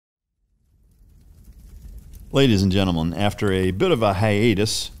Ladies and gentlemen, after a bit of a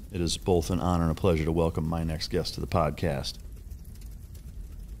hiatus, it is both an honor and a pleasure to welcome my next guest to the podcast.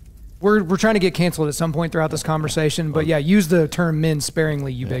 We're trying to get canceled at some point throughout this conversation, but yeah, use the term men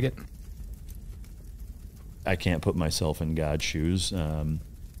sparingly, you bigot. I can't put myself in God's shoes. On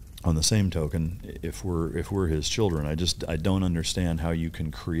the same token, if we're his children, I don't understand how you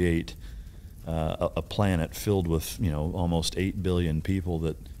can create a planet filled with almost 8 billion people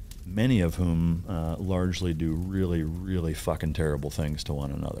that many of whom largely do really, really fucking terrible things to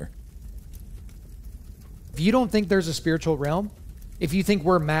one another. If you don't think there's a spiritual realm, if you think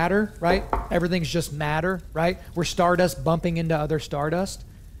we're matter, right? Everything's just matter, right? We're stardust bumping into other stardust,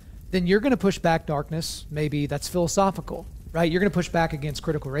 then you're going to push back darkness. Maybe that's philosophical, right? You're going to push back against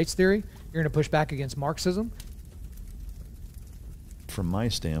critical race theory. You're going to push back against Marxism. From my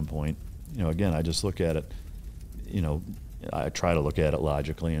standpoint, again, I just look at it, I try to look at it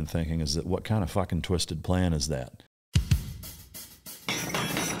logically and thinking, is that what kind of fucking twisted plan is that?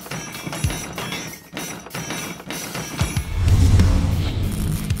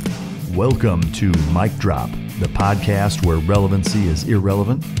 Welcome to Mic Drop, the podcast where relevancy is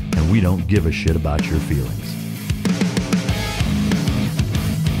irrelevant and we don't give a shit about your feelings.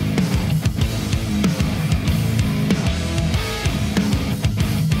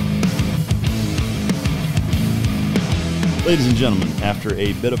 Ladies and gentlemen, after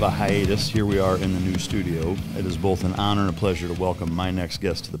a bit of a hiatus, here we are in the new studio. It is both an honor and a pleasure to welcome my next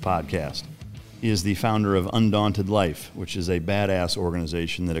guest to the podcast. He is the founder of Undaunted.Life, which is a badass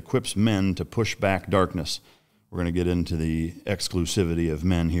organization that equips men to push back darkness. We're going to get into the exclusivity of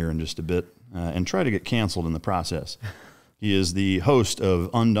men here in just a bit and try to get canceled in the process. He is the host of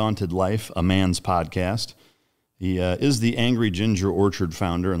Undaunted.Life, a man's podcast. He is the Angry Ginger Orchard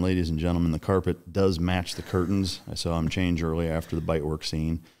founder, and ladies and gentlemen, the carpet does match the curtains. I saw him change early after the bite work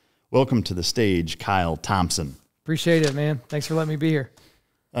scene. Welcome to the stage, Kyle Thompson. Appreciate it, man. Thanks for letting me be here.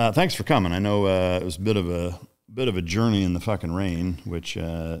 Thanks for coming. I know it was a bit of a journey in the fucking rain, which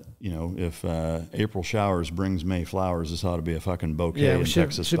if April showers brings May flowers, this ought to be a fucking bouquet in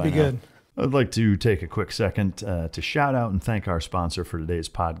Texas. Should be good. I'd like to take a quick second to shout out and thank our sponsor for today's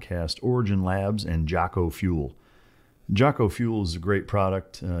podcast, Origin Labs and Jocko Fuel. Jocko Fuel is a great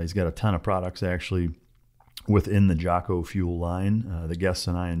product. He's got a ton of products actually within the Jocko Fuel line. The guests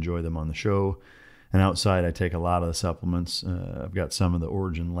and I enjoy them on the show. And outside, I take a lot of the supplements. I've got some of the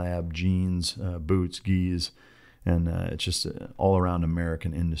Origin Lab jeans, boots, gis, and it's just all around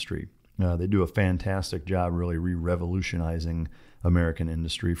American industry. They do a fantastic job really re-revolutionizing American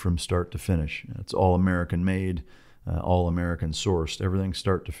industry from start to finish. It's all American made, all American sourced. Everything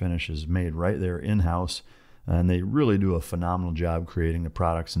start to finish is made right there in-house. And they really do a phenomenal job creating the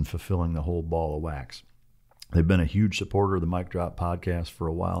products and fulfilling the whole ball of wax. They've been a huge supporter of the Mic Drop podcast for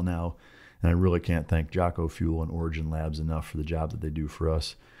a while now, and I really can't thank Jocko Fuel and Origin Labs enough for the job that they do for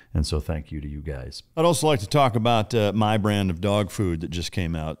us, and so thank you to you guys. I'd also like to talk about my brand of dog food that just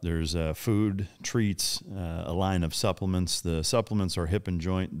came out. There's food, treats, a line of supplements. The supplements are hip and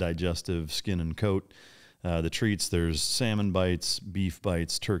joint, digestive, skin and coat. The treats, there's salmon bites, beef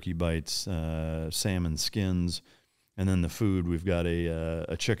bites, turkey bites, salmon skins, and then the food, we've got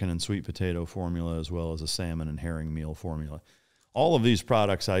a chicken and sweet potato formula as well as a salmon and herring meal formula. All of these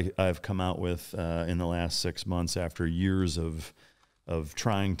products I've come out with in the last 6 months after years of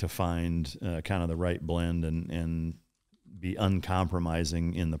trying to find kind of the right blend and be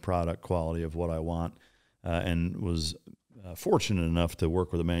uncompromising in the product quality of what I want, and was fortunate enough to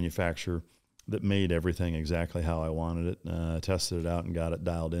work with a manufacturer that made everything exactly how I wanted it, tested it out and got it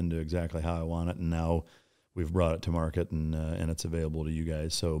dialed into exactly how I want it, and now we've brought it to market and it's available to you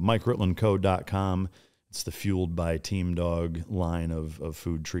guys. So MikeRitlandCo.com, it's the Fueled by Team Dog line of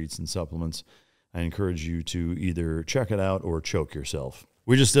food treats and supplements. I encourage you to either check it out or choke yourself.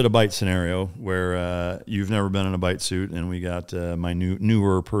 We just did a bite scenario where you've never been in a bite suit, and we got my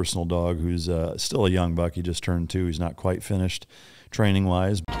newer personal dog who's still a young buck. He just turned 2. He's not quite finished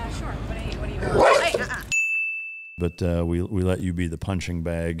training-wise. Sure. What do you But we let you be the punching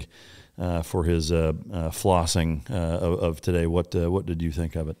bag for his flossing of today. What did you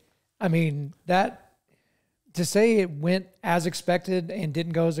think of it? I mean, to say it went as expected and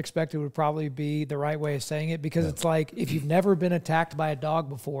didn't go as expected would probably be the right way of saying it, because it's like if you've never been attacked by a dog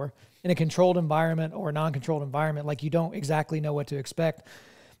before in a controlled environment or a non-controlled environment, like you don't exactly know what to expect.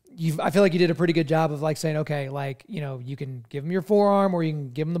 I feel like you did a pretty good job of like saying, okay, like, you can give him your forearm or you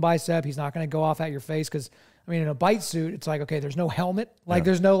can give him the bicep. He's not going to go off at your face because, I mean, in a bite suit, it's like, okay, there's no helmet. Like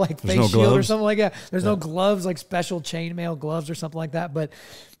there's no like face shield or something like that. There's no gloves, like special chainmail gloves or something like that. But,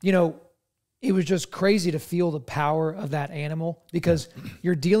 it was just crazy to feel the power of that animal, because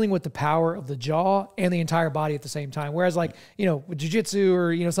you're dealing with the power of the jaw and the entire body at the same time. Whereas like, you know, with jiu-jitsu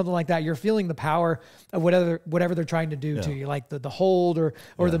or, you know, something like that, you're feeling the power of whatever they're trying to do to you, like the hold or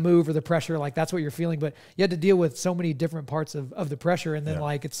the move or the pressure, like that's what you're feeling. But you had to deal with so many different parts of the pressure. And then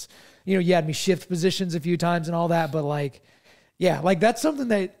like, it's, you know, you had me shift positions a few times and all that, but like, yeah, like that's something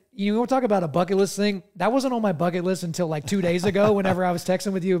that, you want to talk about a bucket list thing. That wasn't on my bucket list until like 2 days ago, whenever I was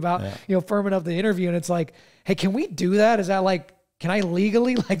texting with you about, you know, firming up the interview. And it's like, hey, can we do that? Is that like, can I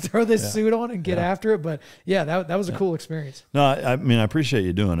legally like throw this suit on and get after it? But yeah, that was a cool experience. No, I mean, I appreciate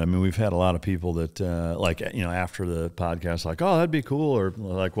you doing it. I mean, we've had a lot of people that like, you know, after the podcast, like, oh, that'd be cool. Or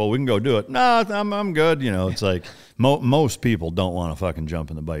like, well, we can go do it. No, I'm good. You know, it's like most people don't want to fucking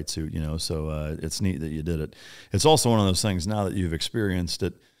jump in the bite suit, you know, so it's neat that you did it. It's also one of those things now that you've experienced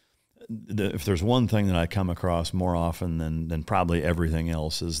it. If there's one thing that I come across more often than probably everything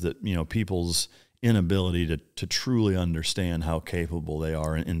else, is that, you know, people's inability to truly understand how capable they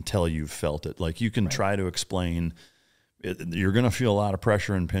are until you've felt it. Like you can try to explain it, you're going to feel a lot of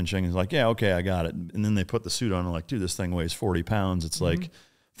pressure and pinching. It's like, yeah, okay, I got it. And then they put the suit on and like, dude, this thing weighs 40 pounds. It's like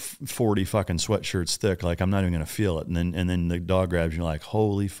 40 fucking sweatshirts thick. Like I'm not even going to feel it. And then the dog grabs you, like,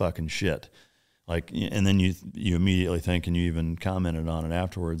 holy fucking shit. Like, and then you immediately think, and you even commented on it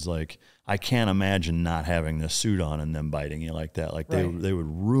afterwards, like, I can't imagine not having this suit on and them biting you like that. Like they would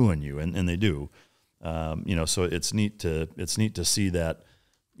ruin you, and they do. You know, so it's neat to see that,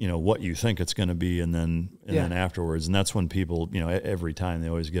 you know, what you think it's going to be, and then afterwards, and that's when people, you know, every time they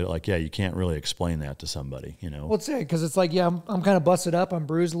always get it, like, yeah, you can't really explain that to somebody, you know. Well, it's because it's like, yeah, I'm kind of busted up, I'm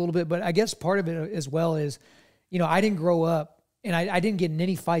bruised a little bit, but I guess part of it as well is, you know, I didn't grow up. And I didn't get in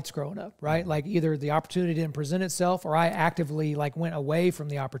any fights growing up, right? Like either the opportunity didn't present itself, or I actively like went away from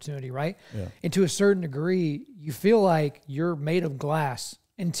the opportunity, right? Yeah. And to a certain degree, you feel like you're made of glass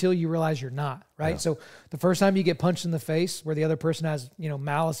until you realize you're not, right? Yeah. So the first time you get punched in the face where the other person has, you know,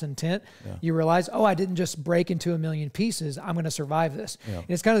 malice intent, you realize, oh, I didn't just break into a million pieces. I'm going to survive this. Yeah. And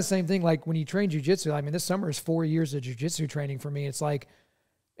it's kind of the same thing like when you train jiu-jitsu. I mean, this summer is 4 years of jiu-jitsu training for me. It's like,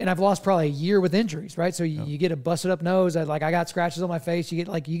 and I've lost probably a year with injuries, right? So you get a busted up nose. I got scratches on my face. You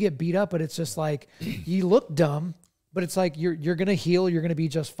get beat up, but it's just like, you look dumb, but it's like, you're going to heal. You're going to be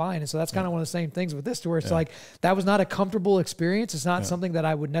just fine. And so that's kind of one of the same things with this, to where it's like, that was not a comfortable experience. It's not something that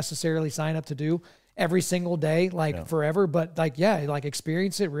I would necessarily sign up to do every single day, like forever, but like, like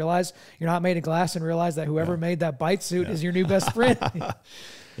experience it, realize you're not made of glass, and realize that whoever made that bite suit is your new best friend.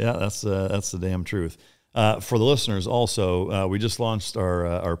 Yeah. That's the damn truth. For the listeners also, we just launched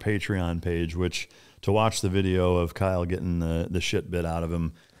our Patreon page, which to watch the video of Kyle getting the shit bit out of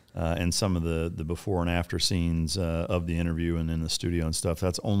him, and some of the before and after scenes of the interview and in the studio and stuff,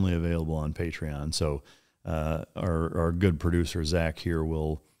 that's only available on Patreon. So our good producer Zach here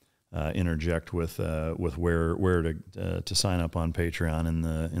will interject with where to sign up on Patreon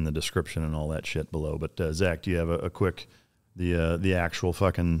in the description and all that shit below. But Zach, do you have a quick the actual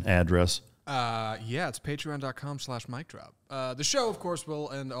fucking address? Yeah, it's patreon.com/micdrop. The show, of course, will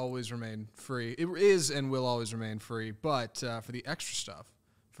and always remain free. It is and will always remain free, but for the extra stuff,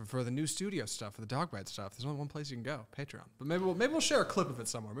 for the new studio stuff, for the dog bite stuff, there's only one place you can go, Patreon. But maybe we'll share a clip of it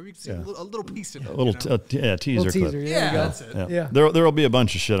somewhere. Maybe you can see a little piece of it. A little teaser clip. Yeah, that's it. Yeah. There'll be a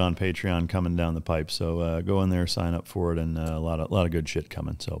bunch of shit on Patreon coming down the pipe, so go in there, sign up for it, and a lot of good shit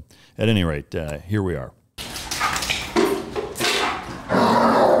coming. So at any rate, here we are.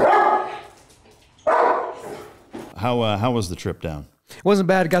 How was the trip down? It wasn't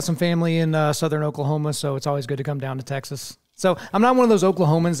bad. Got some family in southern Oklahoma, so it's always good to come down to Texas. So I'm not one of those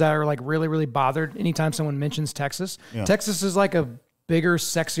Oklahomans that are like really, really bothered anytime someone mentions Texas. Yeah. Texas is like a bigger,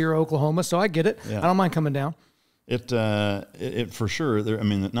 sexier Oklahoma, so I get it. Yeah. I don't mind coming down. It for sure. There, I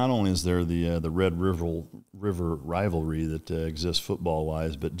mean, not only is there the Red River rivalry that exists football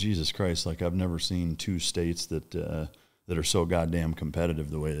wise, but Jesus Christ, like I've never seen two states that are so goddamn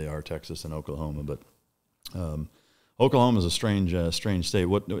competitive the way they are, Texas and Oklahoma. But Oklahoma is a strange state.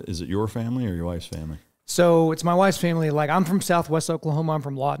 What is it? Your family or your wife's family? So it's my wife's family. Like I'm from Southwest Oklahoma. I'm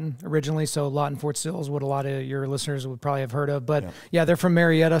from Lawton originally. So Lawton, Fort Sill is what a lot of your listeners would probably have heard of. But yeah, they're from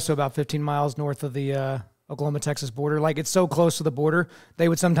Marietta, so about 15 miles north of the Oklahoma-Texas border. Like it's so close to the border, they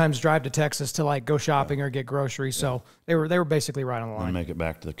would sometimes drive to Texas to like go shopping or get groceries. So they were basically right on the line. And make it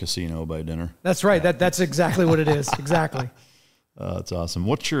back to the casino by dinner. That's right. Yeah. That's exactly what it is. Exactly. That's awesome.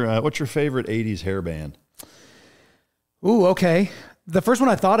 What's your favorite 80s hair band? Ooh, okay. The first one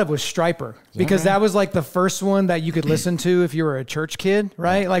I thought of was Striper, because that was like the first one that you could listen to if you were a church kid,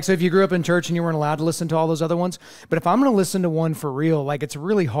 right? Like, so if you grew up in church and you weren't allowed to listen to all those other ones, but if I'm going to listen to one for real, like it's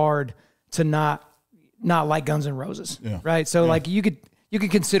really hard to not like Guns N' Roses, right? So like you could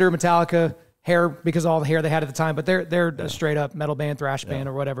consider Metallica hair because of all the hair they had at the time, but they're a straight up metal band, thrash band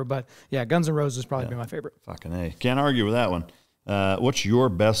or whatever. But yeah, Guns N' Roses probably be my favorite. Fucking A. Can't argue with that one. What's your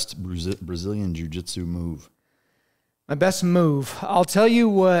best Brazilian jiu-jitsu move? My best move. I'll tell you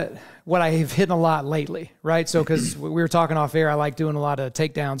what I have hit a lot lately, right? So, because we were talking off air, I like doing a lot of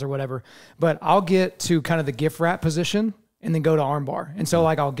takedowns or whatever, but I'll get to kind of the gift wrap position and then go to armbar. And so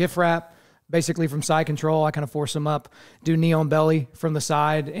like I'll gift wrap basically from side control. I kind of force them up, do knee on belly from the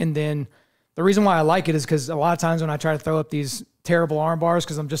side. And then the reason why I like it is because a lot of times when I try to throw up these terrible arm bars,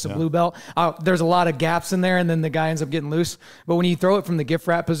 because I'm just a blue belt, there's a lot of gaps in there and then the guy ends up getting loose. But when you throw it from the gift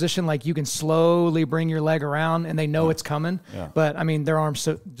wrap position, like you can slowly bring your leg around and they know it's coming. Yeah. But I mean, their arms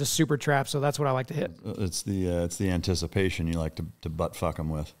just super trapped. So that's what I like to hit. It's the anticipation you like to butt fuck them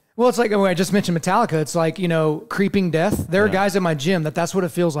with. Well, it's like when I just mentioned Metallica. It's like, creeping death. There are guys at my gym that's what it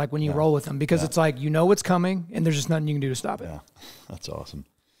feels like when you roll with them, because it's like, what's coming and there's just nothing you can do to stop it. Yeah, that's awesome.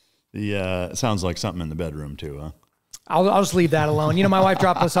 It sounds like something in the bedroom too, huh? I'll just leave that alone. My wife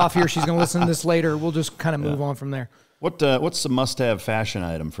dropped us off here. She's going to listen to this later. We'll just kind of move on from there. What's the must-have fashion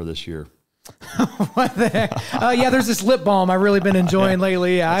item for this year? What the heck? Yeah, there's this lip balm I've really been enjoying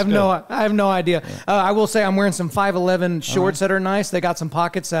lately. Yeah, I have no idea. Yeah. I will say I'm wearing some 511 shorts that are nice. They got some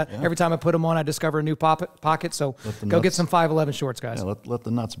pockets that every time I put them on, I discover a new pocket. So go get some 511 shorts, guys. Yeah, let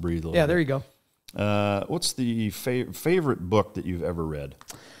the nuts breathe a little bit. There you go. What's the favorite book that you've ever read?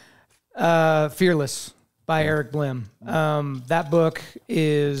 Fearless by Eric Blim. That book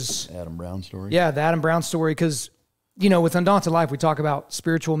is Adam Brown story. Yeah, the Adam Brown story, because with Undaunted.Life, we talk about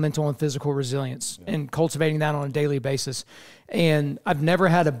spiritual, mental, and physical resilience and cultivating that on a daily basis. And I've never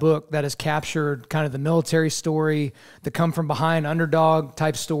had a book that has captured kind of the military story, the come from behind underdog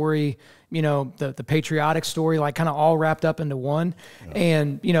type story, the patriotic story, like kind of all wrapped up into one. Yeah.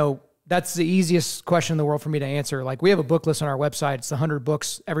 And, that's the easiest question in the world for me to answer. Like, we have a book list on our website. It's the 100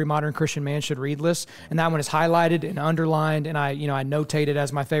 books every modern Christian man should read list. And that one is highlighted and underlined. And I notate it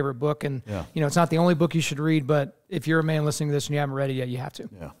as my favorite book. And, it's not the only book you should read, but if you're a man listening to this and you haven't read it yet, you have to.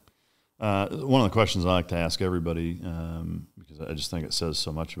 Yeah. One of the questions I like to ask everybody, because I just think it says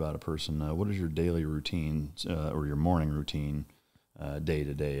so much about a person. What is your daily routine or your morning routine day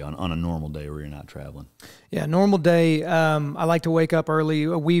to day on a normal day where you're not traveling? Yeah, normal day. I like to wake up early.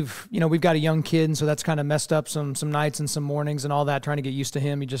 We've got a young kid, and so that's kind of messed up some nights and some mornings and all that, trying to get used to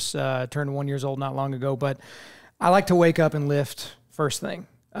him. He just turned 1 year old not long ago, but I like to wake up and lift first thing.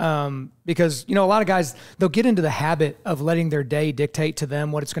 Because, a lot of guys, they'll get into the habit of letting their day dictate to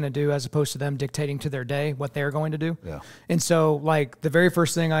them what it's going to do, as opposed to them dictating to their day what they're going to do. Yeah. And so like the very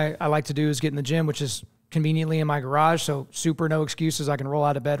first thing I like to do is get in the gym, which is conveniently in my garage. So super no excuses. I can roll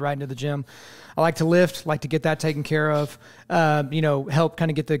out of bed right into the gym. I like to lift, like to get that taken care of, help kind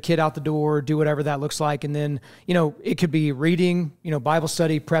of get the kid out the door, do whatever that looks like. And then, it could be reading, Bible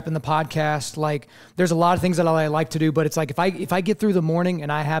study, prepping the podcast. Like, there's a lot of things that I like to do, but it's like, if I get through the morning and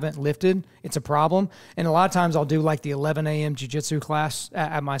I haven't lifted, it's a problem. And a lot of times I'll do like the 11 a.m. jiu-jitsu class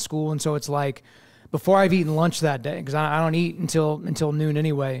at my school. And so it's like, before I've eaten lunch that day, because I don't eat until noon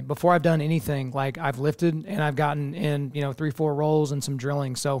anyway, before I've done anything, like I've lifted and I've gotten in, 3-4 rolls and some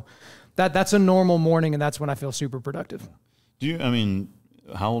drilling. So that's a normal morning, and that's when I feel super productive.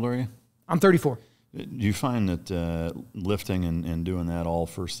 How old are you? I'm 34. Do you find that lifting and doing that all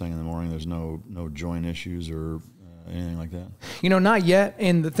first thing in the morning, there's no joint issues or anything like that? Not yet.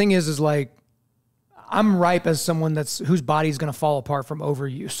 And the thing is like, I'm ripe as someone whose body's going to fall apart from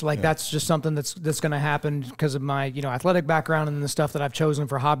overuse. Like that's just something that's going to happen because of my, athletic background and the stuff that I've chosen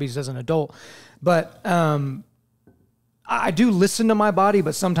for hobbies as an adult. But I do listen to my body,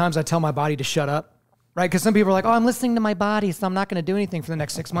 but sometimes I tell my body to shut up. Right? Because some people are like, oh, I'm listening to my body, so I'm not going to do anything for the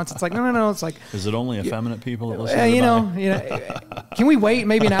next 6 months. It's like, no. It's like, is it only effeminate people that listen to their body? Can we wait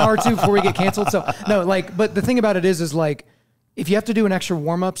maybe an hour or two before we get canceled? So no, but the thing about it is like, if you have to do an extra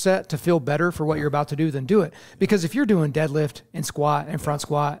warm-up set to feel better for what you're about to do, then do it. Because if you're doing deadlift and squat and front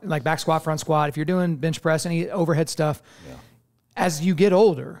squat, like back squat, front squat, if you're doing bench press, any overhead stuff, as you get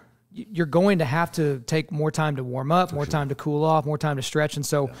older, you're going to have to take more time to warm up, more time to cool off, more time to stretch. And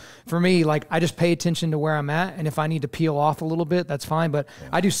so for me, like I just pay attention to where I'm at. And if I need to peel off a little bit, that's fine. But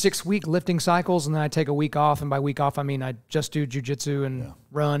I do 6-week lifting cycles and then I take a week off. And by week off, I mean, I just do jujitsu and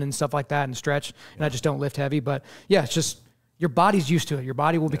run and stuff like that and stretch. And I just don't lift heavy. But it's just, your body's used to it. Your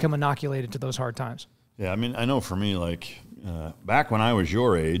body will become inoculated to those hard times. Yeah, I know for me, like back when I was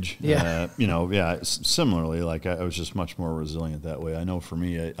your age, similarly, like I was just much more resilient that way. I know for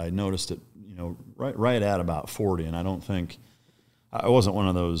me, I noticed it, right at about 40, and I don't think I wasn't one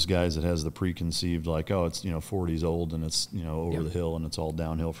of those guys that has the preconceived like, oh, it's 40's old and it's over the hill and it's all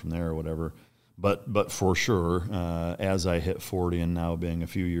downhill from there or whatever. But for sure, as I hit 40 and now being a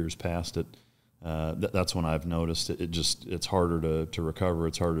few years past it, that's when I've noticed it's harder to recover.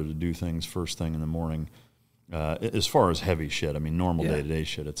 It's harder to do things first thing in the morning. As far as heavy shit, I mean, normal day-to-day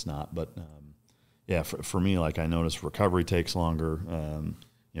shit, it's not. But, for me, like I noticed recovery takes longer.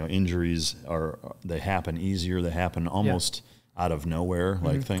 Injuries they happen easier. They happen almost out of nowhere.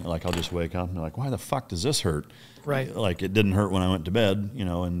 Like I'll just wake up and be like, why the fuck does this hurt? Right. Like it didn't hurt when I went to bed,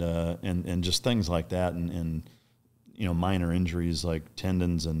 and just things like that. And minor injuries like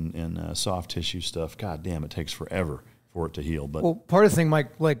tendons and soft tissue stuff. God damn, it takes forever for it to heal. But part of the thing,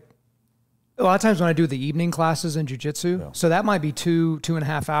 Mike, like a lot of times when I do the evening classes in jiu-jitsu, so that might be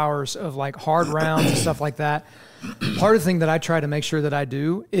 2.5 hours of like hard rounds and stuff like that. Part of the thing that I try to make sure that I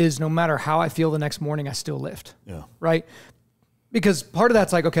do is no matter how I feel the next morning, I still lift. Yeah. Right. Because part of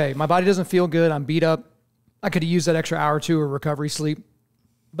that's like, okay, my body doesn't feel good. I'm beat up. I could use that extra hour or two of recovery sleep,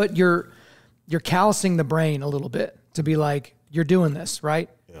 but you're callousing the brain a little bit to be like, you're doing this, right?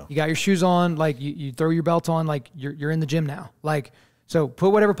 Yeah. You got your shoes on, like you throw your belt on, like you're in the gym now. Like, so put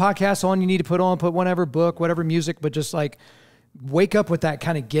whatever podcast on you need to put on, put whatever book, whatever music, but just like wake up with that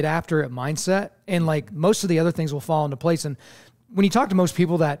kind of get after it mindset. And like most of the other things will fall into place. And when you talk to most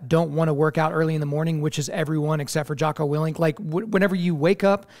people that don't want to work out early in the morning, which is everyone except for Jocko Willink, like whenever you wake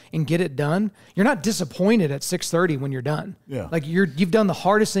up and get it done, you're not disappointed at 6:30 when you're done. Yeah. Like you've done the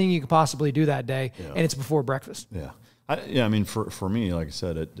hardest thing you could possibly do that day, and it's before breakfast. Yeah. I mean, for me, like I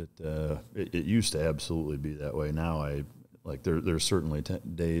said, it used to absolutely be that way. Now there's certainly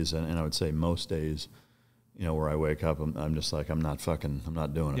days, and I would say most days, where I wake up, I'm just like, I'm not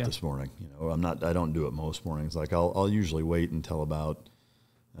doing it this morning. I don't do it most mornings. Like I'll usually wait until about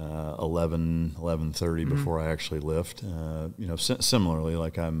 11:30 before I actually lift. Similarly,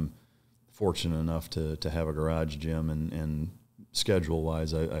 like I'm fortunate enough to have a garage gym, and schedule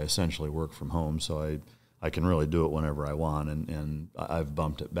wise, I essentially work from home, so I can really do it whenever I want, and I've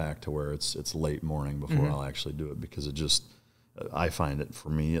bumped it back to where it's late morning before I'll actually do it, because it just, I find it, for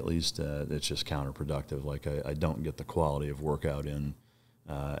me at least, it's just counterproductive. Like I don't get the quality of workout in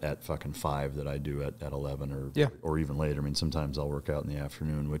at fucking 5 that I do at 11 or even later. I mean, sometimes I'll work out in the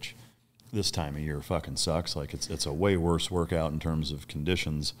afternoon, which this time of year fucking sucks. Like it's a way worse workout in terms of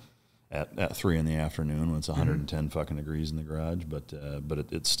conditions at 3 in the afternoon when it's 110 fucking degrees in the garage, but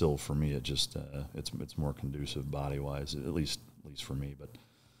it's still, for me, it just it's more conducive body wise, at least for me. But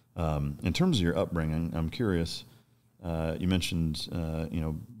in terms of your upbringing, I'm curious. You mentioned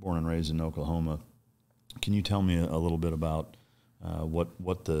born and raised in Oklahoma. Can you tell me a little bit about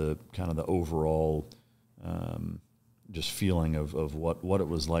what the kind of the overall just feeling of what it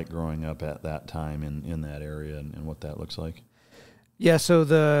was like growing up at that time in that area, and what that looks like? Yeah. So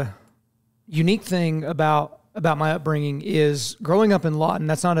the unique thing about my upbringing is growing up in Lawton.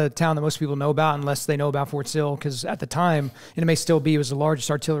 That's not a town that most people know about unless they know about Fort Sill, because at the time, and it may still be, it was the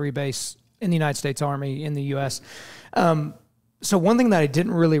largest artillery base in the United States Army in the U.S. So one thing that I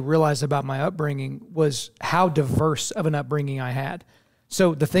didn't really realize about my upbringing was how diverse of an upbringing I had.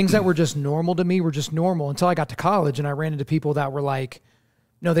 So the things that were just normal to me were just normal until I got to college, and I ran into people that were like,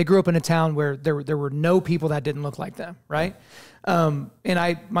 no, they grew up in a town where there were no people that didn't look like them, right? And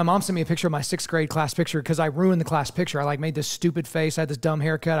my mom sent me a picture of my 6th grade class picture because I ruined the class picture. I made this stupid face. I had this dumb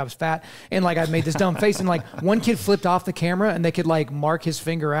haircut. I was fat, and I made this dumb face. And one kid flipped off the camera, and they could mark his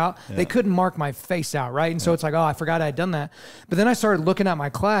finger out. Yeah. They couldn't mark my face out, right? And so it's like, oh, I forgot I had done that. But then I started looking at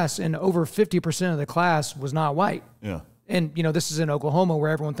my class, and over 50% of the class was not white. Yeah. And, this is in Oklahoma where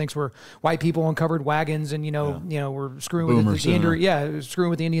everyone thinks we're white people on covered wagons and, we're screwing with screwing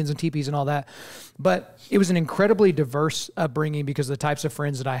with the Indians and teepees and all that. But it was an incredibly diverse upbringing because of the types of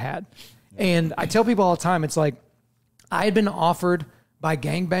friends that I had. And I tell people all the time, it's like, I had been offered by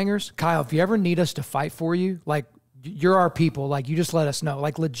gangbangers, Kyle, if you ever need us to fight for you, you're our people. You just let us know.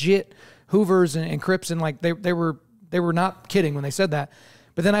 Legit Hoovers and Crips, and they were not kidding when they said that.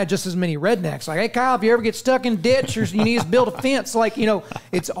 But then I had just as many rednecks. Hey, Kyle, if you ever get stuck in a ditch or you need us to build a fence,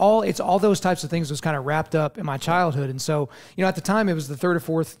 it's all those types of things was kind of wrapped up in my childhood. And so, at the time it was the 3rd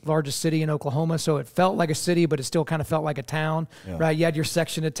or 4th largest city in Oklahoma. So it felt like a city, but it still kind of felt like a town, right? You had your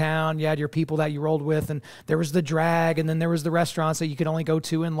section of town, you had your people that you rolled with, and there was the drag, and then there was the restaurants that you could only go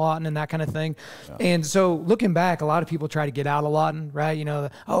to in Lawton and that kind of thing. Yeah. And so looking back, a lot of people try to get out of Lawton, right?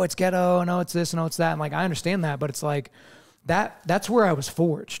 Oh, it's ghetto, and oh, it's this, and oh, it's that. And I understand that, but it's that's where I was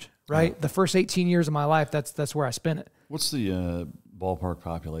forged, right? Yeah. The first 18 years of my life, that's where I spent it. What's the ballpark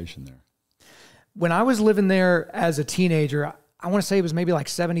population there? When I was living there as a teenager, I want to say it was maybe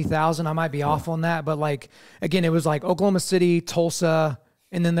 70,000. I might be off on that, but again, it was Oklahoma City, Tulsa,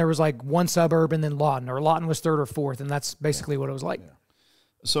 and then there was one suburb, and then Lawton, or Lawton was 3rd or 4th, and that's basically what it was like. Yeah.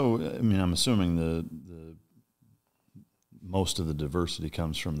 So, I mean, I'm assuming the most of the diversity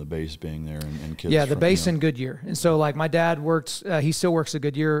comes from the base being there and kids. Yeah, the base in Goodyear. And so like my dad worked, he still works at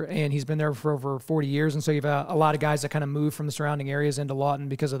Goodyear, and he's been there for over 40 years. And so you have a lot of guys that kind of move from the surrounding areas into Lawton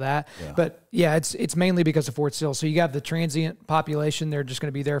because of that. Yeah. But yeah, it's mainly because of Fort Sill. So you have the transient population. They're just going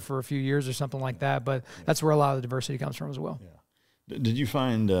to be there for a few years or something like that. But that's where a lot of the diversity comes from as well. Yeah. Did you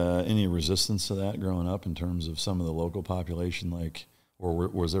find any resistance to that growing up in terms of some of the local population, like, or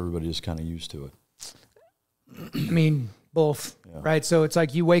was everybody just kind of used to it? I mean, both, right? So it's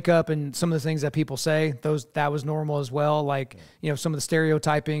like you wake up and some of the things that people say, that was normal as well. Like, some of the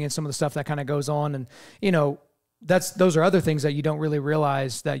stereotyping and some of the stuff that kind of goes on. And, those are other things that you don't really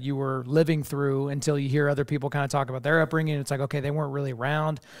realize that you were living through until you hear other people kind of talk about their upbringing. It's like, okay, they weren't really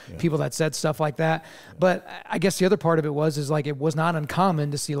around people that said stuff like that. Yeah. But I guess the other part of it is like, it was not uncommon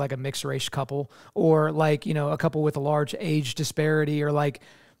to see like a mixed race couple or like, a couple with a large age disparity or like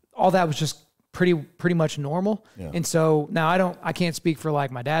all that was just pretty much normal. Yeah. And so now I can't speak for like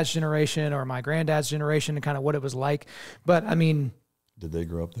my dad's generation or my granddad's generation and kind of what it was like, but I mean, did they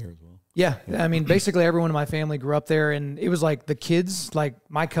grow up there as well? Yeah. I mean, basically everyone in my family grew up there, and it was like the kids, like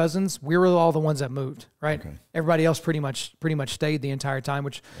my cousins, we were all the ones that moved, right? Okay. Everybody else pretty much stayed the entire time,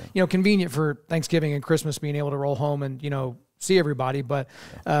 which, convenient for Thanksgiving and Christmas being able to roll home and, see everybody. But,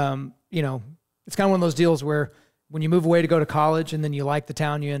 it's kind of one of those deals where when you move away to go to college and then you like the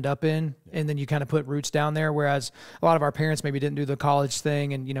town you end up in, and then you kind of put roots down there. Whereas a lot of our parents maybe didn't do the college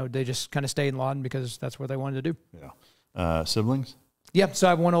thing, and, they just kind of stayed in Lawton because that's what they wanted to do. Yeah. Siblings? Yep. So I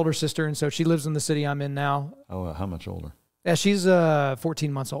have one older sister, and so she lives in the city I'm in now. Oh, how much older? Yeah, she's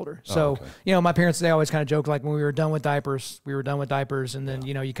 14 months older. So, my parents, they always kind of joke, like when we were done with diapers, and then,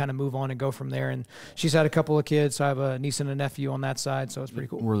 you kind of move on and go from there. And she's had a couple of kids, so I have a niece and a nephew on that side, so it's pretty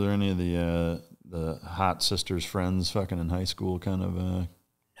cool. Were there any of the hot sisters' friends fucking in high school kind of...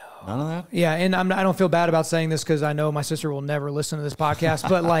 None of that? Yeah, and I don't feel bad about saying this because I know my sister will never listen to this podcast,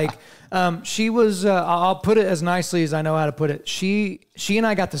 but like she was, I'll put it as nicely as I know how to put it. She and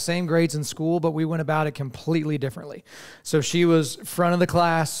I got the same grades in school, but we went about it completely differently. So she was front of the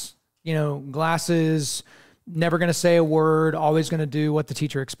class, glasses, never going to say a word, always going to do what the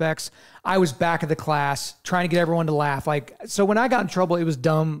teacher expects. I was back of the class trying to get everyone to laugh. Like, so when I got in trouble, it was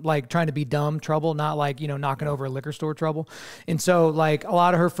dumb, like trying to be dumb trouble, not like, knocking over a liquor store trouble. And so like a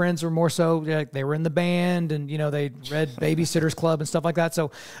lot of her friends were more so like they were in the band and, they read Babysitter's Club and stuff like that.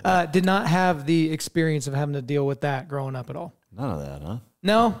 So did not have the experience of having to deal with that growing up at all. None of that, huh?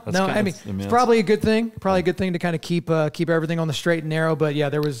 No. I mean, it's probably a good thing. Probably a good thing to kind of keep everything on the straight and narrow. But yeah,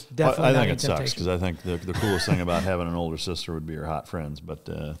 there was definitely. I think it sucks because I think the coolest thing about having an older sister would be your hot friends. But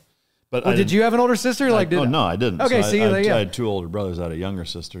did you have an older sister? No, I didn't. Okay, so I had two older brothers. I had a younger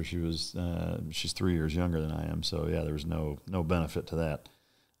sister. She's 3 years younger than I am. So yeah, there was no benefit to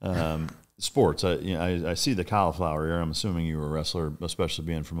that. Sports. I see the Cauliflower Ear. I'm assuming you were a wrestler, especially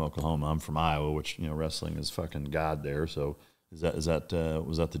being from Oklahoma. I'm from Iowa, which wrestling is fucking god there. So. Was that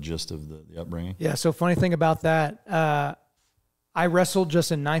the gist of the upbringing? Yeah. So funny thing about that, I wrestled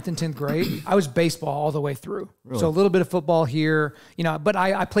just in 9th and 10th grade. I was baseball all the way through. Really? So a little bit of football here, but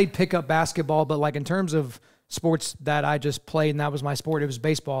I played pickup basketball, but like in terms of sports that I just played and that was my sport, it was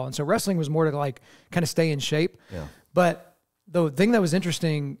baseball. And so wrestling was more to like kind of stay in shape. Yeah. But the thing that was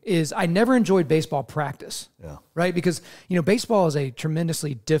interesting is I never enjoyed baseball practice. Yeah. Right? Because, baseball is a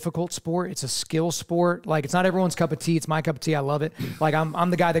tremendously difficult sport. It's a skill sport. Like, it's not everyone's cup of tea. It's my cup of tea. I love it. Like,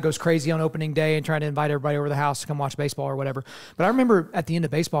 I'm the guy that goes crazy on opening day and trying to invite everybody over to the house to come watch baseball or whatever. But I remember at the end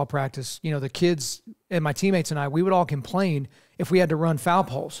of baseball practice, the kids and my teammates and I, we would all complain if we had to run foul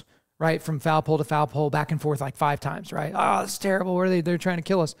poles, right? From foul pole to foul pole, back and forth like 5 times, right? Oh, that's terrible. What are they're trying to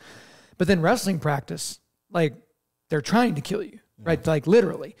kill us. But then wrestling practice, like, they're trying to kill you, right? Like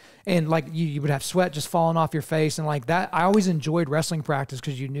literally. And like you would have sweat just falling off your face. And like that, I always enjoyed wrestling practice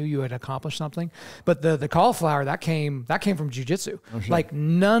because you knew you had accomplished something. But the cauliflower, that came from jiu-jitsu. Oh, sure. Like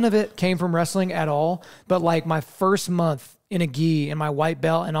none of it came from wrestling at all. But like my first month in a gi and my white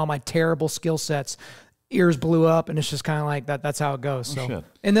belt and all my terrible skill sets, ears blew up, and it's just kind of like that. That's how it goes. So, shit.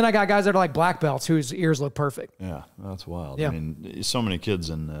 And then I got guys that are like black belts whose ears look perfect. Yeah, that's wild. Yeah. I mean, so many kids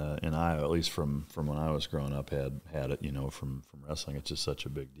in Iowa, at least from when I was growing up, had it. From wrestling. It's just such a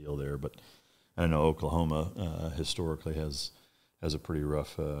big deal there. But I know Oklahoma historically has a pretty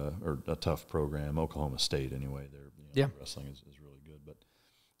rough or a tough program. Oklahoma State, anyway. Wrestling is really good.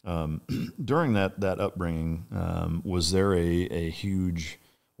 But during that upbringing, was there a huge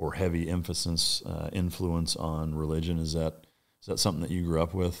or heavy emphasis, influence on religion? Is that something that you grew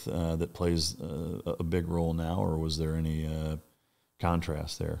up with that plays a big role now, or was there any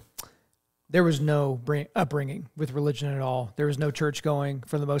contrast there? there was no upbringing with religion at all. There was no church going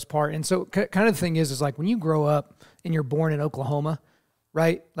for the most part. And so kind of the thing is like when you grow up and you're born in Oklahoma,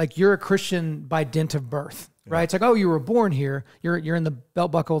 right? Like you're a Christian by dint of birth, right? It's like, oh, you were born here. You're in the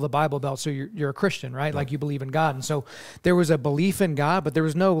belt buckle of the Bible Belt. So you're a Christian, right? Like you believe in God. And so there was a belief in God, but there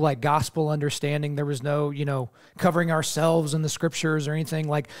was no like gospel understanding. There was no, covering ourselves in the scriptures or anything.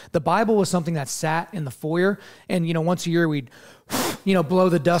 Like the Bible was something that sat in the foyer. And, once a year we'd, blow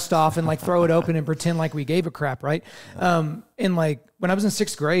the dust off and like throw it open and pretend like we gave a crap. Right. And like when I was in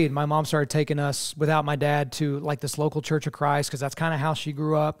 6th grade, my mom started taking us without my dad to like this local Church of Christ, because that's kind of how she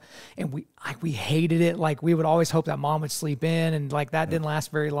grew up. And we hated it. Like we would always hope that mom would sleep in, and like that didn't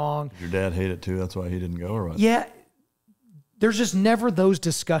last very long. Did your dad hate it too? That's why he didn't go, or what? Yeah. There's just never those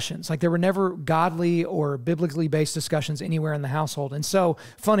discussions. Like there were never godly or biblically based discussions anywhere in the household. And so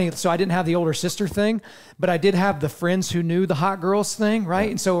funny, so I didn't have the older sister thing, but I did have the friends who knew the hot girls thing, right?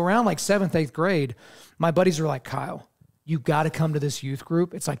 Yeah. And so around like 7th, 8th grade, my buddies were like, Kyle, you got to come to this youth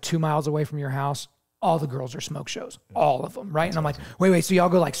group. It's like 2 miles away from your house. All the girls are smoke shows, all of them, right? And I'm like, wait, so y'all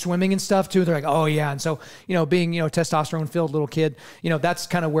go like swimming and stuff too? They're like, oh yeah. And so, being, testosterone filled little kid, that's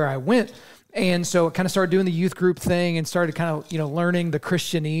kind of where I went. And so I kind of started doing the youth group thing and started kind of, learning the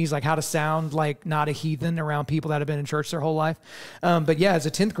Christianese, like how to sound like not a heathen around people that have been in church their whole life. But yeah, as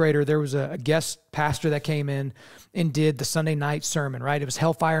a 10th grader, there was a guest pastor that came in and did the Sunday night sermon, right? It was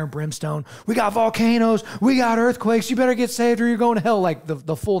hellfire and brimstone. We got volcanoes. We got earthquakes. You better get saved or you're going to hell, like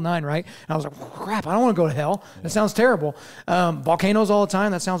the full 9, right? And I was like, crap, I don't want to go to hell. That sounds terrible. Volcanoes all the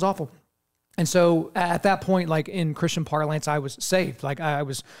time. That sounds awful. And so at that point, like in Christian parlance, I was saved. Like I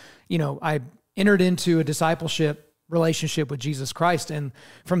was, I entered into a discipleship relationship with Jesus Christ. And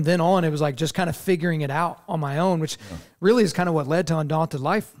from then on, it was like just kind of figuring it out on my own, which really is kind of what led to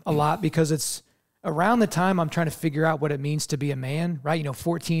Undaunted.Life a lot, because it's around the time I'm trying to figure out what it means to be a man, right?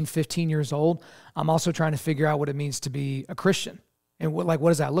 14, 15 years old. I'm also trying to figure out what it means to be a Christian. And what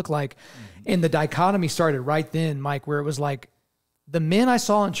does that look like? And the dichotomy started right then, Mike, where it was like, the men I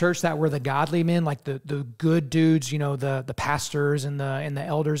saw in church that were the godly men, like the good dudes, the pastors and the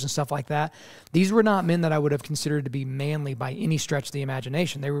elders and stuff like that, these were not men that I would have considered to be manly by any stretch of the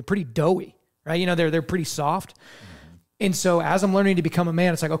imagination. They were pretty doughy, right? They're pretty soft. And so as I'm learning to become a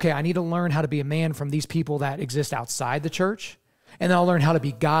man, it's like, okay, I need to learn how to be a man from these people that exist outside the church. And then I'll learn how to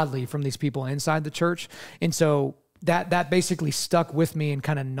be godly from these people inside the church. And so that basically stuck with me and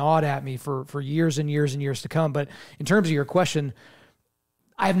kind of gnawed at me for years and years and years to come. But in terms of your question,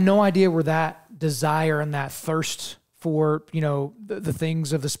 I have no idea where that desire and that thirst for, the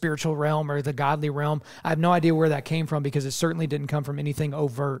things of the spiritual realm or the godly realm, I have no idea where that came from, because it certainly didn't come from anything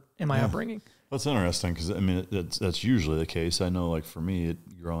overt in my upbringing. That's interesting, because, that's usually the case. I know, like, for me,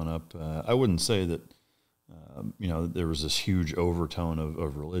 growing up, I wouldn't say that, there was this huge overtone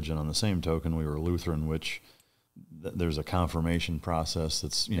of religion. On the same token, we were Lutheran, which there's a confirmation process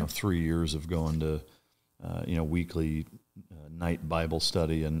that's, 3 years of going to, weekly night Bible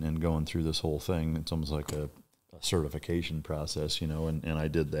study and going through this whole thing. It's almost like a certification process, and I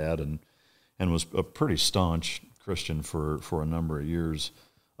did that and was a pretty staunch Christian for a number of years,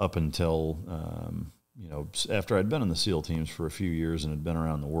 up until, after I'd been in the SEAL teams for a few years and had been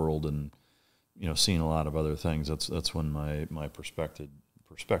around the world and, seen a lot of other things. That's when my perspective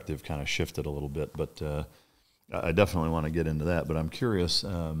kind of shifted a little bit, but I definitely want to get into that. But I'm curious,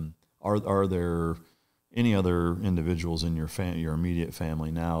 are there any other individuals in your immediate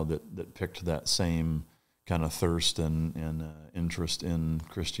family now that picked that same kind of thirst and interest in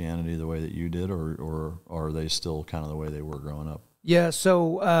Christianity the way that you did, or are they still kind of the way they were growing up? Yeah.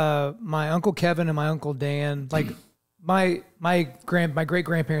 So my Uncle Kevin and my Uncle Dan, like my great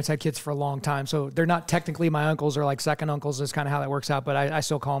grandparents had kids for a long time, so they're not technically my uncles, or like second uncles is kind of how that works out, but I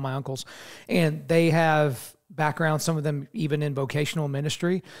still call them my uncles, and they have background, some of them even in vocational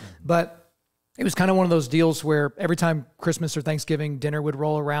ministry, but it was kind of one of those deals where every time Christmas or Thanksgiving dinner would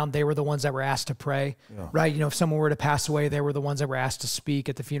roll around, they were the ones that were asked to pray, right? If someone were to pass away, they were the ones that were asked to speak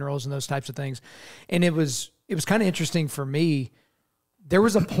at the funerals and those types of things. And it was kind of interesting for me. There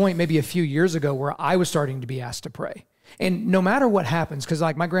was a point maybe a few years ago where I was starting to be asked to pray. And no matter what happens, because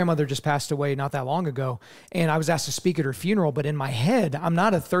like my grandmother just passed away not that long ago, and I was asked to speak at her funeral, but in my head, I'm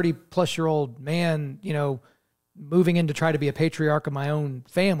not a 30-plus-year-old man, moving in to try to be a patriarch of my own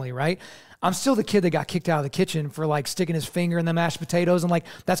family, right? I'm still the kid that got kicked out of the kitchen for like sticking his finger in the mashed potatoes. And like,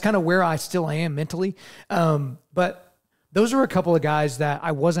 that's kind of where I still am mentally. But those are a couple of guys that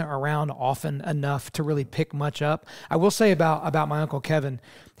I wasn't around often enough to really pick much up. I will say about my Uncle Kevin,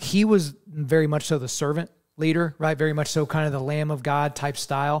 he was very much so the servant leader, right? Very much so kind of the Lamb of God type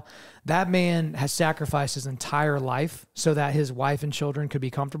style. That man has sacrificed his entire life so that his wife and children could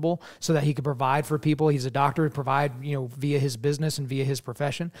be comfortable, so that he could provide for people. He's a doctor, provide, via his business and via his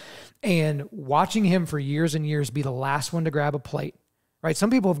profession. And watching him for years and years be the last one to grab a plate, right?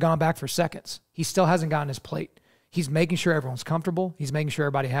 Some people have gone back for seconds. He still hasn't gotten his plate. He's making sure everyone's comfortable. He's making sure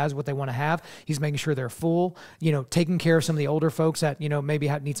everybody has what they want to have. He's making sure they're full, taking care of some of the older folks that, maybe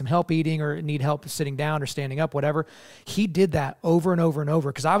need some help eating or need help sitting down or standing up, whatever. He did that over and over and over,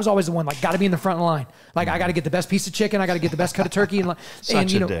 because I was always the one, got to be in the front line. I got to get the best piece of chicken. I got to get the best cut of turkey.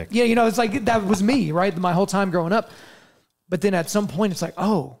 Such a dick. Yeah, it's like that was me, right? My whole time growing up. But then at some point it's like,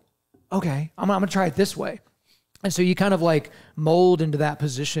 oh, okay, I'm going to try it this way. And so you kind of mold into that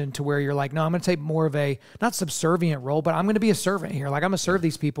position to where you're like, no, I'm going to take more of a, not subservient role, but I'm going to be a servant here. I'm going to serve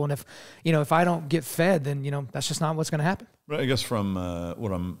these people. And if I don't get fed, then, that's just not what's going to happen. But I guess from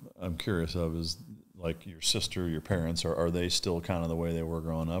what I'm curious of is, your sister, your parents, are they still kind of the way they were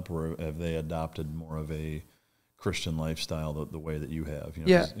growing up, or have they adopted more of a Christian lifestyle the way that you have?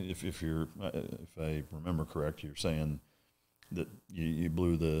 Yeah. If I remember correct, you're saying that you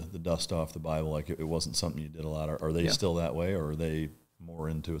blew the dust off the Bible, it wasn't something you did a lot. Are they still that way, or are they more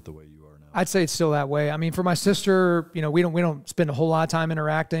into it the way you are now? I'd say it's still that way. I mean, for my sister, we don't spend a whole lot of time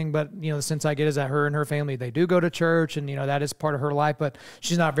interacting, but the sense I get is that her and her family, they do go to church, and that is part of her life, but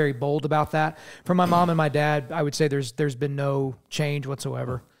she's not very bold about that. For my mom and my dad, I would say there's been no change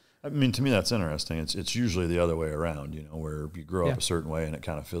whatsoever. I mean, to me, that's interesting. It's usually the other way around, where you grow up a certain way and it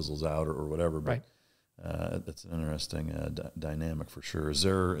kind of fizzles out or whatever. But right. That's an interesting dynamic for sure. Is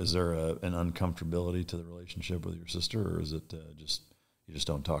there an uncomfortability to the relationship with your sister, or is it just you just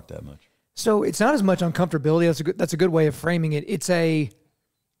don't talk that much? So it's not as much uncomfortability. That's a good way of framing it. It's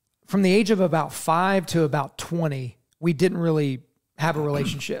from the age of about 5 to about 20, we didn't really have a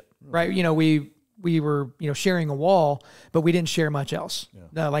relationship, right? We were, sharing a wall, but we didn't share much else.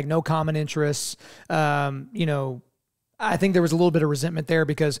 Yeah. No common interests. I think there was a little bit of resentment there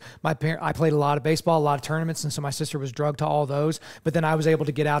because I played a lot of baseball, a lot of tournaments, and so my sister was drugged to all those. But then I was able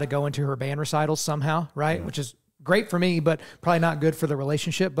to get out and go into her band recitals somehow, right? Yeah. Which is great for me, but probably not good for the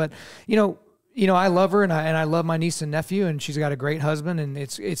relationship. But I love her, and I love my niece and nephew, and she's got a great husband, and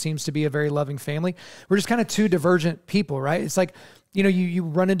it seems to be a very loving family. We're just kind of two divergent people, right? It's like you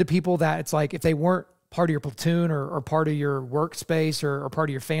run into people that it's like if they weren't part of your platoon or part of your workspace or part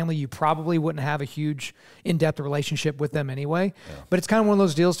of your family, you probably wouldn't have a huge in-depth relationship with them anyway. Yeah. But it's kind of one of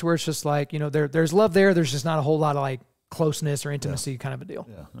those deals to where it's just like, there's love there. There's just not a whole lot of closeness or intimacy kind of a deal.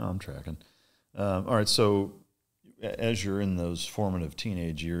 Yeah, no, I'm tracking. All right. So as you're in those formative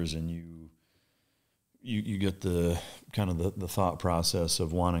teenage years and you get the kind of the thought process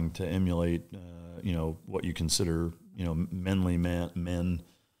of wanting to emulate, what you consider, manly men,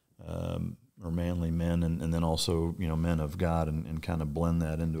 or manly men, and then also men of God, and kind of blend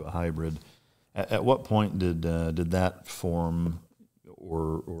that into a hybrid. At what point did that form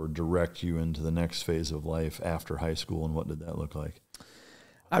or direct you into the next phase of life after high school, and what did that look like?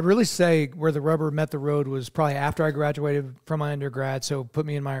 I'd really say where the rubber met the road was probably after I graduated from my undergrad, so put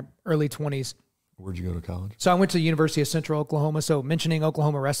me in my early 20s. Where'd you go to college? So I went to the University of Central Oklahoma. So mentioning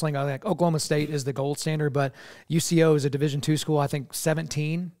Oklahoma wrestling, Oklahoma State is the gold standard, but UCO is a Division II school. I think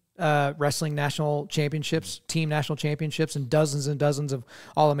 17 wrestling national championships, team national championships, and dozens of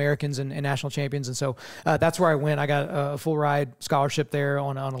All-Americans and national champions. And so that's where I went. I got a full ride scholarship there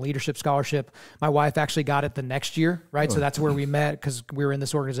on a leadership scholarship. My wife actually got it the next year, right? Oh. So that's where we met because we were in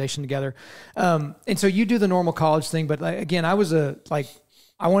this organization together. And so you do the normal college thing, but again, I was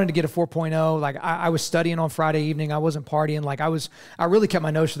I wanted to get a 4.0. I was studying on Friday evening. I wasn't partying. I really kept my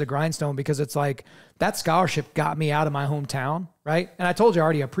nose to the grindstone because it's like that scholarship got me out of my hometown, right? And I told you I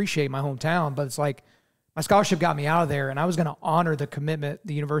already appreciate my hometown, but it's like my scholarship got me out of there, and I was going to honor the commitment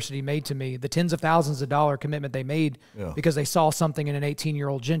the university made to me, the tens of thousands of dollar commitment they made because they saw something in an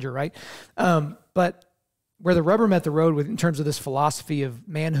 18-year-old ginger, right? But where the rubber met the road in terms of this philosophy of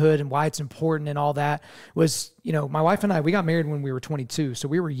manhood and why it's important and all that was, my wife and I, we got married when we were 22. So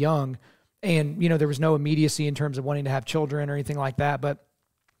we were young and, there was no immediacy in terms of wanting to have children or anything like that. But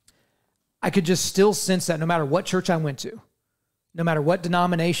I could just still sense that no matter what church I went to, no matter what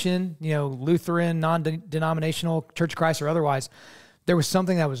denomination, Lutheran, non-denominational, Church of Christ or otherwise, there was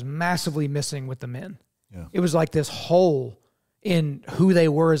something that was massively missing with the men. Yeah. It was like this hole in who they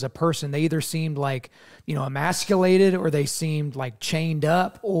were as a person. They either seemed like, emasculated, or they seemed like chained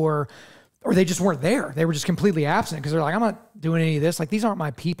up, or they just weren't there. They were just completely absent because they're like, I'm not doing any of this. Like, these aren't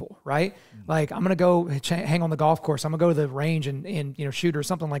my people, right? Mm-hmm. Like, I'm going to go hang on the golf course. I'm going to go to the range and shoot or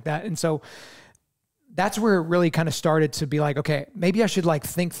something like that. And so that's where it really kind of started to be like, okay, maybe I should like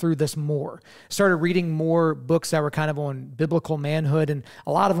think through this more. Started reading more books that were kind of on biblical manhood, and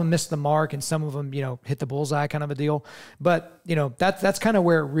a lot of them missed the mark and some of them, you know, hit the bullseye kind of a deal. But, you know, that's kind of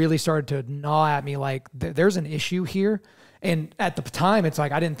where it really started to gnaw at me. Like there's an issue here. And at the time, it's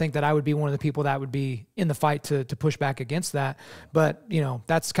like, I didn't think that I would be one of the people that would be in the fight to push back against that. But, you know,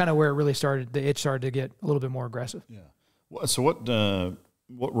 that's kind of where it really started. The itch started to get a little bit more aggressive. Yeah. So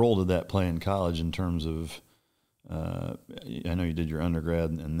what role did that play in college in terms of, I know you did your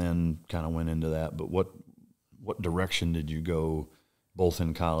undergrad and then kind of went into that, but what direction did you go both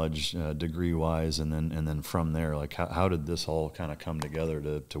in college, degree wise, and then from there, like how did this all kind of come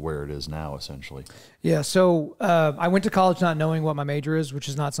together to where it is now, essentially? Yeah. So I went to college not knowing what my major is, which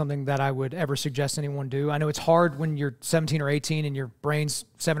is not something that I would ever suggest anyone do. I know it's hard when you're 17 or 18 and your brain's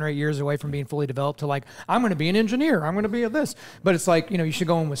 7 or 8 years away from being fully developed to like, I'm going to be an engineer. I'm going to be this. But it's like, you know, you should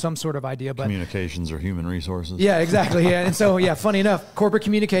go in with some sort of idea. But communications or human resources. Yeah, exactly. Yeah. And so, yeah, funny enough, corporate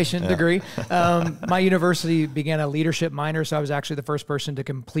communication degree. My university began a leadership minor. So I was actually the first person to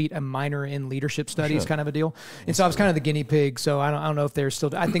complete a minor in leadership studies, kind of a deal. And so I was kind of the guinea pig. So I don't know if they're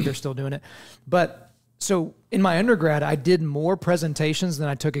still, I think they're still doing it. But so in my undergrad, I did more presentations than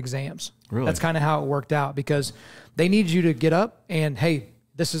I took exams. Really? That's kind of how it worked out, because they need you to get up and, hey,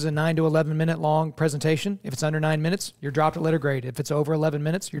 this is a 9 to 11 minute long presentation. If it's under 9 minutes, you're dropped a letter grade. If it's over 11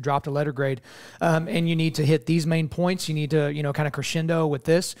 minutes, you're dropped a letter grade. And you need to hit these main points. You need to, you know, kind of crescendo with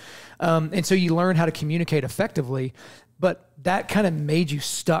this. And so you learn how to communicate effectively, but that kind of made you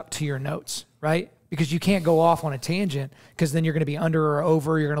stuck to your notes, right? Because you can't go off on a tangent, because then you're going to be under or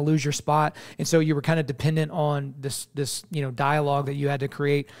over, you're going to lose your spot. And so you were kind of dependent on this, you know, dialogue that you had to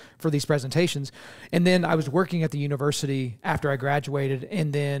create for these presentations. And then I was working at the university after I graduated.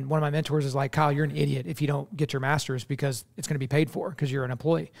 And then one of my mentors is like, Kyle, you're an idiot if you don't get your master's, because it's going to be paid for because you're an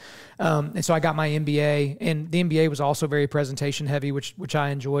employee. And so I got my MBA, and the MBA was also very presentation heavy, which I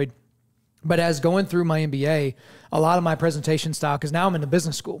enjoyed. But as going through my MBA, a lot of my presentation style, because now I'm in the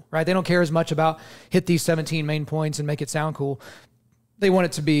business school, right? They don't care as much about hit these 17 main points and make it sound cool. They want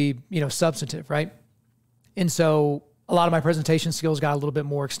it to be, you know, substantive, right? And so a lot of my presentation skills got a little bit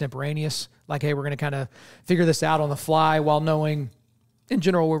more extemporaneous. Like, hey, we're going to kind of figure this out on the fly while knowing in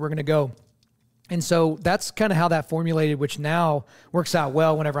general where we're going to go. And so that's kind of how that formulated, which now works out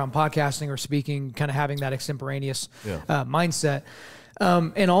well whenever I'm podcasting or speaking, kind of having that extemporaneous mindset.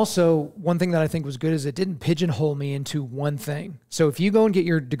 And also, one thing that I think was good is it didn't pigeonhole me into one thing. So if you go and get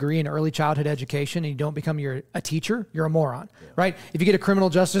your degree in early childhood education and you don't become a teacher, you're a moron, right? If you get a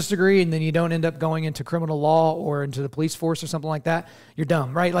criminal justice degree and then you don't end up going into criminal law or into the police force or something like that, you're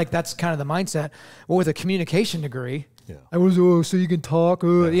dumb, right? Like, that's kind of the mindset. Well, with a communication degree, I was, so you can talk,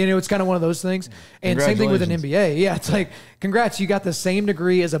 you know, it's kind of one of those things. And same thing with an MBA. Yeah, it's like, congrats, you got the same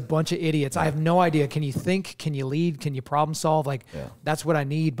degree as a bunch of idiots. I have no idea. Can you think? Can you lead? Can you problem solve? Like, that's what I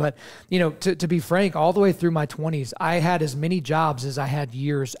need. But, you know, to be frank, all the way through my 20s, I had as many jobs as I had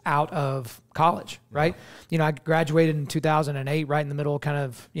years out of college, right? You know, I graduated in 2008, right in the middle of kind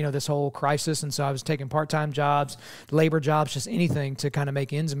of, you know, this whole crisis. And so I was taking part-time jobs, labor jobs, just anything to kind of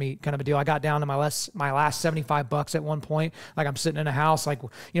make ends meet, kind of a deal. I got down to my last $75 at one point. Like, I'm sitting in a house, like, you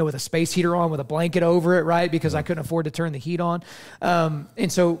know, with a space heater on, with a blanket over it, right? Because I couldn't afford to turn the heat on.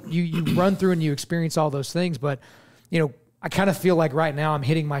 And so you run through and you experience all those things. But, you know, I kind of feel like right now I'm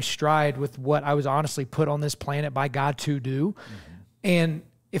hitting my stride with what I was honestly put on this planet by God to do. And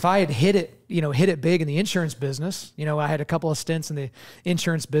if I had hit it big in the insurance business, you know, I had a couple of stints in the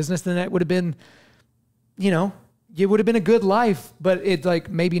insurance business, then that would have been, you know, it would have been a good life, but it's like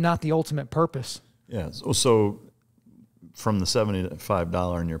maybe not the ultimate purpose. Yeah. So from the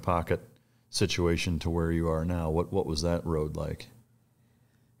 $75 in your pocket situation to where you are now, what was that road like?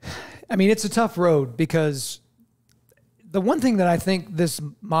 I mean, it's a tough road, because the one thing that I think this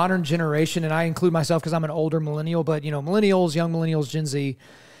modern generation, and I include myself because I'm an older millennial, but, you know, millennials, young millennials, Gen Z,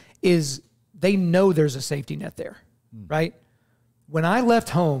 is they know there's a safety net there, right? When I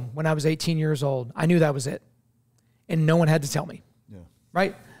left home when I was 18 years old, I knew that was it. And no one had to tell me,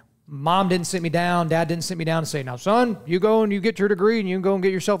 right? Mom didn't sit me down. Dad didn't sit me down and say, now, son, you go and you get your degree and you can go and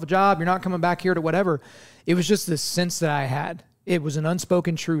get yourself a job. You're not coming back here to whatever. It was just this sense that I had. It was an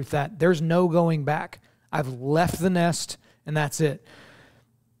unspoken truth that there's no going back. I've left the nest, and that's it.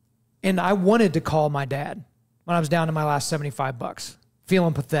 And I wanted to call my dad when I was down to my last $75,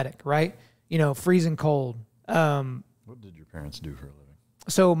 feeling pathetic, right? You know, freezing cold. What did your parents do for a living?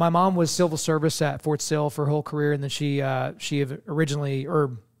 So my mom was civil service at Fort Sill for her whole career, and then she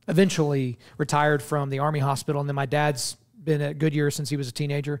eventually retired from the Army hospital. And then my dad's been at Goodyear since he was a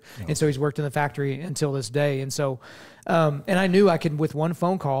teenager. Okay. And so he's worked in the factory until this day. And so, and I knew I could, with one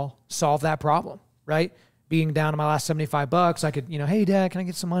phone call, solve that problem, right? Being down to my last $75, I could, hey, Dad, can I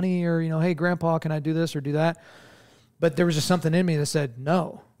get some money? Or, hey, Grandpa, can I do this or do that? But there was just something in me that said,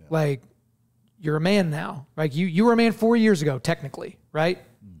 no, like, you're a man now. Like, you were a man 4 years ago, technically, right?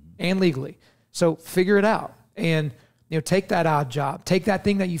 And legally. So figure it out. And, take that odd job. Take that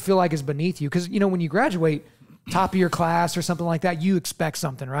thing that you feel like is beneath you. Because, when you graduate top of your class or something like that, you expect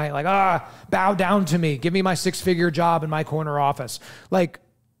something, right? Like, bow down to me. Give me my 6-figure job in my corner office. Like,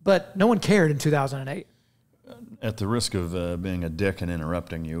 but no one cared in 2008. At the risk of being a dick and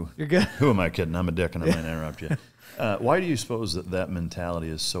interrupting you. You're good. Who am I kidding? I'm a dick and I'm going to interrupt you. Why do you suppose that mentality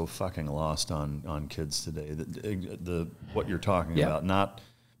is so fucking lost on kids today? The what you're talking about, not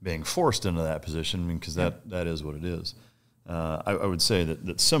being forced into that position, because that is what it is. I would say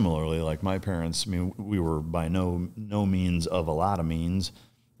that similarly, like my parents, I mean, we were by no means of a lot of means.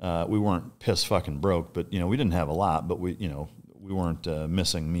 We weren't piss fucking broke, but, we didn't have a lot, but we weren't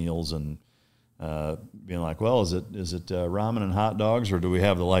missing meals and being like, well, is it ramen and hot dogs, or do we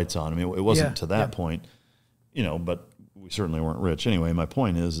have the lights on? I mean, it wasn't to that point, but we certainly weren't rich. Anyway, my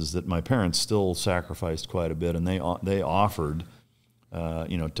point is that my parents still sacrificed quite a bit, and they offered,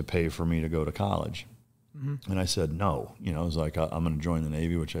 to pay for me to go to college. Mm-hmm. And I said no. I was like, I'm going to join the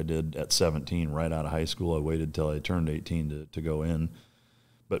Navy, which I did at 17, right out of high school. I waited till I turned 18 to go in.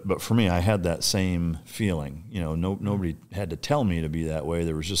 But for me, I had that same feeling. Nobody had to tell me to be that way.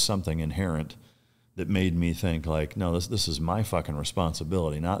 There was just something inherent that made me think, like, no, this is my fucking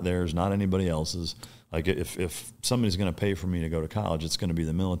responsibility, not theirs, not anybody else's. Like, if somebody's going to pay for me to go to college, it's going to be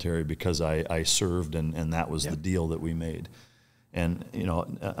the military, because I served, and that was the deal that we made. And,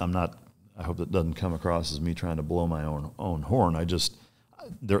 I hope that doesn't come across as me trying to blow my own horn. I just,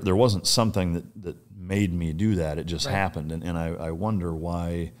 there wasn't something that made me do that. It just happened. And I wonder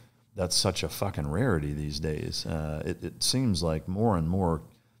why that's such a fucking rarity these days. It seems like more and more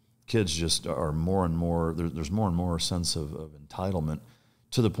kids just are more and more, there's more and more sense of entitlement,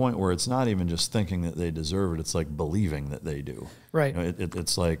 to the point where it's not even just thinking that they deserve it. It's like believing that they do. Right.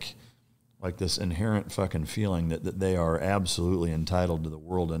 It's like this inherent fucking feeling that they are absolutely entitled to the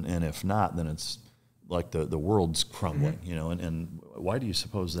world. And if not, then it's like the world's crumbling, and why do you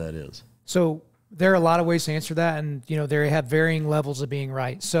suppose that is? So there are a lot of ways to answer that. And, they have varying levels of being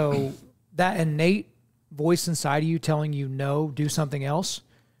right. So that innate voice inside of you telling you, no, do something else.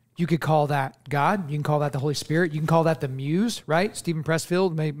 You could call that God. You can call that the Holy Spirit. You can call that the muse, right? Stephen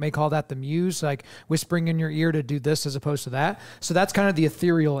Pressfield may call that the muse, like whispering in your ear to do this as opposed to that. So that's kind of the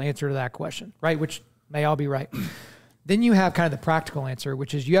ethereal answer to that question, right? Which may all be right. Then you have kind of the practical answer,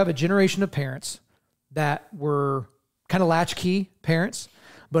 which is you have a generation of parents that were kind of latchkey parents,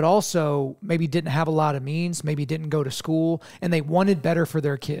 but also maybe didn't have a lot of means, maybe didn't go to school, and they wanted better for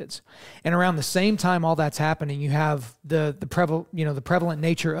their kids. And around the same time all that's happening, you have the prevalent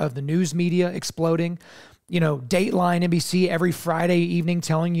nature of the news media exploding. Dateline, NBC every Friday evening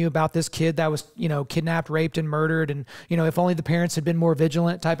telling you about this kid that was, kidnapped, raped, and murdered, and if only the parents had been more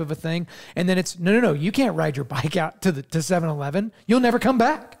vigilant, type of a thing. And then it's no, you can't ride your bike out to 7-Eleven. You'll never come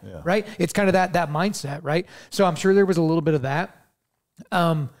back, right? It's kind of that mindset, right? So I'm sure there was a little bit of that.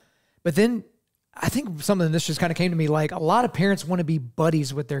 But then I think something in this just kind of came to me, like a lot of parents want to be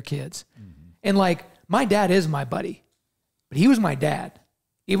buddies with their kids. Mm-hmm. And like, my dad is my buddy, but he was my dad.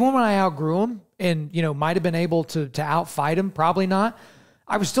 Even when I outgrew him and, might've been able to outfight him, probably not,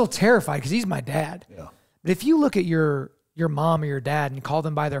 I was still terrified because he's my dad. Yeah. But if you look at your mom or your dad and call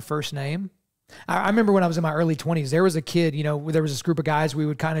them by their first name, I remember when I was in my early 20s, there was a kid, there was this group of guys, we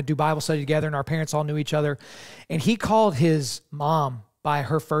would kind of do Bible study together, and our parents all knew each other. And he called his mom by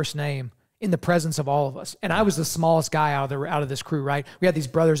her first name in the presence of all of us. And I was the smallest guy out of this crew, right? We had these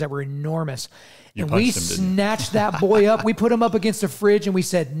brothers that were enormous. And we snatched that boy up. We put him up against a fridge and we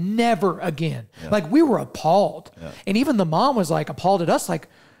said, never again. Yeah. Like, we were appalled. Yeah. And even the mom was like appalled at us, like,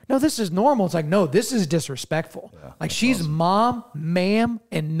 no, this is normal. It's like, no, this is disrespectful. Yeah, like, she's awesome. Mom, ma'am,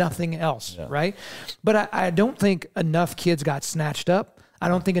 and nothing else, right? But I don't think enough kids got snatched up. I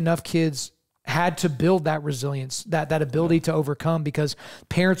don't think enough kids had to build that resilience, that ability to overcome, because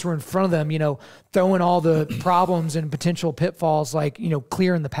parents were in front of them, throwing all the problems and potential pitfalls, like,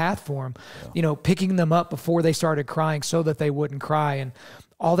 clearing the path for them, picking them up before they started crying so that they wouldn't cry. And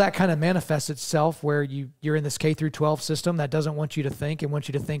all that kind of manifests itself where you're in this K through 12 system that doesn't want you to think and wants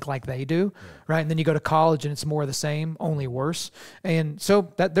you to think like they do, right? And then you go to college and it's more of the same, only worse. And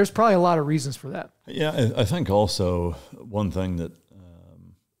so there's probably a lot of reasons for that. Yeah, I think also one thing that,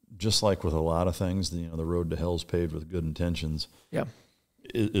 just like with a lot of things, the road to hell is paved with good intentions. Yeah,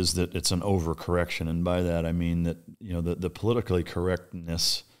 is that it's an overcorrection, and by that I mean that the politically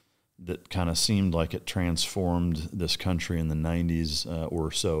correctness that kind of seemed like it transformed this country in the 90s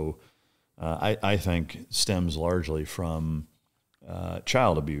or so I think stems largely from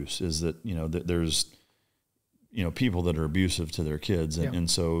child abuse. Is that, that there's, people that are abusive to their kids. And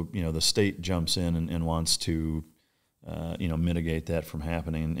so, the state jumps in and wants to, mitigate that from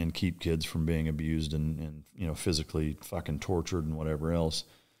happening and keep kids from being abused and physically fucking tortured and whatever else.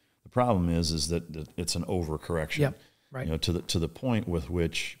 The problem is that it's an overcorrection. Yep. Right. To the point with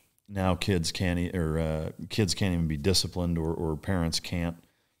which now kids can't even be disciplined, or parents can't,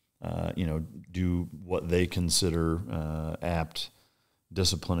 do what they consider apt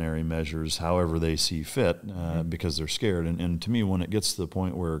disciplinary measures however they see fit, because they're scared. And to me, when it gets to the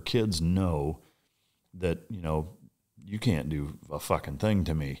point where kids know that, you can't do a fucking thing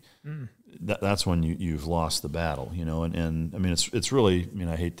to me, that's when you've lost the battle, and I mean, it's really,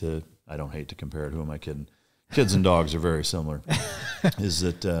 I don't hate to compare it. Who am I kidding? Kids and dogs are very similar. Is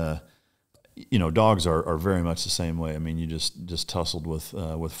that, dogs are very much the same way. I mean, you just tussled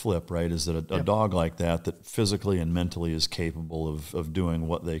with Flip, right? Is that a dog like that physically and mentally is capable of doing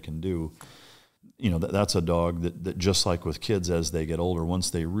what they can do. That's a dog that just like with kids, as they get older, once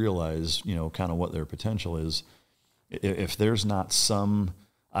they realize, kind of what their potential is, if there's not some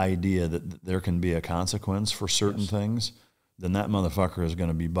idea that there can be a consequence for certain things, then that motherfucker is going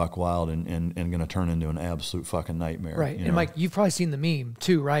to be buck wild and going to turn into an absolute fucking nightmare. Right. And Mike, you've probably seen the meme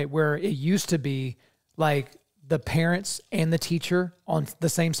too, right? Where it used to be like the parents and the teacher on the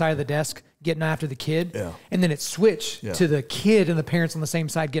same side of the desk getting after the kid. Yeah. And then it switched to the kid and the parents on the same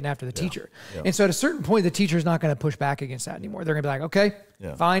side getting after the teacher. Yeah. And so at a certain point, the teacher's not going to push back against that anymore. They're going to be like, okay,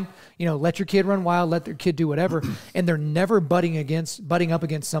 fine. Let your kid run wild, let their kid do whatever. And they're never butting up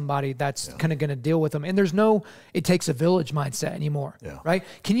against somebody that's kind of going to deal with them. And there's no, it takes a village mindset anymore. Yeah. Right.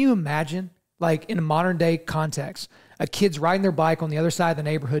 Can you imagine, like in a modern day context, a kid's riding their bike on the other side of the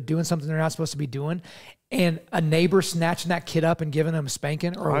neighborhood doing something they're not supposed to be doing, and a neighbor snatching that kid up and giving them a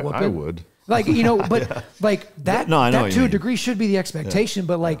spanking or a whooping? I would. Like, but like that, that to a degree should be the expectation,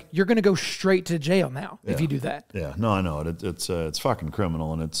 but like you're going to go straight to jail now if you do that. Yeah, no, I know it. It's fucking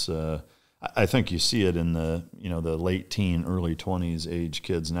criminal. And it's, I think you see it in the, the late teen, early 20s age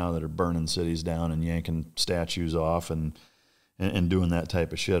kids now that are burning cities down and yanking statues off and doing that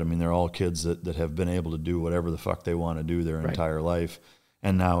type of shit. I mean, they're all kids that have been able to do whatever the fuck they want to do their entire life.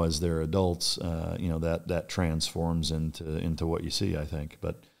 And now as they're adults, that transforms into what you see, I think.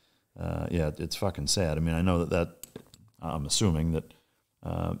 But, it's fucking sad. I mean, I know that I'm assuming that,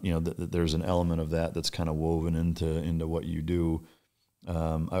 that there's an element of that's kind of woven into what you do.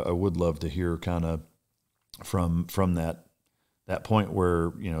 I would love to hear kind of from that point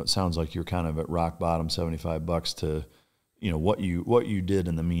where, it sounds like you're kind of at rock bottom, $75 to, what you did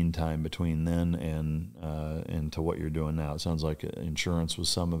in the meantime between then and to what you're doing now. It sounds like insurance was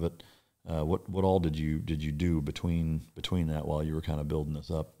some of it. What all did you do between that while you were kind of building this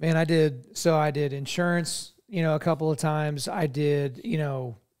up? Man, I did insurance, a couple of times. I did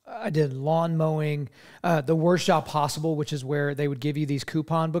lawn mowing, the worst job possible, which is where they would give you these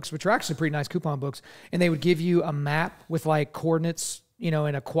coupon books, which are actually pretty nice coupon books. And they would give you a map with like coordinates, in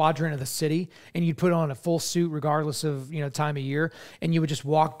a quadrant of the city, and you'd put on a full suit regardless of, time of year. And you would just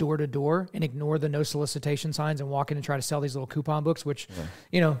walk door to door and ignore the no solicitation signs and walk in and try to sell these little coupon books, which,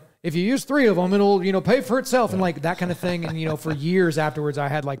 if you use 3 of them, it'll, pay for itself and like that kind of thing. And, for years afterwards, I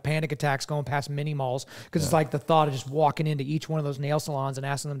had like panic attacks going past mini malls because it's like the thought of just walking into each one of those nail salons and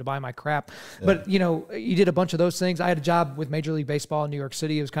asking them to buy my crap. Yeah. But, you did a bunch of those things. I had a job with Major League Baseball in New York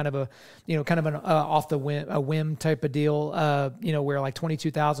City. It was kind of an off the whim type of deal, where like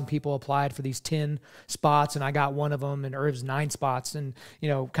 22,000 people applied for these 10 spots and I got one of them, and or it was 9 spots, and,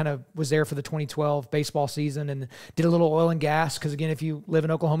 kind of was there for the 2012 baseball season and did a little oil and gas. Cause again, if you live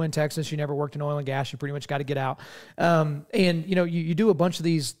in Oklahoma and Texas, you never worked in oil and gas, you pretty much got to get out. And you do a bunch of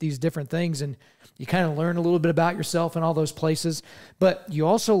these different things, and you kind of learn a little bit about yourself in all those places, but you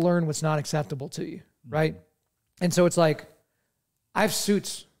also learn what's not acceptable to you. Right. And so it's like, I have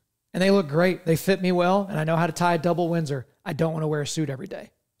suits and they look great. They fit me well. And I know how to tie a double Windsor. I don't want to wear a suit every day.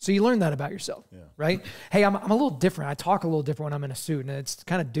 So you learn that about yourself, right? Hey, I'm a little different. I talk a little different when I'm in a suit, and it's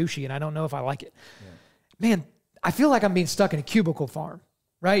kind of douchey, and I don't know if I like it. Yeah. Man, I feel like I'm being stuck in a cubicle farm,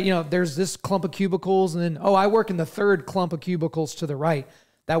 right? There's this clump of cubicles, and then, I work in the third clump of cubicles to the right.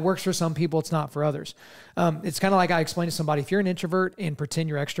 That works for some people. It's not for others. It's kind of like I explained to somebody, if you're an introvert and pretend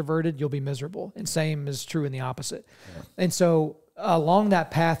you're extroverted, you'll be miserable. And same is true in the opposite. Yeah. And so along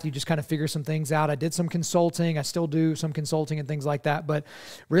that path, you just kind of figure some things out. I did some consulting. I still do some consulting and things like that. But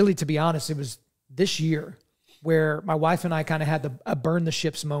really, to be honest, it was this year where my wife and I kind of had a burn the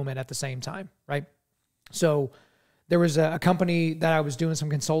ships moment at the same time, right? So there was a company that I was doing some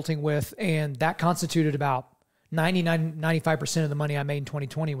consulting with, and that constituted about 95% of the money I made in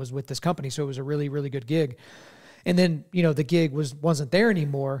 2020 was with this company. So it was a really, really good gig. And then, you know, the gig wasn't there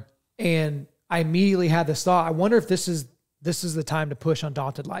anymore. And I immediately had this thought, I wonder if this is the time to push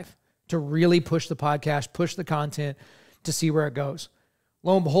Undaunted.Life, to really push the podcast, push the content, to see where it goes.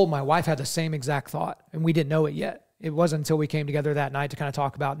 Lo and behold, my wife had the same exact thought, and we didn't know it yet. It wasn't until we came together that night to kind of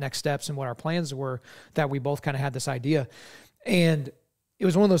talk about next steps and what our plans were that we both kind of had this idea. And it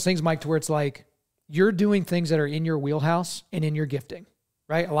was one of those things, Mike, to where it's like, you're doing things that are in your wheelhouse and in your gifting,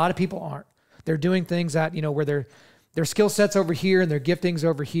 right? A lot of people aren't. They're doing things that, you know, where their skill set's over here and their gifting's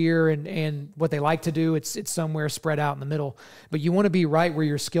over here, and what they like to do, it's somewhere spread out in the middle. But you want to be right where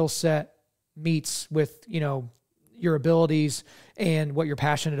your skill set meets with, you know, your abilities and what you're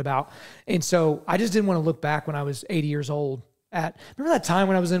passionate about. And so I just didn't want to look back when I was 80 years old remember that time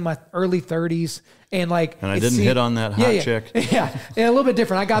when I was in my early 30s and I didn't hit on that hot chick. Yeah. And a little bit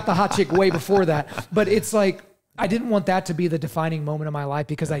different. I got the hot chick way before that, but it's like, I didn't want that to be the defining moment of my life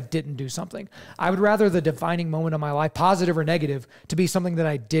because I didn't do something. I would rather the defining moment of my life, positive or negative, to be something that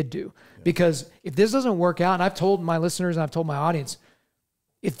I did do. Yeah. Because if this doesn't work out, and I've told my listeners and I've told my audience,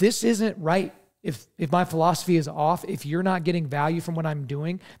 if this isn't right, if my philosophy is off, if you're not getting value from what I'm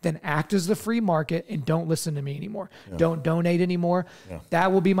doing, then act as the free market and don't listen to me anymore. Yeah. Don't donate anymore. Yeah.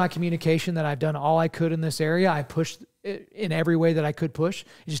 That will be my communication, that I've done all I could in this area. I pushed it in every way that I could push.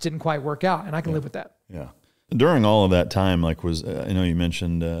 It just didn't quite work out, and I can live with that. Yeah. During all of that time, I know you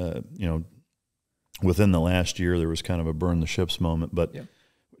mentioned, within the last year, there was kind of a burn the ships moment, but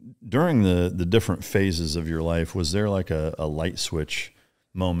during the different phases of your life, was there like a light switch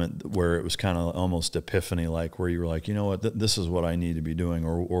moment where it was kind of almost epiphany, like where you were like, you know what, this is what I need to be doing,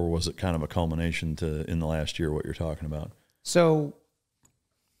 or was it kind of a culmination to, in the last year, what you're talking about? So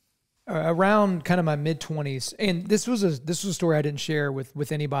around kind of my mid-20s, and this was a story I didn't share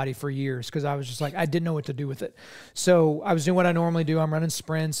with anybody for years because I was just like, I didn't know what to do with it. So I was doing what I normally do. I'm running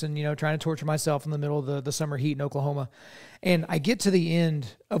sprints and, you know, trying to torture myself in the middle of the summer heat in Oklahoma. And I get to the end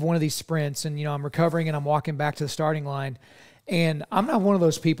of one of these sprints and, you know, I'm recovering and I'm walking back to the starting line. And I'm not one of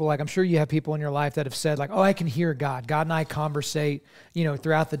those people, like I'm sure you have people in your life that have said like, oh, I can hear God. God and I conversate, you know,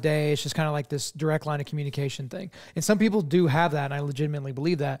 throughout the day. It's just kind of like this direct line of communication thing. And some people do have that, and I legitimately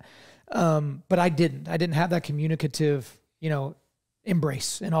believe that. But I didn't have that communicative, you know,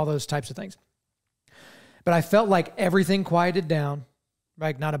 embrace and all those types of things. But I felt like everything quieted down,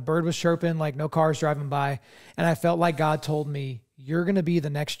 like not a bird was chirping, like no cars driving by. And I felt like God told me, you're going to be the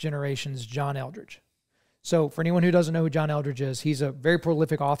next generation's John Eldredge. So for anyone who doesn't know who John Eldredge is, he's a very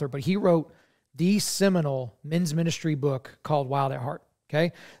prolific author, but he wrote the seminal men's ministry book called Wild at Heart.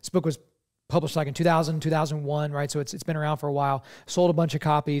 Okay. This book was published like in 2000, 2001, right? So it's been around for a while, sold a bunch of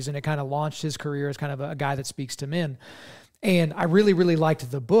copies, and it kind of launched his career as kind of a guy that speaks to men. And I really, really liked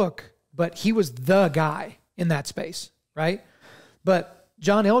the book, but he was the guy in that space, right? But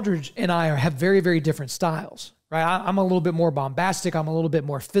John Eldredge and I have very, very different styles, right? I'm a little bit more bombastic. I'm a little bit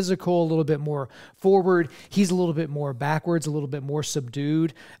more physical, a little bit more forward. He's a little bit more backwards, a little bit more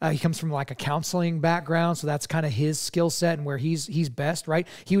subdued. He comes from like a counseling background, so that's kind of his skill set and where he's best, right?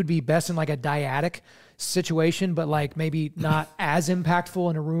 He would be best in like a dyadic situation, but like maybe not as impactful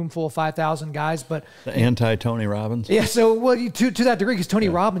in a room full of 5,000 guys, but the anti-Tony Robbins. Yeah. So well, to that degree, because Tony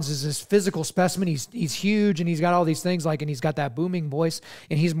Robbins is this physical specimen. He's huge and he's got all these things like, and he's got that booming voice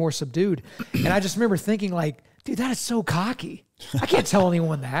and he's more subdued. And I just remember thinking like, dude, that is so cocky. I can't tell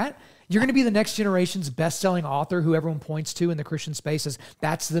anyone that. You're going to be the next generation's best-selling author who everyone points to in the Christian space as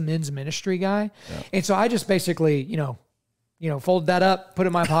that's the men's ministry guy. Yeah. And so I just basically, you know, folded that up, put it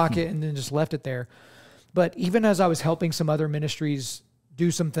in my pocket, and then just left it there. But even as I was helping some other ministries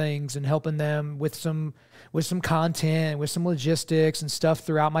do some things and helping them with some content, with some logistics and stuff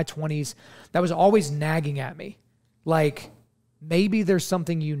throughout my 20s, that was always nagging at me. Like, maybe there's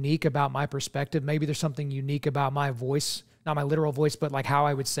something unique about my perspective. Maybe there's something unique about my voice, not my literal voice, but like how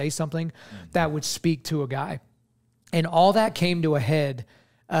I would say something that would speak to a guy. And all that came to a head.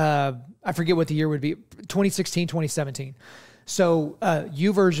 I forget what the year would be, 2016, 2017. So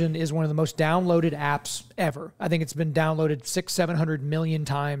YouVersion is one of the most downloaded apps ever. I think it's been downloaded 600-700 million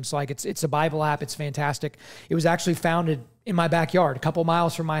times. Like it's a Bible app. It's fantastic. It was actually founded in my backyard, a couple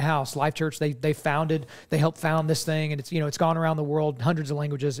miles from my house. Life Church, they helped found this thing, and it's gone around the world, hundreds of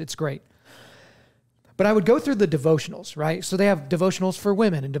languages. It's great. But I would go through the devotionals, right? So they have devotionals for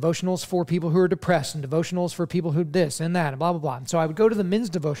women and devotionals for people who are depressed and devotionals for people who this and that and blah, blah, blah. And so I would go to the men's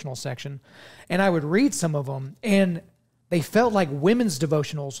devotional section and I would read some of them, and they felt like women's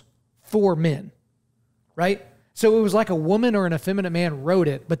devotionals for men, right? So it was like a woman or an effeminate man wrote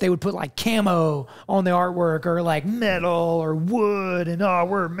it, but they would put like camo on the artwork or like metal or wood and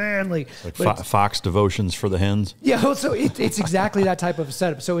we're manly. Like Fox devotions for the hens. Yeah, so it's exactly that type of a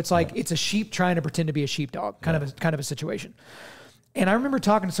setup. So it's like it's a sheep trying to pretend to be a sheepdog, kind of a situation. And I remember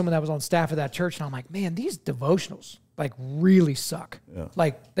talking to someone that was on staff at that church, and I'm like, man, these devotionals like really suck. Yeah.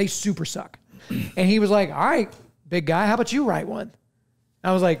 Like they super suck. And he was like, all right, big guy, how about you write one? And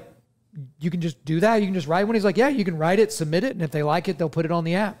I was like, you can just do that? You can just write one? He's like, yeah, you can write it, submit it, and if they like it, they'll put it on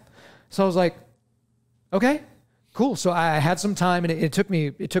the app. So I was like, okay, cool. So I had some time, and it took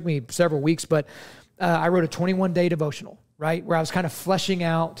me several weeks, but I wrote a 21-day devotional, right, where I was kind of fleshing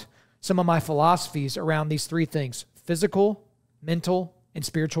out some of my philosophies around these three things: physical, mental, and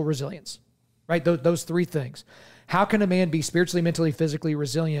spiritual resilience, right? Those three things. How can a man be spiritually, mentally, physically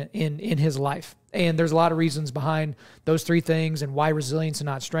resilient in his life? And there's a lot of reasons behind those three things and why resilience and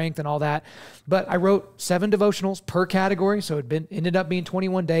not strength and all that. But I wrote 7 devotionals per category. So it ended up being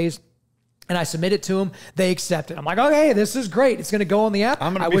 21 days. And I submitted to them. They accepted. I'm like, okay, this is great. It's going to go on the app.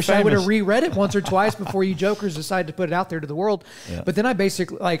 I wish I would have reread it once or twice before you jokers decided to put it out there to the world. Yeah. But then I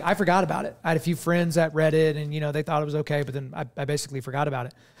basically, I forgot about it. I had a few friends that read it and, they thought it was okay. But then I basically forgot about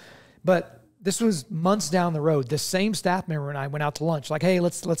it. But this was months down the road. This same staff member and I went out to lunch. Like, hey,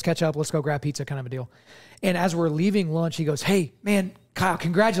 let's catch up. Let's go grab pizza, kind of a deal. And as we're leaving lunch, he goes, hey, man, Kyle,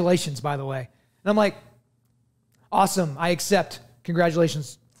 congratulations, by the way. And I'm like, awesome. I accept.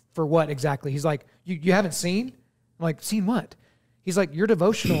 Congratulations for what exactly? He's like, you haven't seen? I'm like, seen what? He's like, your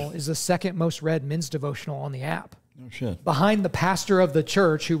devotional is the second most read men's devotional on the app. Oh, shit. Behind the pastor of the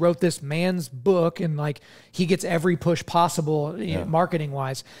church who wrote this man's book, and like he gets every push possible marketing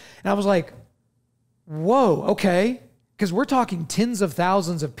wise. And I was like, whoa, okay. Because we're talking tens of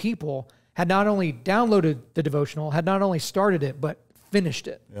thousands of people had not only downloaded the devotional, had not only started it, but finished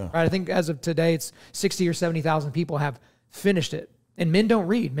it. Yeah. Right? I think as of today, it's 60 or 70,000 people have finished it. And men don't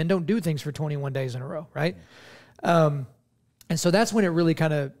read. Men don't do things for 21 days in a row, right? And so that's when it really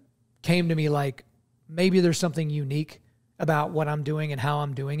kind of came to me like, maybe there's something unique about what I'm doing and how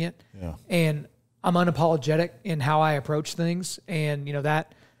I'm doing it. Yeah. And I'm unapologetic in how I approach things. And,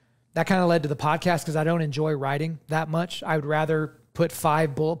 that kind of led to the podcast because I don't enjoy writing that much. I would rather put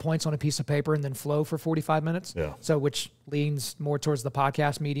 5 bullet points on a piece of paper and then flow for 45 minutes. Yeah. So which leans more towards the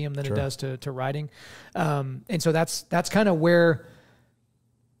podcast medium than it does to writing. And so that's kind of where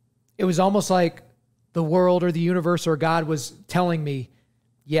it was almost like the world or the universe or God was telling me,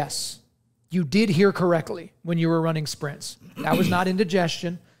 yes, you did hear correctly when you were running sprints. That was not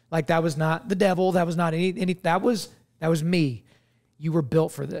indigestion. Like that was not the devil. That was not any that was me. You were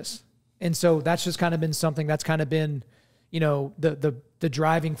built for this. And so that's just kind of been something that's kind of been, the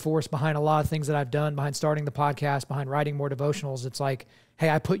driving force behind a lot of things that I've done, behind starting the podcast, behind writing more devotionals. It's like, hey,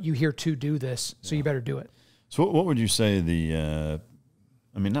 I put you here to do this, so you better do it. So what would you say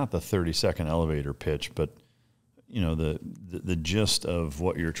not the 30-second elevator pitch, but, the gist of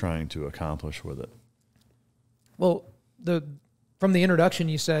what you're trying to accomplish with it? Well, from the introduction,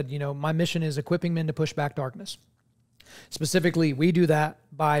 you said, my mission is equipping men to push back darkness. Specifically, we do that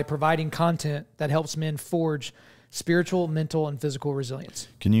by providing content that helps men forge spiritual, mental, and physical resilience.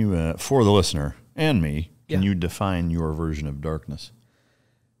 Can you, for the listener and me, can you define your version of darkness?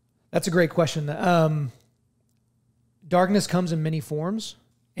 That's a great question. Darkness comes in many forms,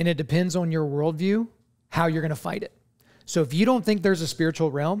 and it depends on your worldview, how you're going to fight it. So if you don't think there's a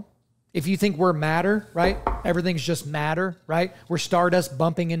spiritual realm, if you think we're matter, right? Everything's just matter, right? We're stardust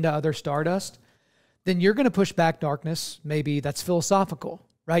bumping into other stardust, then you're going to push back darkness. Maybe that's philosophical,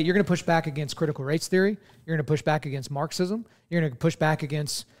 right? You're going to push back against critical race theory. You're going to push back against Marxism. You're going to push back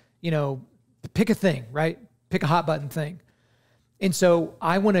against, pick a thing, right? Pick a hot button thing. And so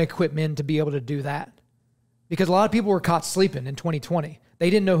I want to equip men to be able to do that because a lot of people were caught sleeping in 2020. They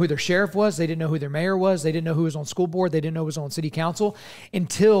didn't know who their sheriff was. They didn't know who their mayor was. They didn't know who was on school board. They didn't know who was on city council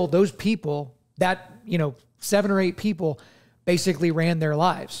until those people, 7 or 8 people basically ran their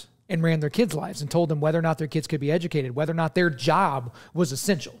lives and ran their kids' lives and told them whether or not their kids could be educated, whether or not their job was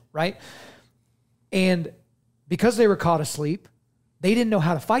essential, right? And because they were caught asleep, they didn't know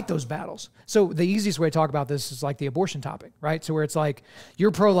how to fight those battles. So the easiest way to talk about this is like the abortion topic, right? So where it's like,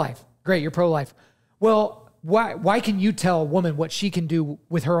 you're pro-life. Great, you're pro-life. Well, why can you tell a woman what she can do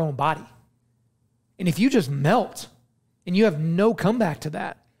with her own body? And if you just melt and you have no comeback to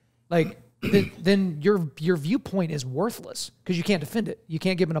that, then your viewpoint is worthless because you can't defend it. You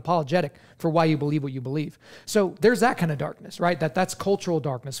can't give an apologetic for why you believe what you believe. So there's that kind of darkness, right? That's cultural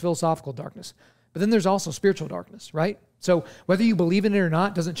darkness, philosophical darkness. But then there's also spiritual darkness, right? So whether you believe in it or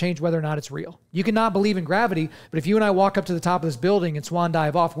not doesn't change whether or not it's real. You cannot believe in gravity, but if you and I walk up to the top of this building and swan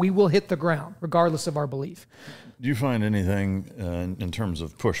dive off, we will hit the ground regardless of our belief. Do you find anything in terms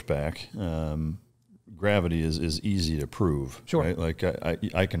of pushback? Gravity is easy to prove. Sure. Right? Like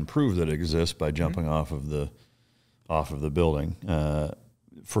I can prove that it exists by jumping off of the building.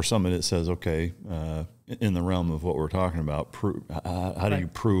 For somebody that says, okay, in the realm of what we're talking about, how do you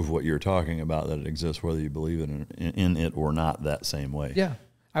prove what you're talking about, that it exists, whether you believe in it or not, that same way? Yeah.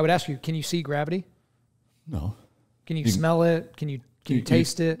 I would ask you, can you see gravity? No. Can you smell it? Can you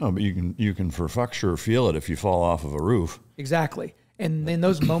taste it? No, but you can for fuck sure feel it if you fall off of a roof. Exactly. And in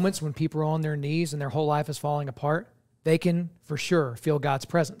those moments when people are on their knees and their whole life is falling apart, they can for sure feel God's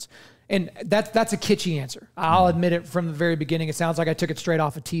presence. And that's a kitschy answer. I'll admit it from the very beginning. It sounds like I took it straight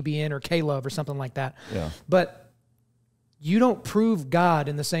off of TBN or K-Love or something like that. Yeah. But you don't prove God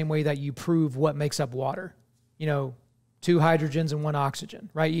in the same way that you prove what makes up water. 2 hydrogens and 1 oxygen,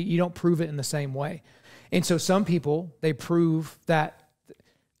 right? You don't prove it in the same way. And so some people, they prove that,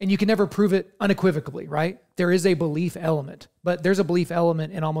 and you can never prove it unequivocally, right? There is a belief element, but there's a belief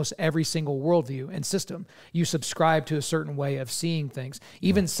element in almost every single worldview and system. You subscribe to a certain way of seeing things.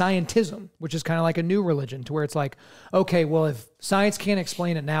 Even scientism, which is kind of like a new religion, to where it's like, okay, well, if science can't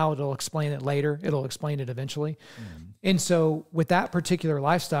explain it now, it'll explain it later. It'll explain it eventually. And so with that particular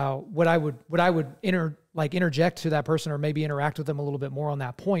lifestyle, what I would interject to that person, or maybe interact with them a little bit more on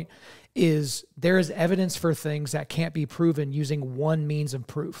that point, is there is evidence for things that can't be proven using one means of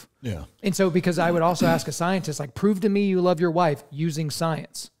proof. Yeah. And so, because I would also ask a scientist, like, prove to me you love your wife using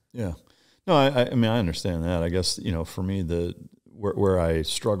science. Yeah. No, I mean, I understand that. I guess, for me, where I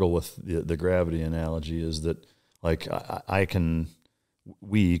struggle with the gravity analogy is that, like,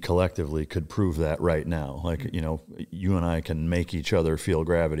 we collectively could prove that right now. Like, you and I can make each other feel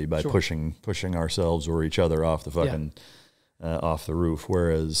gravity by pushing ourselves or each other off the fucking, off the roof.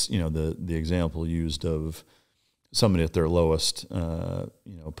 Whereas, the example used of somebody at their lowest,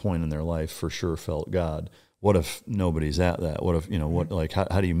 point in their life for sure felt God. What if nobody's at that? What if,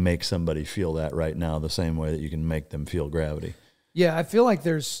 how do you make somebody feel that right now the same way that you can make them feel gravity? Yeah, I feel like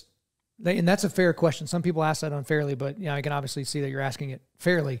and that's a fair question. Some people ask that unfairly, but I can obviously see that you're asking it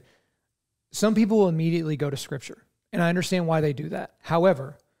fairly. Some people will immediately go to Scripture, and I understand why they do that.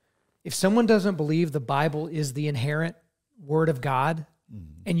 However, if someone doesn't believe the Bible is the inherent Word of God,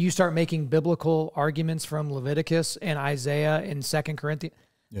 and you start making biblical arguments from Leviticus and Isaiah and 2 Corinthians,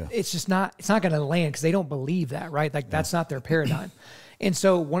 it's not going to land, because they don't believe that, right? Like, that's not their paradigm. And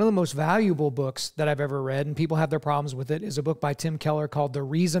so one of the most valuable books that I've ever read, and people have their problems with it, is a book by Tim Keller called The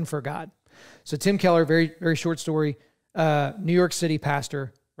Reason for God. So Tim Keller, very, very short story, New York City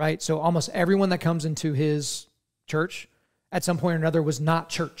pastor, right? So almost everyone that comes into his church at some point or another was not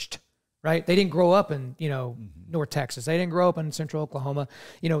churched, right? They didn't grow up in, North Texas. They didn't grow up in Central Oklahoma.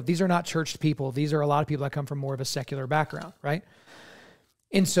 These are not churched people. These are a lot of people that come from more of a secular background, right?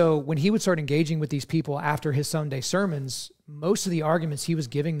 And so when he would start engaging with these people after his Sunday sermons, most of the arguments he was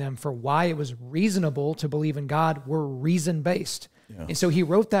giving them for why it was reasonable to believe in God were reason-based. Yeah. And so he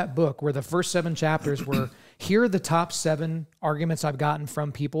wrote that book where the first 7 chapters were, here are the top 7 arguments I've gotten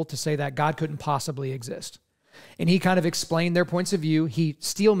from people to say that God couldn't possibly exist. And he kind of explained their points of view. He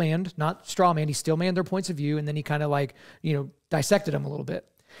steel-manned, not straw-manned, he steel-manned their points of view, and then he kind of dissected them a little bit.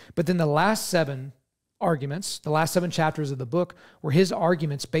 But then the last 7 arguments, the last 7 chapters of the book, were his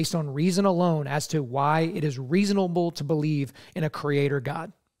arguments based on reason alone as to why it is reasonable to believe in a creator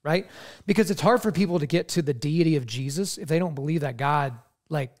God, right? Because it's hard for people to get to the deity of Jesus if they don't believe that God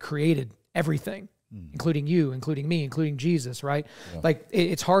created everything, including you, including me, including Jesus, right? Yeah.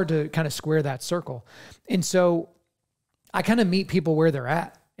 It's hard to kind of square that circle. And so I kind of meet people where they're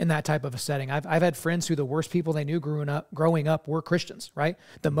at in that type of a setting. I've had friends who the worst people they knew growing up were Christians, right?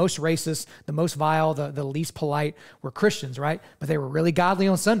 The most racist, the most vile, the least polite were Christians, right? But they were really godly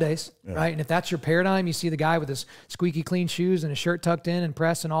on Sundays, right? And if that's your paradigm, you see the guy with his squeaky clean shoes and his shirt tucked in and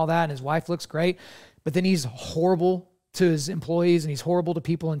pressed and all that, and his wife looks great, but then he's horrible to his employees and he's horrible to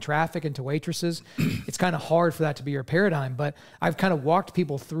people in traffic and to waitresses. It's kind of hard for that to be your paradigm, but I've kind of walked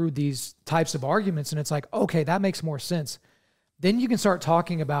people through these types of arguments, and it's like, okay, that makes more sense. Then you can start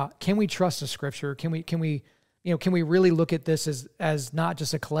talking about, can we trust the Scripture? Can we really look at this as not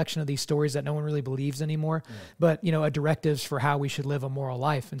just a collection of these stories that no one really believes anymore, but, a directives for how we should live a moral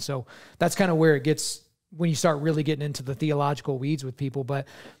life. And so that's kind of where it gets when you start really getting into the theological weeds with people. But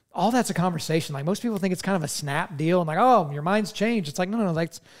all that's a conversation. Like, most people think it's kind of a snap deal. I'm like, oh, your mind's changed. It's like, no,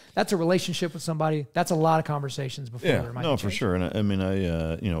 that's a relationship with somebody. That's a lot of conversations before their mind change. For sure. And I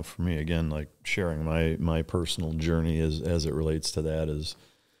mean, for me, again, like, sharing my personal journey as it relates to that is,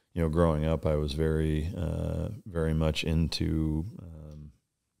 growing up, I was very much into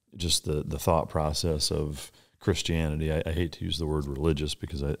just the thought process of Christianity. I hate to use the word religious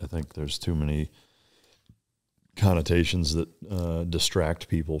because I think there's too many connotations that distract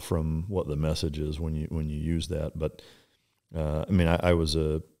people from what the message is when you use that. But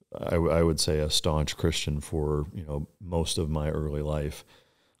I would say a staunch Christian for most of my early life.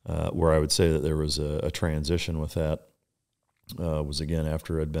 Where I would say that there was a transition with that was, again,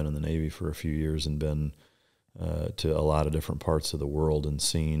 after I'd been in the Navy for a few years and been to a lot of different parts of the world and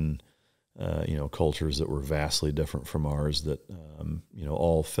seen cultures that were vastly different from ours that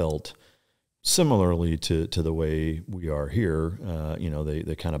all felt similarly to the way we are here.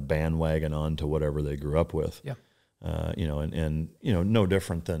 They kind of bandwagon on to whatever they grew up with. Yeah. No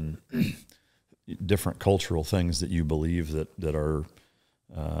different than different cultural things that you believe that are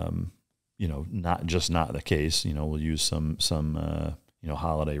not the case. We'll use some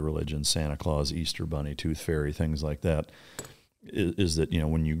holiday religion, Santa Claus, Easter Bunny, Tooth Fairy, things like that. Is that,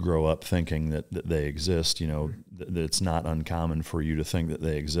 when you grow up thinking that they exist, that it's not uncommon for you to think that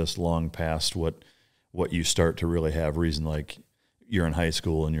they exist long past what you start to really have reason. Like, you're in high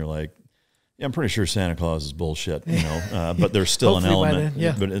school and you're like, yeah, I'm pretty sure Santa Claus is bullshit, but there's still an element. Then,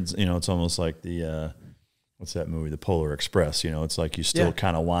 yeah. But it's almost like the what's that movie, The Polar Express? It's like you still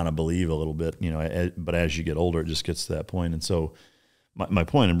kind of want to believe a little bit, but as you get older, it just gets to that point. And so my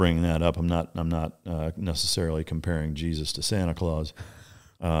point in bringing that up, I'm not necessarily comparing Jesus to Santa Claus,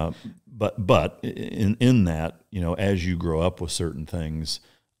 but in that, as you grow up with certain things,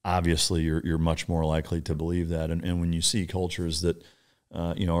 obviously you're much more likely to believe that. And when you see cultures that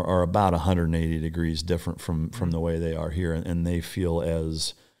are about 180 degrees different from the way they are here, and they feel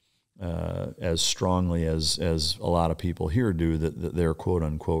as strongly as a lot of people here do that they're quote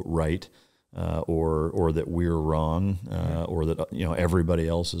unquote right, or that we're wrong, or that everybody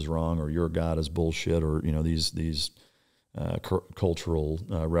else is wrong, or your God is bullshit, or these cultural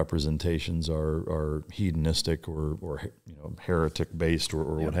representations are hedonistic or heretic based or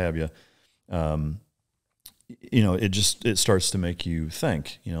what have you. It starts to make you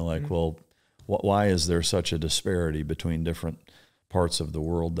think, well, why is there such a disparity between different parts of the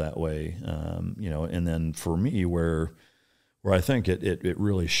world that way? And then for me, where I think it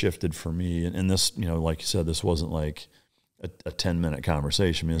really shifted for me, and this, like you said, this wasn't like a 10-minute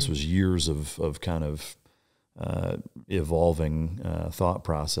conversation. I mean, this was years of kind of evolving thought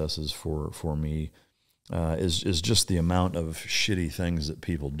processes for me, is just the amount of shitty things that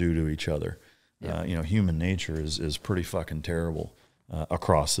people do to each other. Yeah. Human nature is pretty fucking terrible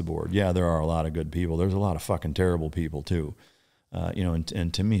across the board. Yeah, there are a lot of good people. There's a lot of fucking terrible people too.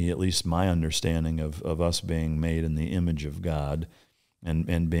 And to me, at least my understanding of us being made in the image of God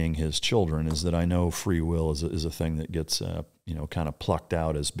and being His children is that I know free will is a thing that gets kind of plucked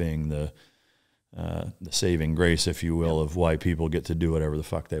out as being the saving grace, if you will, of why people get to do whatever the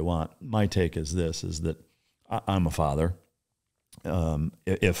fuck they want. My take is that I'm a father.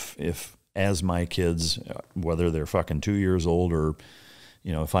 If as my kids, whether they're fucking 2 years old or,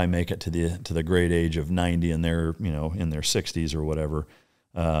 if I make it to the great age of 90 and they're, in their 60s or whatever,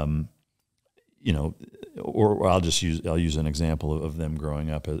 or I'll use an example of them growing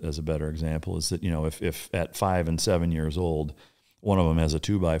up as a better example is that, if at 5 and 7 years old, one of them has a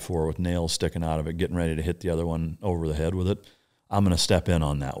 2x4 with nails sticking out of it, getting ready to hit the other one over the head with it, I'm going to step in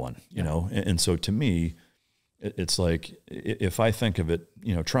on that one, And so to me, it's like, if I think of it,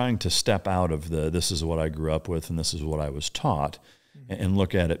 trying to step out of this is what I grew up with and this is what I was taught, and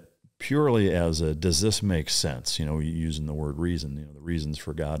look at it purely as does this make sense? Using the word reason, the reasons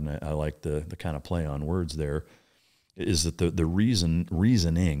for God, and I like the kind of play on words there, is that the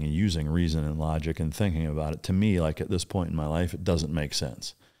reasoning and using reason and logic and thinking about it, to me, like at this point in my life, it doesn't make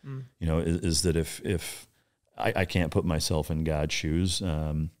sense. Is that if I can't put myself in God's shoes,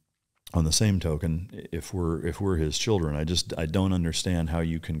 on the same token, if we're His children, I don't understand how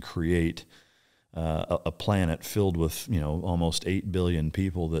you can create a planet filled with almost 8 billion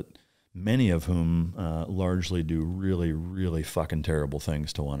people, that many of whom largely do really, really fucking terrible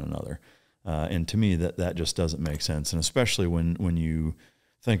things to one another. And to me, that just doesn't make sense. And especially when you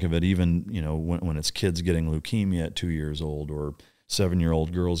think of it, even when it's kids getting leukemia at 2 years old, or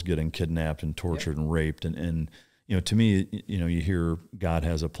 7-year-old girls getting kidnapped and tortured and raped, and to me, you hear God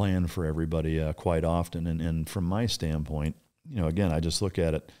has a plan for everybody quite often. And from my standpoint, again, I just look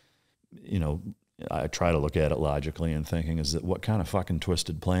at it, I try to look at it logically and thinking, is that what kind of fucking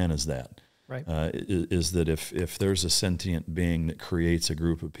twisted plan is that? Right. Is that if there's a sentient being that creates a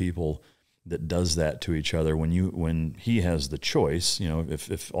group of people that does that to each other, when He has the choice,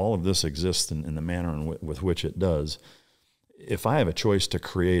 if all of this exists in the manner with which it does, if I have a choice to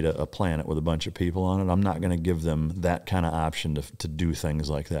create a planet with a bunch of people on it, I'm not going to give them that kind of option to do things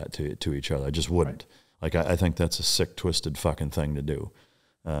like that to each other. I just wouldn't. Like, I think that's a sick, twisted fucking thing to do.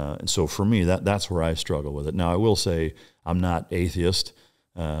 And so for me, that's where I struggle with it. Now, I will say I'm not atheist.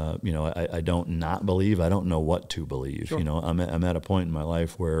 You know, I don't not believe. I don't know what to believe. Sure. You know, I'm at a point in my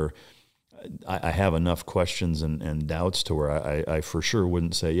life where I have enough questions and doubts to where I for sure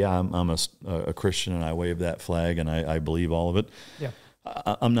wouldn't say, yeah, I'm a Christian and I wave that flag and I believe all of it. Yeah.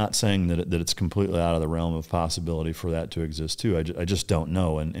 I'm not saying that it's completely out of the realm of possibility for that to exist too. I just don't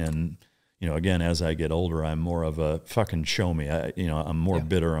know. And you know, again, as I get older, I'm more of a fucking show me. I'm more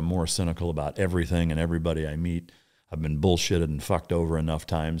bitter. I'm more cynical about everything and everybody I meet. I've been bullshitted and fucked over enough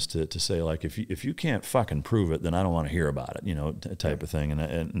times to say, like, if you can't fucking prove it, then I don't want to hear about it, you know, type of thing.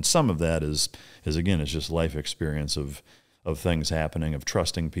 And some of that is again, it's just life experience of things happening, of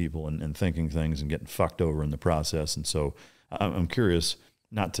trusting people and thinking things and getting fucked over in the process. And so I'm curious,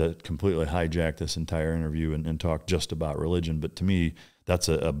 not to completely hijack this entire interview and talk just about religion, but to me, that's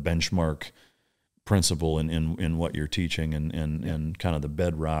a benchmark principle in what you're teaching and kind of the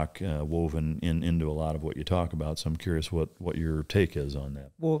bedrock woven into a lot of what you talk about. So I'm curious what your take is on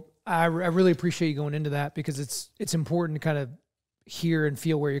that. Well, I really appreciate you going into that because it's important to kind of hear and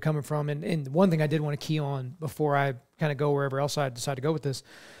feel where you're coming from. And one thing I did want to key on before I kind of go wherever else I decide to go with this,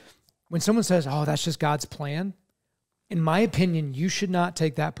 when someone says, oh, that's just God's plan, in my opinion, you should not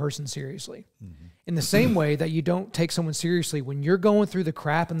take that person seriously. Mm-hmm. In the same way that you don't take someone seriously when you're going through the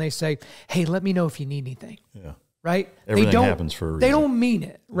crap and they say, hey, let me know if you need anything. Yeah. Right? Everything happens for a reason. They don't mean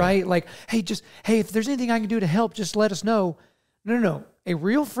it, right? Yeah. Like, hey, if there's anything I can do to help, just let us know. No. A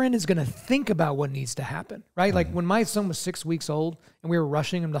real friend is going to think about what needs to happen, right? Mm-hmm. Like when my son was 6 weeks old and we were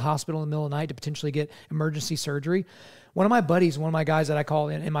rushing him to the hospital in the middle of the night to potentially get emergency surgery, one of my buddies, one of my guys that I call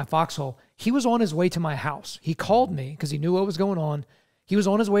in my foxhole, he was on his way to my house. He called me because he knew what was going on. He was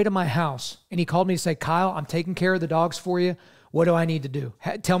on his way to my house and he called me to say, Kyle, I'm taking care of the dogs for you. What do I need to do?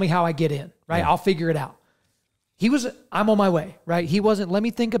 Tell me how I get in, right? Yeah. I'll figure it out. I'm on my way, right? He wasn't, let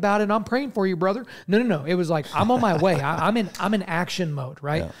me think about it. I'm praying for you, brother. No. It was like, I'm on my way. I'm in action mode,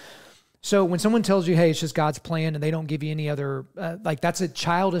 right? Yeah. So when someone tells you, hey, it's just God's plan and they don't give you any other, that's a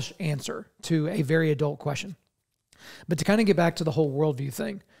childish answer to a very adult question. But to kind of get back to the whole worldview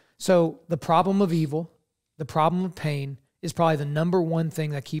thing. So the problem of evil, the problem of pain is probably the number one thing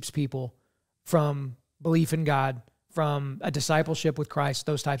that keeps people from belief in God, from a discipleship with Christ,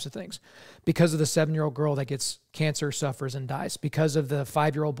 those types of things. Because of the 7-year-old girl that gets cancer, suffers, and dies. Because of the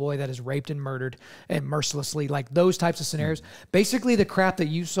 5-year-old boy that is raped and murdered and mercilessly, like those types of scenarios. Basically the crap that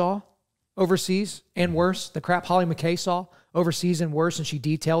you saw overseas and worse, the crap Holly McKay saw overseas and worse, and she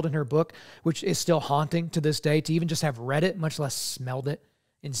detailed in her book, which is still haunting to this day, to even just have read it, much less smelled it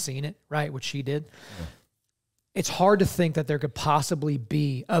and seen it, right, which she did. Yeah. It's hard to think that there could possibly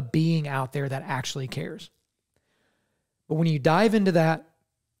be a being out there that actually cares. But when you dive into that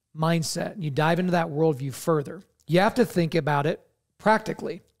mindset, and you dive into that worldview further, you have to think about it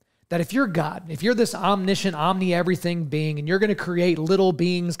practically. That if you're God, if you're this omniscient, omni-everything being, and you're going to create little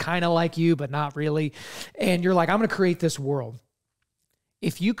beings kind of like you, but not really, and you're like, I'm going to create this world.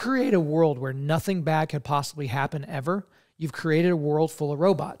 If you create a world where nothing bad could possibly happen ever, you've created a world full of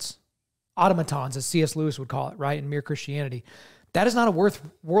robots. Automatons, as C.S. Lewis would call it, right, in Mere Christianity. That is not a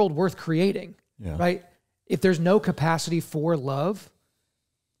world worth creating, right? If there's no capacity for love,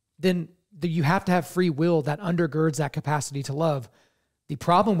 then you have to have free will that undergirds that capacity to love. The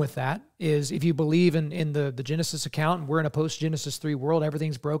problem with that is if you believe in the Genesis account and we're in a post-Genesis 3 world,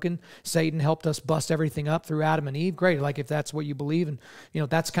 everything's broken, Satan helped us bust everything up through Adam and Eve, great. Like if that's what you believe, and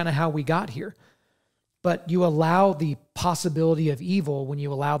that's kind of how we got here. But you allow the possibility of evil when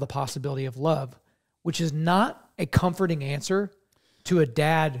you allow the possibility of love, which is not a comforting answer to a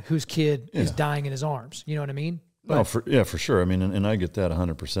dad whose kid is dying in his arms. You know what I mean? But, for sure. I mean, and I get that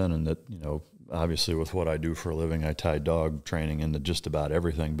 100%. And that, obviously with what I do for a living, I tie dog training into just about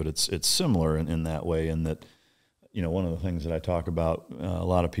everything, but it's similar in that way, in that, one of the things that I talk about, a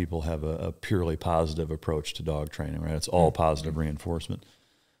lot of people have a purely positive approach to dog training, right? It's all positive reinforcement.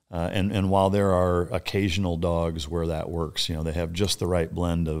 And while there are occasional dogs where that works, they have just the right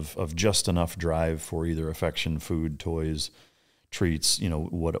blend of just enough drive for either affection, food, toys, treats,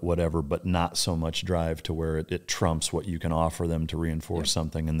 whatever, but not so much drive to where it trumps what you can offer them to reinforce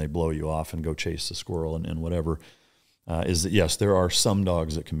something, and they blow you off and go chase the squirrel and whatever. Is that, yes, there are some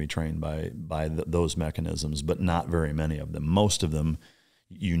dogs that can be trained by those mechanisms, but not very many of them. Most of them,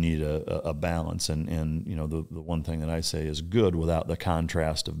 you need a balance. And the one thing that I say is good without the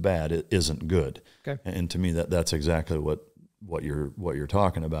contrast of bad, it isn't good. Okay. And to me, that's exactly what you're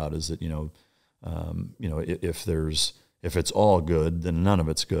talking about, is that, if if it's all good, then none of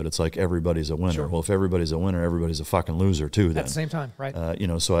it's good. It's like everybody's a winner. Sure. Well, if everybody's a winner, everybody's a fucking loser too. Then At the same time, right?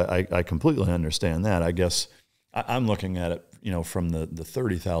 So I completely understand that. I guess I'm looking at it, from the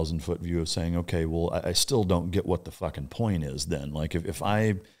 30,000 foot view of saying, okay, well, I still don't get what the fucking point is then. Like if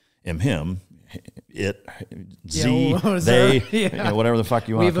I am him, it, Z, they, whatever the fuck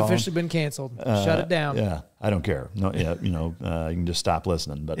you want to call We've officially been canceled. Shut it down. Yeah, I don't care. No, yeah, you can just stop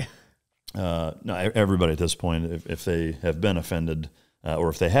listening. But no, everybody at this point, if they have been offended, or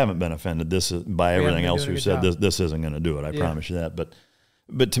if they haven't been offended, this is by everything else we've said. This isn't going to do it. I promise you that.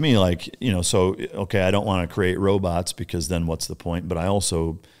 But to me, like so okay, I don't want to create robots because then what's the point? But I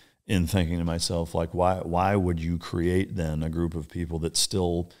also, in thinking to myself, like why would you create then a group of people that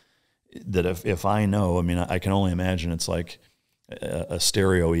still that if I know, I mean, I can only imagine it's like a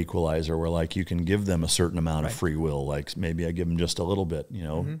stereo equalizer where like you can give them a certain amount of free will. Like maybe I give them just a little bit,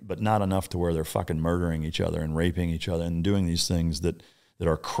 but not enough to where they're fucking murdering each other and raping each other and doing these things that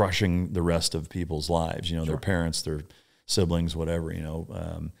are crushing the rest of people's lives, their parents, their siblings, whatever,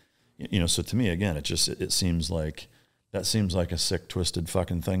 so to me, again, it seems like a sick, twisted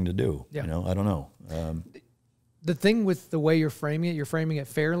fucking thing to do. I don't know. The thing with the way you're framing it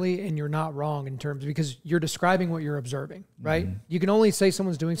fairly, and you're not wrong in terms, because you're describing what you're observing, right? Mm-hmm. You can only say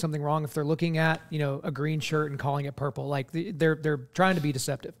someone's doing something wrong if they're looking at, a green shirt and calling it purple. Like they're trying to be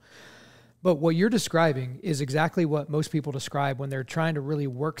deceptive. But what you're describing is exactly what most people describe when they're trying to really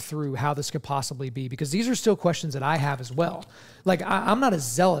work through how this could possibly be, because these are still questions that I have as well. Like I'm not a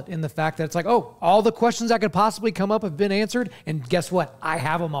zealot in the fact that it's like, oh, all the questions that could possibly come up have been answered, and guess what? I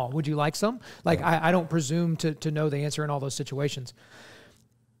have them all. Would you like some? Like I don't presume to know the answer in all those situations.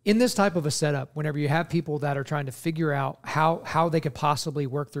 In this type of a setup, whenever you have people that are trying to figure out how they could possibly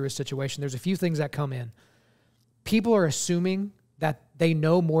work through a situation, there's a few things that come in. People are assuming that they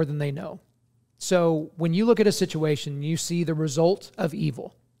know more than they know. So when you look at a situation, you see the result of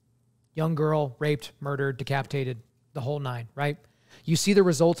evil. Young girl, raped, murdered, decapitated, the whole nine, right? You see the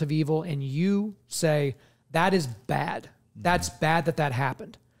result of evil and you say, that is bad. That's bad that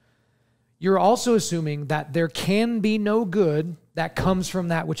happened. You're also assuming that there can be no good that comes from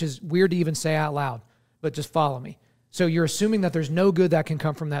that, which is weird to even say out loud, but just follow me. So you're assuming that there's no good that can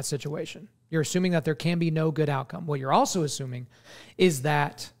come from that situation. You're assuming that there can be no good outcome. What you're also assuming is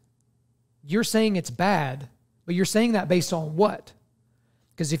that you're saying it's bad, but you're saying that based on what?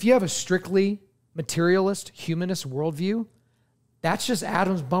 Because if you have a strictly materialist, humanist worldview, that's just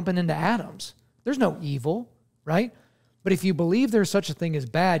atoms bumping into atoms. There's no evil, right? But if you believe there's such a thing as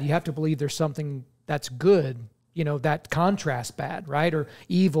bad, you have to believe there's something that's good, that contrasts bad, right? Or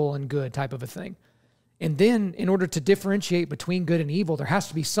evil and good type of a thing. And then in order to differentiate between good and evil, there has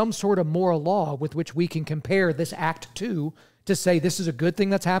to be some sort of moral law with which we can compare this act to say this is a good thing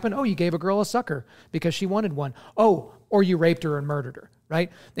that's happened. Oh, you gave a girl a sucker because she wanted one. Oh, or you raped her and murdered her,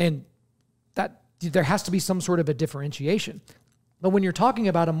 right? And that there has to be some sort of a differentiation. But when you're talking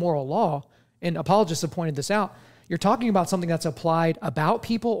about a moral law, and apologists have pointed this out, you're talking about something that's applied about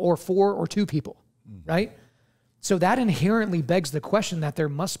people or for or to people, right? So that inherently begs the question that there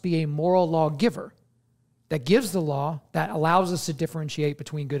must be a moral lawgiver that gives the law that allows us to differentiate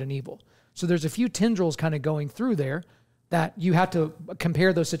between good and evil. So there's a few tendrils kind of going through there that you have to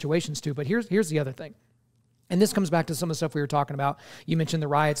compare those situations to. But here's the other thing. And this comes back to some of the stuff we were talking about. You mentioned the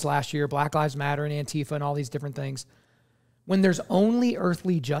riots last year, Black Lives Matter and Antifa and all these different things. When there's only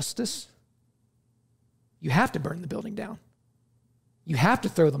earthly justice, you have to burn the building down. You have to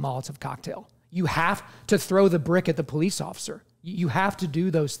throw the Molotov cocktail. You have to throw the brick at the police officer. You have to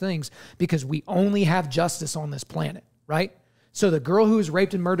do those things because we only have justice on this planet, right? So the girl who was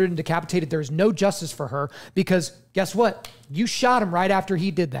raped and murdered and decapitated, there's no justice for her because guess what? You shot him right after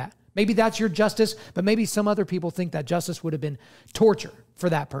he did that. Maybe that's your justice, but maybe some other people think that justice would have been torture for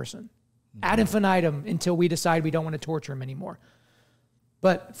that person. Ad infinitum until we decide we don't want to torture him anymore.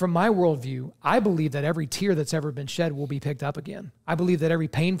 But from my worldview, I believe that every tear that's ever been shed will be picked up again. I believe that every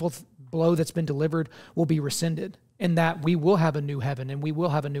painful blow that's been delivered will be rescinded, and that we will have a new heaven and we will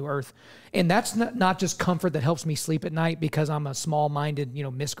have a new earth. And that's not just comfort that helps me sleep at night because I'm a small-minded,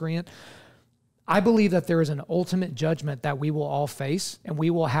 miscreant. I believe that there is an ultimate judgment that we will all face and we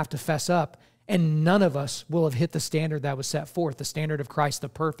will have to fess up, and none of us will have hit the standard that was set forth, the standard of Christ, the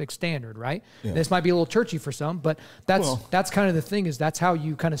perfect standard, right? Yeah. This might be a little churchy for some, but that's kind of the thing, is that's how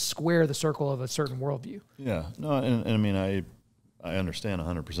you kind of square the circle of a certain worldview. Yeah, no, and I mean, I understand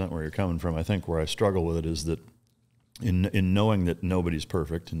 100% where you're coming from. I think where I struggle with it is that in knowing that nobody's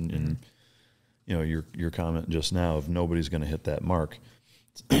perfect, and your comment just now of nobody's going to hit that mark.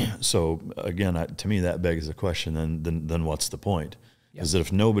 So again, to me that begs the question: then what's the point? is that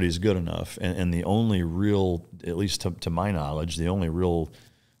if nobody's good enough, and the only real, at least to my knowledge, the only real,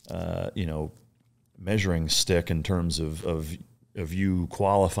 measuring stick in terms of you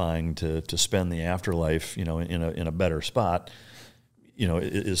qualifying to spend the afterlife, in a better spot,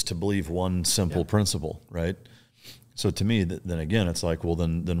 is to believe one simple principle, right? So to me, then again, it's like, well,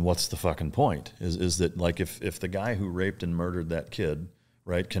 then what's the fucking point? Is that like if the guy who raped and murdered that kid,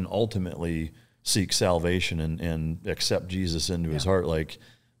 right, can ultimately seek salvation and accept Jesus into his heart, like,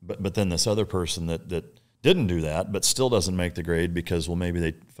 but then this other person that didn't do that, but still doesn't make the grade because, well, maybe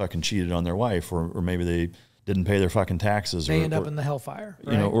they fucking cheated on their wife, or maybe they didn't pay their fucking taxes. They end up in the hellfire,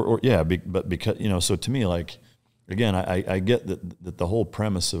 right? But because, so to me, like, again, I get that the whole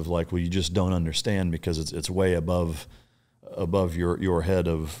premise of like, well, you just don't understand because it's way above your head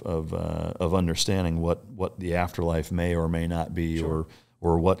of understanding what the afterlife may or may not be, Sure.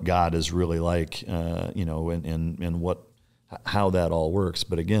 or what God is really like, and how that all works.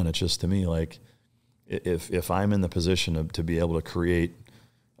 But again, it's just, to me, like, if I'm in the position to be able to create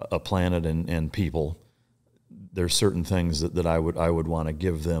a planet and people, there's certain things that I would want to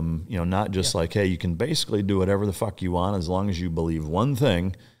give them, not just like, hey, you can basically do whatever the fuck you want as long as you believe one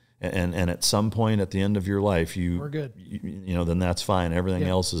thing, and at some point at the end of your life, we're good. Then that's fine. Everything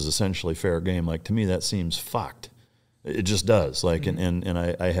else is essentially fair game. Like, to me, that seems fucked. It just does. Like, and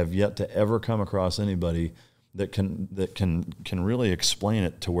I have yet to ever come across anybody that can really explain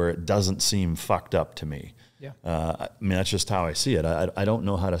it to where it doesn't seem fucked up to me. Yeah. I mean, that's just how I see it. I don't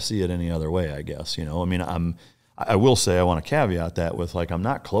know how to see it any other way, I guess. I mean, I will say, I want to caveat that with, like, I'm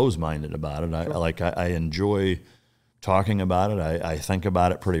not closed-minded about it. Sure. I enjoy talking about it. I think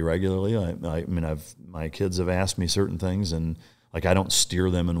about it pretty regularly. I mean, my kids have asked me certain things, and like, I don't steer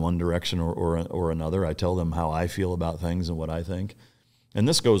them in one direction or another. I tell them how I feel about things and what I think. And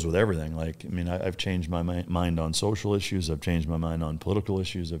this goes with everything. Like, I mean, I've changed my mind on social issues. I've changed my mind on political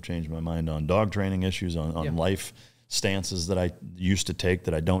issues. I've changed my mind on dog training issues, on life stances that I used to take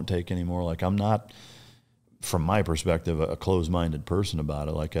that I don't take anymore. Like, I'm not, from my perspective, a closed-minded person about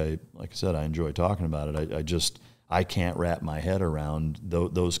it. Like I said, I enjoy talking about it. I can't wrap my head around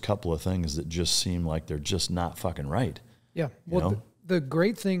those couple of things that just seem like they're just not fucking right. Yeah. Well, the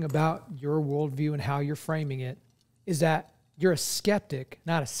great thing about your worldview and how you're framing it is that you're a skeptic,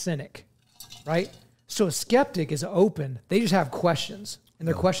 not a cynic, right? So a skeptic is open. They just have questions, and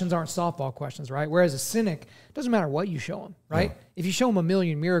their questions aren't softball questions, right? Whereas a cynic, it doesn't matter what you show them, right? Yeah. If you show them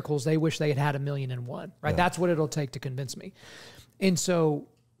 1,000,000 miracles, they wish they had 1,000,001, right? Yeah. That's what it'll take to convince me. And so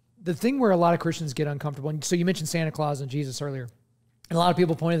the thing where a lot of Christians get uncomfortable, and so you mentioned Santa Claus and Jesus earlier, and a lot of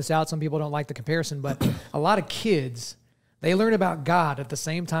people pointed this out. Some people don't like the comparison, but a lot of kids, they learn about God at the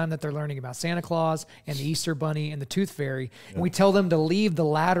same time that they're learning about Santa Claus and the Easter Bunny and the Tooth Fairy. Yeah. And we tell them to leave the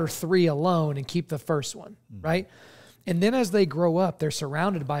latter three alone and keep the first one, right? And then as they grow up, they're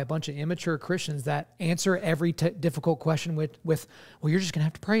surrounded by a bunch of immature Christians that answer every difficult question with, well, you're just going to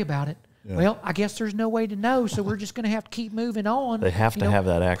have to pray about it. Yeah. Well, I guess there's no way to know, so we're just going to have to keep moving on. They have to have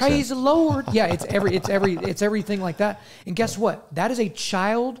that accent. Praise the Lord. Yeah, it's everything like that. And guess what? That is a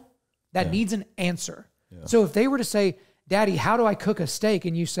child that needs an answer. Yeah. So if they were to say, Daddy, how do I cook a steak?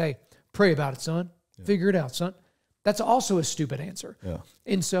 And you say, pray about it, son. Yeah. Figure it out, son. That's also a stupid answer. Yeah.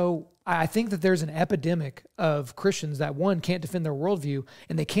 And so I think that there's an epidemic of Christians that, one, can't defend their worldview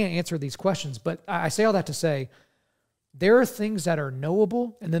and they can't answer these questions. But I say all that to say, there are things that are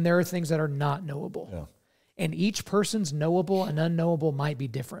knowable and then there are things that are not knowable. Yeah. And each person's knowable and unknowable might be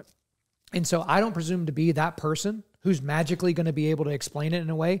different. And so I don't presume to be that person who's magically going to be able to explain it in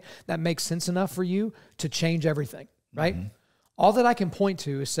a way that makes sense enough for you to change everything. Right? Mm-hmm. All that I can point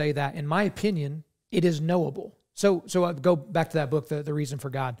to is say that, in my opinion, it is knowable. So I go back to that book, The Reason for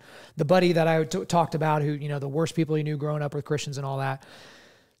God. The buddy that I talked about who, the worst people he knew growing up with Christians and all that.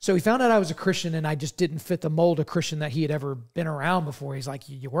 So he found out I was a Christian and I just didn't fit the mold of Christian that he had ever been around before. He's like,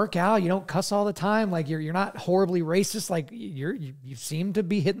 you work out, you don't cuss all the time. Like you're not horribly racist. Like you seem to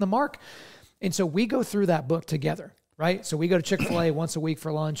be hitting the mark. And so we go through that book together. Right? So we go to Chick-fil-A once a week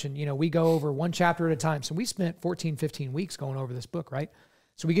for lunch and, we go over one chapter at a time. So we spent 14, 15 weeks going over this book, right?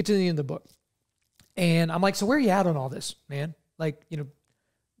 So we get to the end of the book and I'm like, so where are you at on all this, man? Like,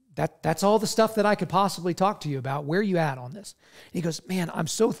 that's all the stuff that I could possibly talk to you about. Where are you at on this? And he goes, man, I'm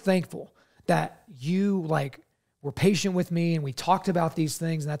so thankful that you were patient with me and we talked about these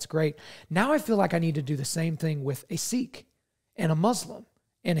things and that's great. Now I feel like I need to do the same thing with a Sikh and a Muslim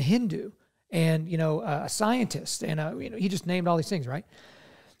and a Hindu and, a scientist, and, he just named all these things, right?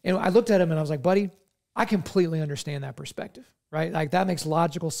 And I looked at him and I was like, buddy, I completely understand that perspective, right? Like that makes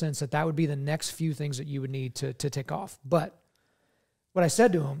logical sense that would be the next few things that you would need to tick off. But what I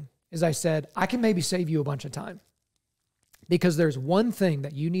said to him is I said, I can maybe save you a bunch of time. Because there's one thing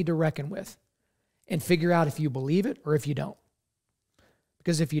that you need to reckon with and figure out if you believe it or if you don't.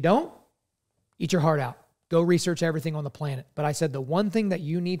 Because if you don't, eat your heart out. Go research everything on the planet. But I said the one thing that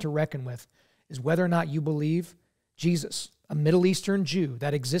you need to reckon with is whether or not you believe Jesus, a Middle Eastern Jew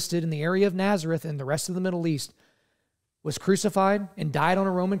that existed in the area of Nazareth and the rest of the Middle East, was crucified and died on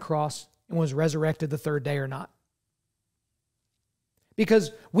a Roman cross and was resurrected the third day or not.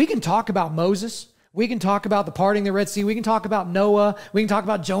 Because we can talk about Moses, we can talk about the parting of the Red Sea, we can talk about Noah, we can talk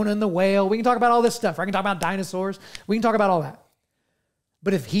about Jonah and the whale, we can talk about all this stuff. I can talk about dinosaurs, we can talk about all that.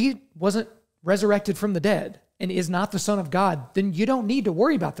 But if he wasn't resurrected from the dead and is not the Son of God, then you don't need to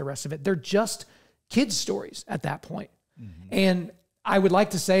worry about the rest of it. They're just kids' stories at that point. Mm-hmm. And I would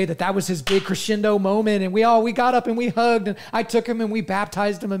like to say that that was his big crescendo moment and we got up and we hugged and I took him and we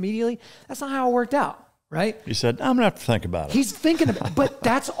baptized him immediately. That's not how it worked out, right? He said, I'm going to have to think about it. He's thinking about it. But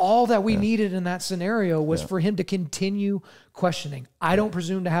that's all that we needed in that scenario was for him to continue questioning. I don't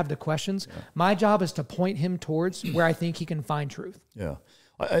presume to have the questions. My job is to point him towards where I think he can find truth. Yeah.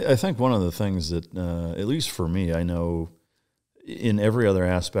 I think one of the things that, at least for me, I know in every other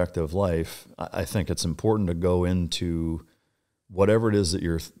aspect of life, I think it's important to go into whatever it is that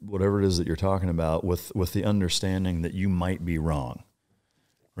you're talking about with the understanding that you might be wrong,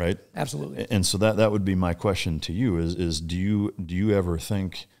 right? Absolutely. And so that would be my question to you is do you ever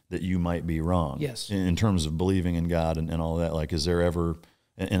think that you might be wrong? Yes. In terms of believing in God and all that, like, is there ever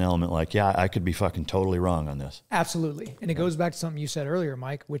an element like, yeah, I could be fucking totally wrong on this? Absolutely. And it goes back to something you said earlier,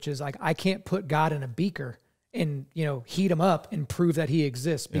 Mike, which is like, I can't put God in a beaker and, heat him up and prove that he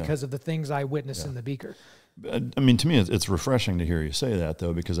exists because of the things I witnessed in the beaker. I mean, to me, it's refreshing to hear you say that,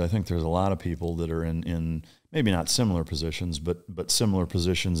 though, because I think there's a lot of people that are in maybe not similar positions, but similar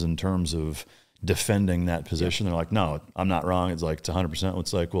positions in terms of defending that position. They're like, no, I'm not wrong. It's like, it's 100%.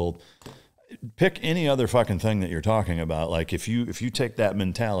 It's like, well, pick any other fucking thing that you're talking about. Like, if you take that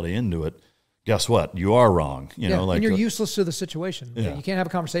mentality into it, guess what? You are wrong. You know, like, and you're useless to the situation. Yeah. You can't have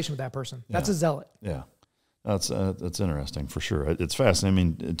a conversation with that person. That's a zealot. Yeah. That's interesting for sure. It's fascinating.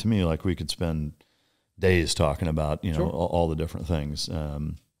 I mean, to me, like, we could spend days talking about, all the different things.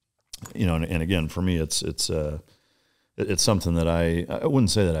 And again, for me, it's something that I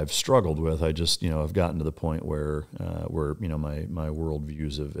wouldn't say that I've struggled with. I just, I've gotten to the point where my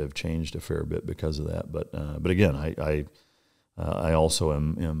worldviews have changed a fair bit because of that. But again, I also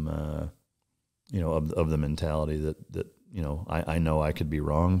am of the mentality that I know I could be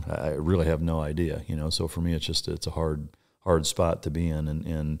wrong. I really have no idea, so for me, it's a hard spot to be in.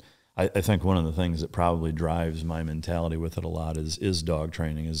 And I think one of the things that probably drives my mentality with it a lot is dog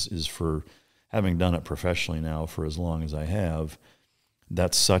training, is for having done it professionally now for as long as I have.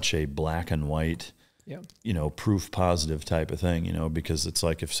 That's such a black and white, proof positive type of thing, because it's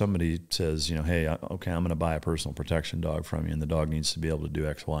like if somebody says, hey, okay, I'm going to buy a personal protection dog from you and the dog needs to be able to do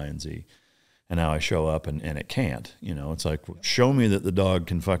X, Y, and Z. And now I show up and it can't, it's like, show me that the dog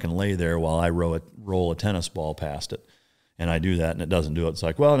can fucking lay there while I roll a tennis ball past it. And I do that and it doesn't do it. It's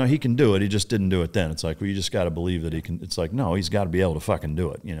like, well, no, he can do it. He just didn't do it then. It's like, well, you just got to believe that he can. It's like, no, he's got to be able to fucking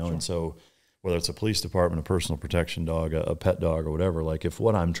do it, Sure. And so whether it's a police department, a personal protection dog, a pet dog or whatever, like if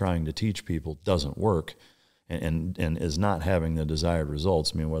what I'm trying to teach people doesn't work and is not having the desired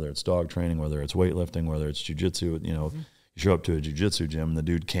results, I mean, whether it's dog training, whether it's weightlifting, whether it's jujitsu, you show up to a jujitsu gym and the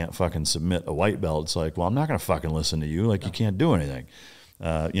dude can't fucking submit a white belt. It's like, well, I'm not going to fucking listen to you. Like, you can't do anything.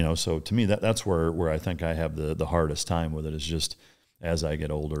 So to me, that's where I think I have the hardest time with it, is just as I get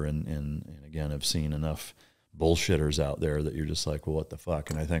older and again, I've seen enough bullshitters out there that you're just like, well, what the fuck?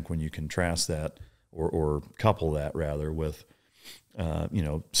 And I think when you contrast that or couple that rather with,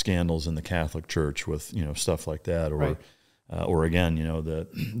 scandals in the Catholic Church with, stuff like that, or, right. Or again,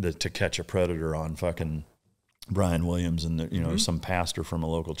 the To Catch a Predator on fucking Brian Williams and some pastor from a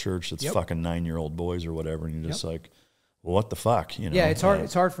local church that's fucking 9-year-old boys or whatever. And you're just like, well, what the fuck? Yeah, it's hard.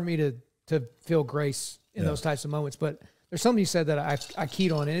 It's hard for me to feel grace in those types of moments. But there's something you said that I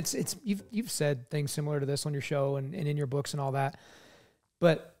keyed on, and it's you've said things similar to this on your show and in your books and all that.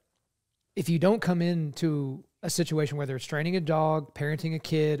 But if you don't come into a situation, whether it's training a dog, parenting a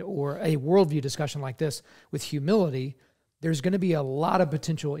kid, or a worldview discussion like this with humility, there's going to be a lot of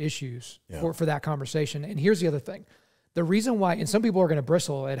potential issues for that conversation. And here's the other thing. The reason why, and some people are going to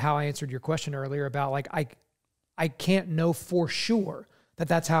bristle at how I answered your question earlier about like, I can't know for sure that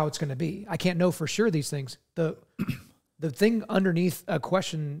that's how it's going to be. I can't know for sure these things. The thing underneath a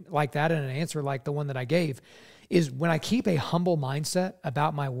question like that and an answer like the one that I gave is when I keep a humble mindset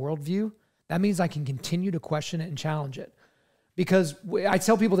about my worldview, that means I can continue to question it and challenge it. Because I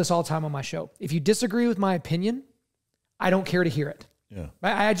tell people this all the time on my show. If you disagree with my opinion, I don't care to hear it. Yeah.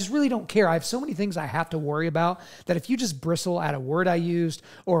 I just really don't care. I have so many things I have to worry about that if you just bristle at a word I used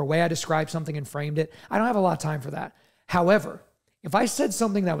or a way I described something and framed it, I don't have a lot of time for that. However, if I said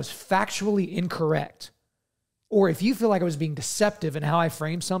something that was factually incorrect, or if you feel like I was being deceptive in how I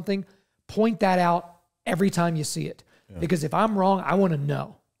framed something, point that out every time you see it. Yeah. Because if I'm wrong, I want to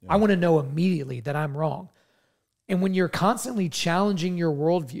know. Yeah. I want to know immediately that I'm wrong. And when you're constantly challenging your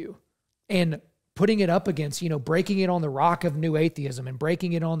worldview and putting it up against, breaking it on the rock of new atheism and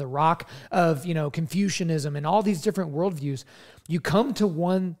breaking it on the rock of, Confucianism and all these different worldviews, you come to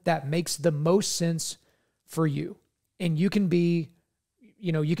one that makes the most sense for you. And you can be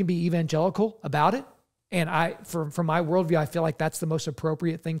evangelical about it. And from my worldview, I feel like that's the most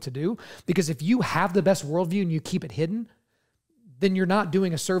appropriate thing to do, because if you have the best worldview and you keep it hidden, then you're not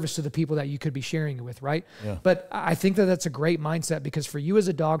doing a service to the people that you could be sharing it with, right? Yeah. But I think that that's a great mindset, because for you as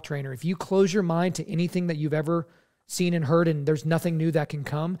a dog trainer, if you close your mind to anything that you've ever seen and heard and there's nothing new that can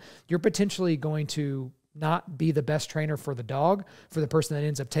come, you're potentially going to not be the best trainer for the dog, for the person that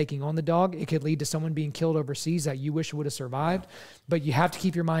ends up taking on the dog. It could lead to someone being killed overseas that you wish would have survived. But you have to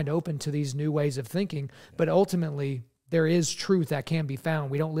keep your mind open to these new ways of thinking. But ultimately, there is truth that can be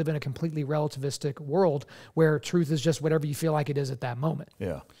found. We don't live in a completely relativistic world where truth is just whatever you feel like it is at that moment.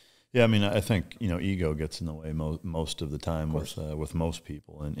 Yeah. Yeah. I mean, I think, ego gets in the way most of the time with most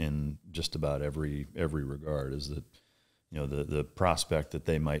people, in just about every regard, is that, the prospect that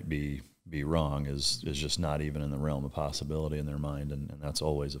they might be wrong is just not even in the realm of possibility in their mind. And that's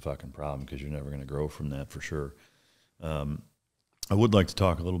always a fucking problem, because you're never going to grow from that for sure. I would like to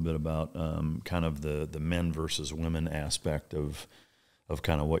talk a little bit about kind of the men versus women aspect of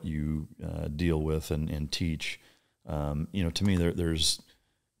kind of what you deal with and teach. To me,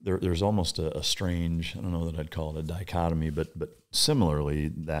 there's almost a strange, I don't know that I'd call it a dichotomy, but similarly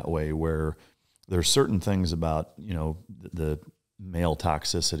that way, where there's certain things about, the male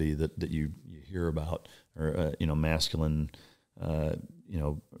toxicity that you hear about, or,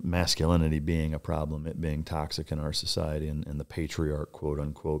 masculinity being a problem, it being toxic in our society, and the patriarch, quote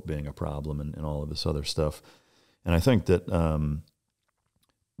unquote, being a problem, and all of this other stuff. And I think that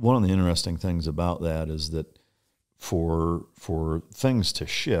one of the interesting things about that is that for things to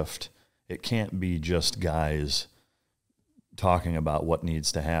shift, it can't be just guys talking about what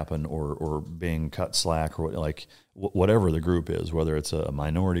needs to happen or being cut slack, or whatever the group is, whether it's a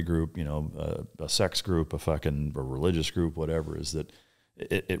minority group, a sex group, a religious group, whatever, is that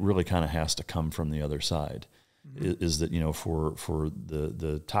it really kind of has to come from the other side. Mm-hmm. Is that, for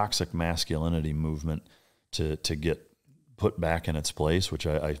the toxic masculinity movement to get put back in its place, which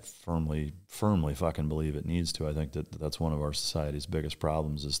I firmly fucking believe it needs to. I think that's one of our society's biggest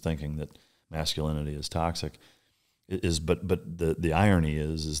problems, is thinking that masculinity is toxic. But the irony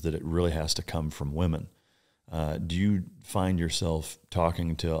is that it really has to come from women. Do you find yourself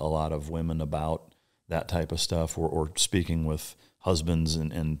talking to a lot of women about that type of stuff, or speaking with husbands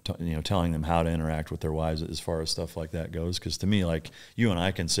and telling them how to interact with their wives as far as stuff like that goes? Because to me, like, you and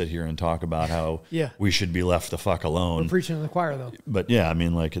I can sit here and talk about how we should be left the fuck alone. We're preaching to the choir, though. But yeah, I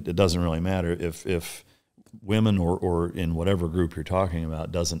mean, like, it doesn't really matter if women or in whatever group you're talking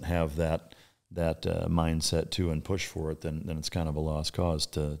about doesn't have that mindset too and push for it, then it's kind of a lost cause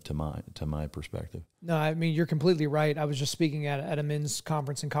to my perspective. No, I mean, you're completely right. I was just speaking at a men's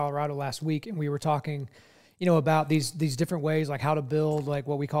conference in Colorado last week, and we were talking, about these different ways, like how to build like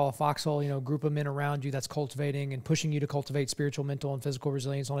what we call a foxhole, group of men around you that's cultivating and pushing you to cultivate spiritual, mental, and physical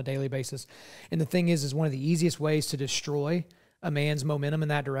resilience on a daily basis. And the thing is one of the easiest ways to destroy a man's momentum in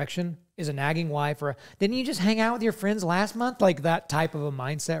that direction is a nagging wife, or didn't you just hang out with your friends last month? Like that type of a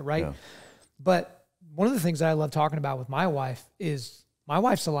mindset, right? Yeah. But one of the things that I love talking about with my wife is my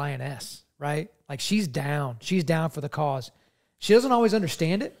wife's a lioness, right? Like, she's down for the cause. She doesn't always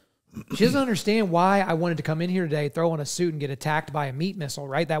understand it. She doesn't understand why I wanted to come in here today, throw on a suit, and get attacked by a meat missile,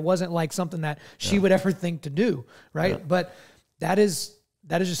 right? That wasn't like something that she would ever think to do, right? Yeah. But that is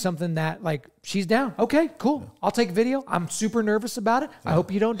just something that, like, she's down. Okay, cool. Yeah. I'll take a video. I'm super nervous about it. Yeah. I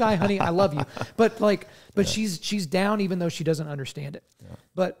hope you don't die, honey. I love you. But she's down even though she doesn't understand it. Yeah.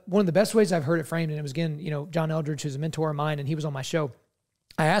 But one of the best ways I've heard it framed, and it was, again, John Eldridge, who's a mentor of mine, and he was on my show.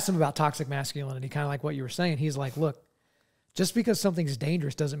 I asked him about toxic masculinity, kind of like what you were saying. He's like, look, just because something's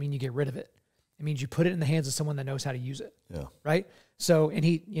dangerous doesn't mean you get rid of it. It means you put it in the hands of someone that knows how to use it. Yeah. Right? So, and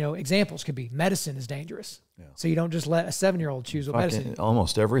he, examples could be medicine is dangerous. Yeah. So you don't just let a 7-year-old choose what medicine.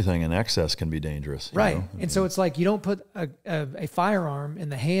 Almost everything in excess can be dangerous. Right. And so it's like, you don't put a firearm in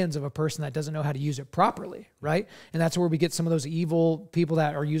the hands of a person that doesn't know how to use it properly. Right. And that's where we get some of those evil people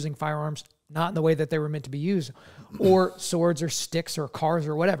that are using firearms not in the way that they were meant to be used, or swords or sticks or cars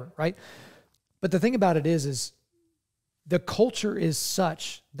or whatever. Right. But the thing about it is the culture is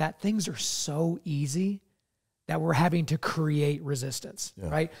such that things are so easy that we're having to create resistance,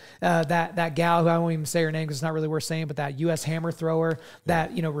 right? That gal who I won't even say her name because it's not really worth saying, but that U.S. hammer thrower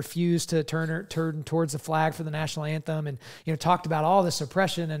that, refused to turn towards the flag for the national anthem and, talked about all this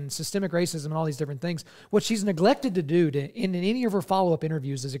oppression and systemic racism and all these different things. What she's neglected to do in any of her follow-up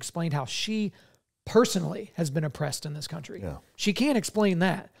interviews is explain how she personally has been oppressed in this country. Yeah. She can't explain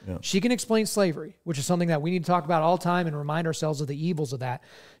that. Yeah. She can explain slavery, which is something that we need to talk about all the time and remind ourselves of the evils of that.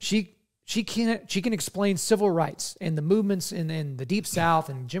 She can explain civil rights and the movements in the Deep South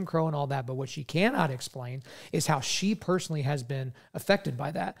and Jim Crow and all that, but what she cannot explain is how she personally has been affected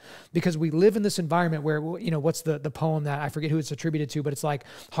by that. Because we live in this environment where, what's the poem that I forget who it's attributed to, but it's like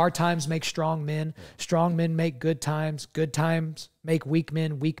hard times make strong men make good times make weak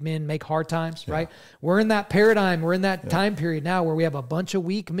men make hard times, right? We're in that paradigm, we're in that time period now where we have a bunch of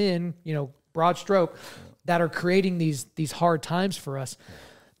weak men, broad stroke, that are creating these hard times for us.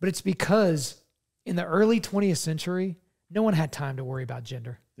 But it's because in the early 20th century, no one had time to worry about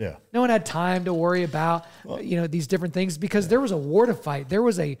gender. Yeah. No one had time to worry about, these different things because there was a war to fight. There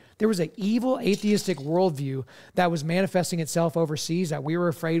was a evil atheistic worldview that was manifesting itself overseas that we were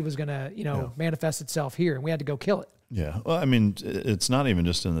afraid was going to, manifest itself here, and we had to go kill it. Yeah. Well, I mean, it's not even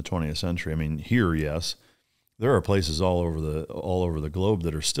just in the 20th century. I mean, here, yes, there are places all over the globe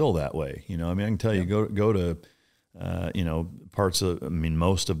that are still that way. I can tell you, go to parts of,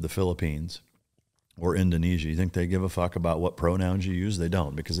 most of the Philippines or Indonesia. You think they give a fuck about what pronouns you use? They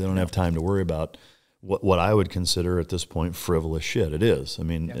don't, because they don't have time to worry about what I would consider at this point frivolous shit. It is. To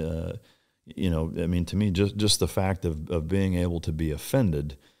me, just the fact of being able to be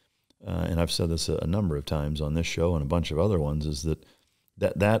offended, and I've said this a number of times on this show and a bunch of other ones, is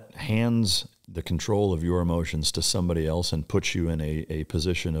that hands the control of your emotions to somebody else and puts you in a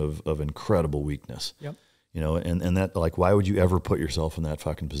position of incredible weakness. Yep. And that, like, why would you ever put yourself in that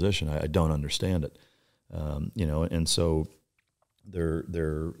fucking position? I don't understand it. And so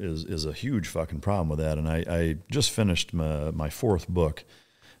there is a huge fucking problem with that. And I just finished my fourth book,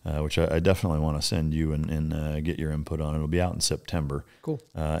 which I definitely want to send you and get your input on. It'll be out in September. Cool.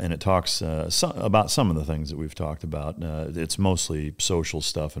 And it talks about some of the things that we've talked about. It's mostly social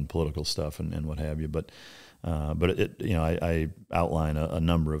stuff and political stuff and what have you. But I outline a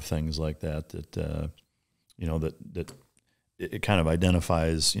number of things like that that it kind of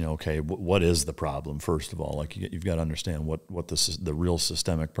identifies, okay, what is the problem, first of all? Like, you've got to understand what the real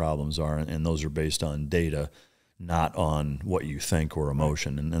systemic problems are, and those are based on data, not on what you think or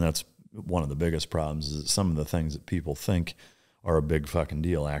emotion. And that's one of the biggest problems, is that some of the things that people think are a big fucking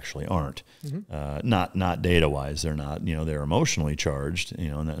deal actually aren't. Mm-hmm. Not data-wise. They're not, they're emotionally charged,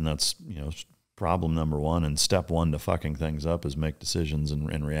 and that's, problem number one. And step one to fucking things up is make decisions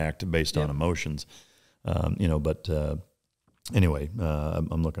and react based on emotions. Anyway,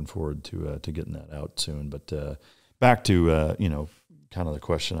 I'm looking forward to getting that out soon. But back to kind of the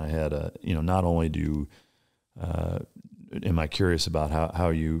question I had. Not only am I curious about how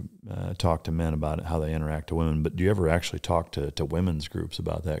you talk to men about how they interact to women, but do you ever actually talk to women's groups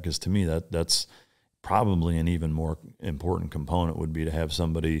about that? Because to me, that's probably an even more important component would be to have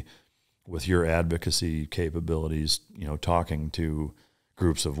somebody with your advocacy capabilities, talking to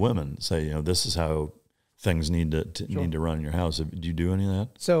groups of women. Say, this is how things need to run in your house. Do you do any of that?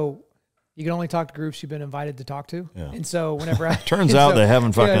 So you can only talk to groups you've been invited to talk to. Yeah. And so whenever turns out they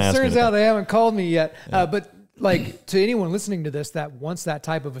haven't fucking asked me. Turns out they haven't called me yet. Yeah. But like, to anyone listening to this that wants that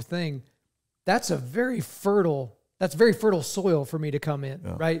type of a thing, that's very fertile soil for me to come in,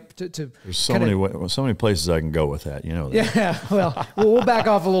 right? There's so many places I can go with that, that. Yeah. Well, we'll back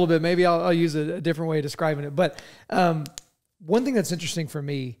off a little bit. Maybe I'll use a different way of describing it. But one thing that's interesting for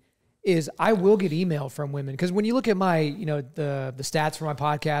me is I will get email from women, because when you look at my, the stats for my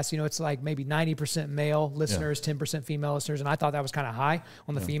podcast, it's like maybe 90% male listeners, 10% female listeners, and I thought that was kind of high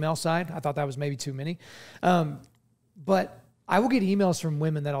on the female side. I thought that was maybe too many. But I will get emails from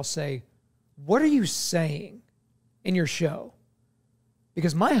women that'll say, "What are you saying in your show?"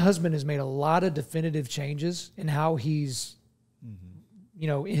 Because my husband has made a lot of definitive changes in how he's,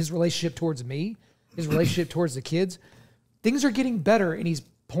 his relationship towards me, his relationship towards the kids. Things are getting better, and he's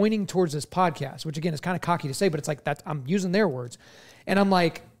pointing towards this podcast, which again is kind of cocky to say, but it's like that. I'm using their words. And I'm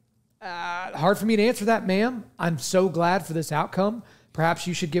like, hard for me to answer that, ma'am. I'm so glad for this outcome. Perhaps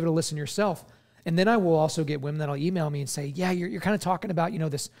you should give it a listen yourself. And then I will also get women that'll email me and say, yeah, you're kind of talking about,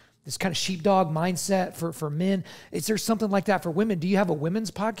 this kind of sheepdog mindset for men. Is there something like that for women? Do you have a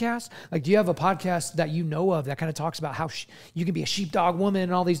women's podcast? Like, do you have a podcast that you know of that kind of talks about how you can be a sheepdog woman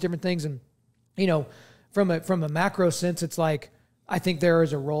and all these different things? And, from a macro sense, it's like, I think there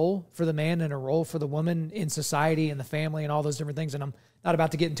is a role for the man and a role for the woman in society and the family and all those different things. And I'm not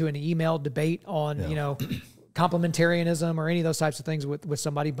about to get into an email debate on, you know, complementarianism or any of those types of things with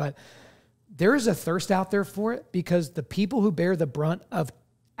somebody, but there is a thirst out there for it, because the people who bear the brunt of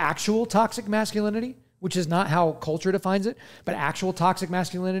actual toxic masculinity, which is not how culture defines it, but actual toxic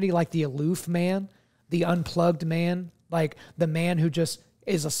masculinity, like the aloof man, the unplugged man, like the man who just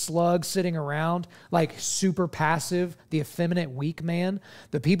is a slug sitting around, like super passive, the effeminate, weak man.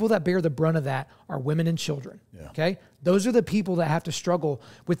 The people that bear the brunt of that are women and children. Yeah. Okay. Those are the people that have to struggle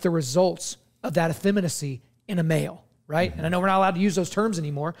with the results of that effeminacy in a male. Right. And I know we're not allowed to use those terms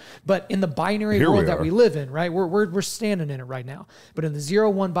anymore, but in the binary world that we live in, right, we're standing in it right now. But in the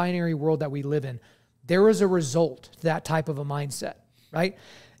 0-1 binary world that we live in, there is a result to that type of a mindset. Right.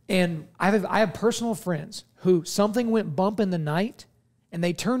 And I have personal friends who something went bump in the night and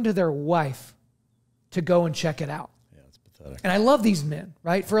they turned to their wife to go and check it out. Yeah, it's pathetic. And I love these men,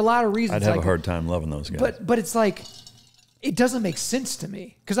 right? For a lot of reasons. I'd have a hard time loving those guys. But it's like, it doesn't make sense to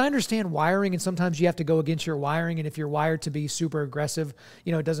me, because I understand wiring, and sometimes you have to go against your wiring. And if you're wired to be super aggressive,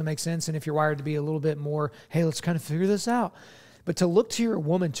 you know, it doesn't make sense. And if you're wired to be a little bit more, hey, let's kind of figure this out. But to look to your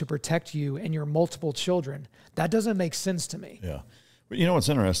woman to protect you and your multiple children, that doesn't make sense to me. Yeah. But you know what's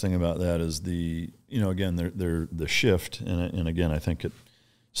interesting about that is again, the shift, and again, I think it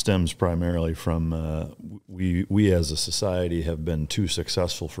stems primarily from we as a society have been too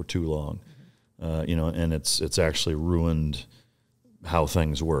successful for too long. And it's actually ruined how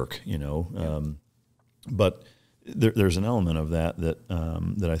things work, but there's an element of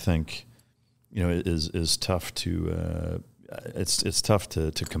that I think, is tough to, it's tough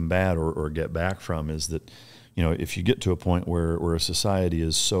to combat or get back from, is that, if you get to a point where a society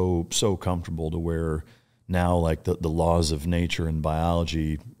is so comfortable to where now, like the laws of nature and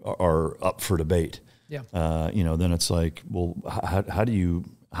biology are up for debate, then it's like, well, how do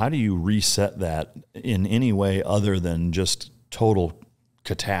you reset that in any way other than just total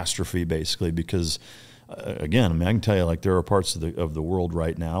catastrophe, basically? Because again, I mean, I can tell you, like, there are parts of the world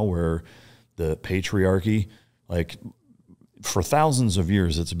right now where the patriarchy, like, for thousands of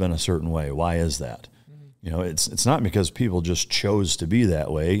years, it's been a certain way. Why is that? Mm-hmm. It's not because people just chose to be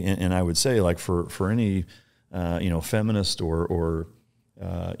that way. And I would say, like, for any feminist or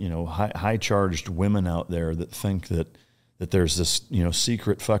high charged women out there that think that there's this,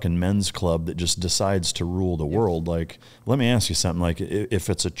 secret fucking men's club that just decides to rule the world. Like, let me ask you something. Like, if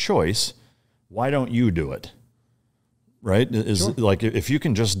it's a choice, why don't you do it? Right? Sure. Like, if you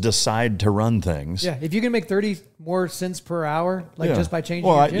can just decide to run things. Yeah. If you can make 30 more cents per hour, just by changing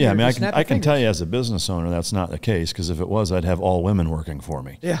your gender. Yeah. I mean, I can tell you as a business owner, that's not the case, because if it was, I'd have all women working for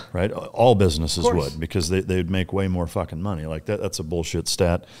me. Yeah. Right? All businesses would, because they'd make way more fucking money. Like, that's a bullshit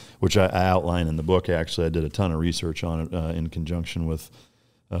stat, which I outline in the book. Actually, I did a ton of research on it in conjunction with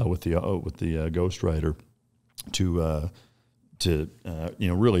the ghostwriter to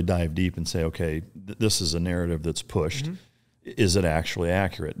really dive deep and say, okay, this is a narrative that's pushed. Mm-hmm. Is it actually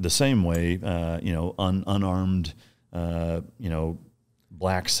accurate? The same way, unarmed,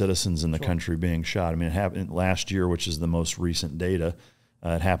 black citizens in the country being shot. I mean, it happened last year, which is the most recent data.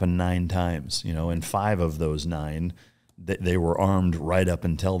 It happened 9 times, and 5 of those 9, they were armed right up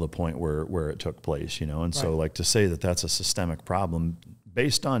until the point where it took place, And so, like, to say that that's a systemic problem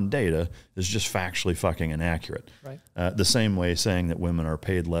based on data is just factually fucking inaccurate. Right. The same way saying that women are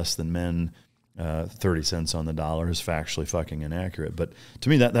paid less than men, 30 cents on the dollar, is factually fucking inaccurate. But to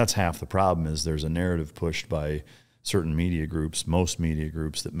me, that's half the problem, is there's a narrative pushed by certain media groups, most media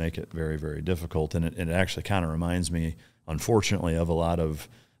groups, that make it very, very difficult. And it actually kind of reminds me, unfortunately, of a lot of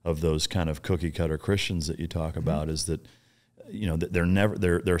those kind of cookie cutter Christians that you talk about, is that,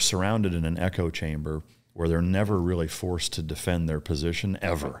 that they're surrounded in an echo chamber where they're never really forced to defend their position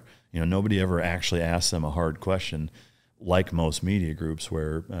ever. Nobody ever actually asks them a hard question, like most media groups,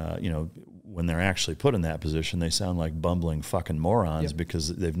 where, when they're actually put in that position, they sound like bumbling fucking morons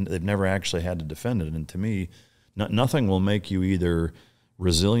because they've never actually had to defend it. And to me, nothing will make you either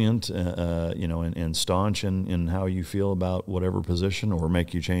resilient, and staunch in how you feel about whatever position, or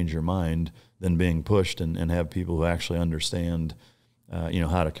make you change your mind, than being pushed and have people who actually understand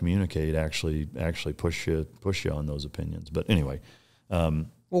how to communicate, actually push you on those opinions. But anyway. Well,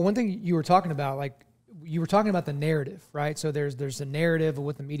 one thing you were talking about, like, you were talking about the narrative, right? So there's a narrative of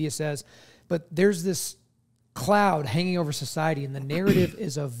what the media says, but there's this cloud hanging over society, and the narrative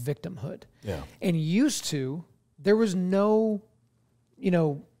is of victimhood. Yeah. And there was no,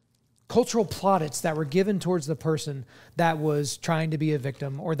 cultural plaudits that were given towards the person that was trying to be a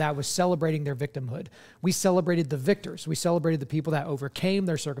victim or that was celebrating their victimhood. We celebrated the victors. We celebrated the people that overcame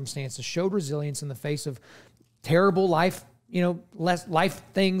their circumstances, showed resilience in the face of terrible life, less life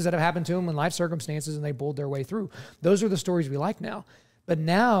things that have happened to them and life circumstances, and they pulled their way through. Those are the stories we like now. But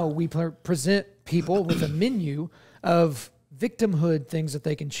now we present people with a menu of victimhood things that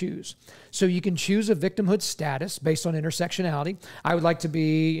they can choose. So you can choose a victimhood status based on intersectionality. I would like to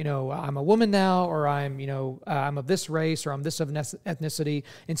be, I'm a woman now, or I'm of this race, or I'm this of ethnicity.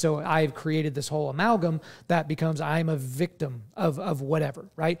 And so I've created this whole amalgam that becomes I'm a victim of whatever,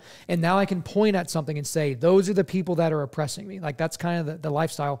 right? And now I can point at something and say, those are the people that are oppressing me. Like that's kind of the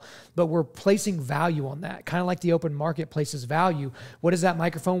lifestyle, but we're placing value on that. Kind of like the open market places value. What is that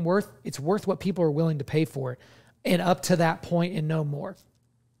microphone worth? It's worth what people are willing to pay for it. And up to that point and no more.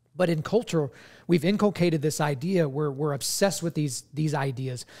 But in culture, we've inculcated this idea where we're obsessed with these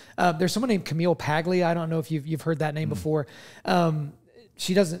ideas. There's someone named Camille Paglia. I don't know if you've heard that name before.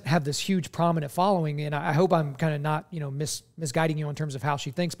 She doesn't have this huge prominent following, and I hope I'm kind of not misguiding you in terms of how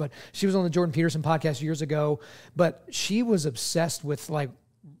she thinks. But she was on the Jordan Peterson podcast years ago. But she was obsessed with like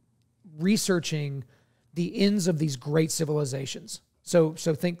researching the ends of these great civilizations. So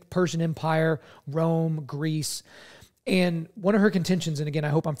think Persian Empire, Rome, Greece. And one of her contentions, and again, I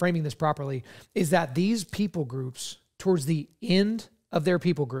hope I'm framing this properly, is that these people groups, towards the end of their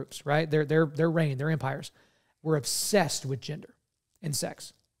people groups, right, their reign, their empires, were obsessed with gender and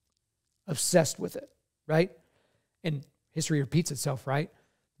sex. Obsessed with it, right? And history repeats itself, right?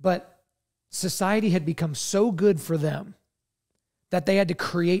 But society had become so good for them that they had to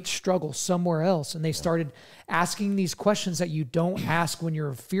create struggle somewhere else. And they started asking these questions that you don't ask when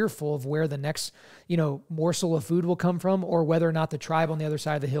you're fearful of where the next, morsel of food will come from, or whether or not the tribe on the other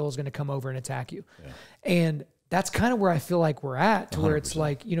side of the hill is going to come over and attack you. Yeah. And that's kind of where I feel like we're at, to 100%. Where it's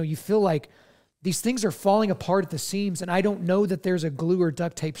like, you feel like these things are falling apart at the seams, and I don't know that there's a glue or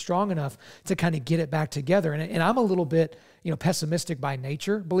duct tape strong enough to kind of get it back together. And I'm a little bit, pessimistic by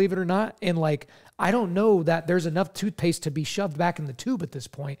nature, believe it or not. And like, I don't know that there's enough toothpaste to be shoved back in the tube at this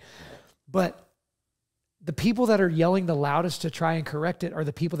point. But the people that are yelling the loudest to try and correct it are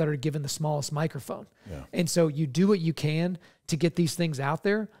the people that are given the smallest microphone. Yeah. And so you do what you can to get these things out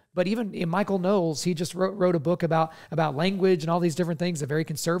there. But even in Michael Knowles, he just wrote a book about language and all these different things, a very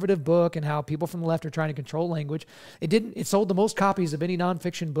conservative book, and how people from the left are trying to control language. It sold the most copies of any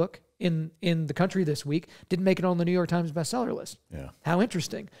nonfiction book in the country this week. Didn't make it on the New York Times bestseller list. Yeah. How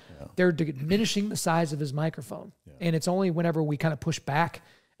interesting. Yeah. They're diminishing the size of his microphone. Yeah. And it's only whenever we kind of push back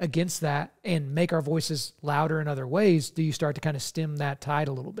against that and make our voices louder in other ways do you start to kind of stem that tide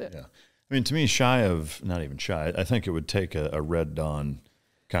a little bit. Yeah. I mean, to me, not even shy, I think it would take a Red Dawn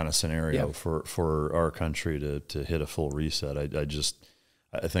kind of scenario for our country to hit a full reset.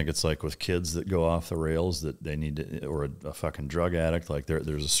 I think it's like with kids that go off the rails that they need to, or a fucking drug addict, like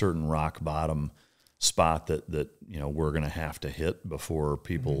there's a certain rock bottom spot that we're going to have to hit before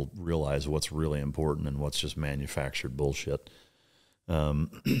people realize what's really important and what's just manufactured bullshit. All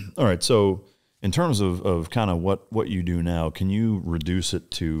right. So in terms of kind of what you do now, can you reduce it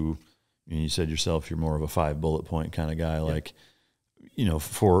to, you said yourself, you're more of a 5 bullet point kind of guy, like,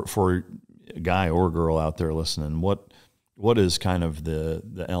 for a guy or girl out there listening, what is kind of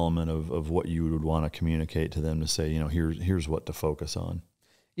the element of what you would want to communicate to them to say, here's what to focus on?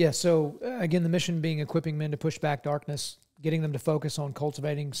 Yeah. So again, the mission being equipping men to push back darkness, getting them to focus on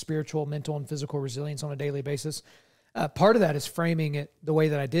cultivating spiritual, mental, and physical resilience on a daily basis. Part of that is framing it the way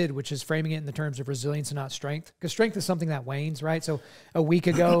that I did, which is framing it in the terms of resilience and not strength, because strength is something that wanes, right? So a week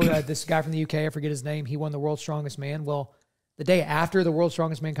ago, this guy from the UK, I forget his name, he won the world's strongest man. Well, the day after the world's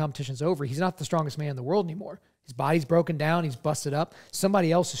strongest man competition's over, he's not the strongest man in the world anymore. His body's broken down. He's busted up.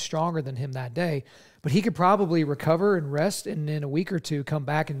 Somebody else is stronger than him that day, but he could probably recover and rest, and in a week or two come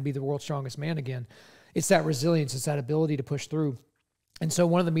back and be the world's strongest man again. It's that resilience. It's that ability to push through. And so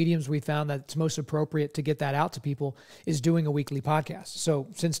one of the mediums we found that's most appropriate to get that out to people is doing a weekly podcast. So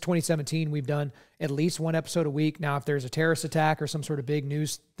since 2017, we've done at least one episode a week. Now, if there's a terrorist attack or some sort of big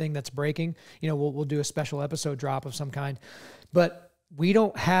news thing that's breaking, we'll do a special episode drop of some kind. But we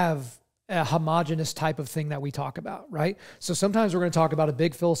don't have a homogenous type of thing that we talk about, right? So sometimes we're going to talk about a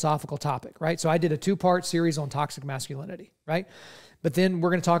big philosophical topic, right? So I did a 2-part series on toxic masculinity, right? But then we're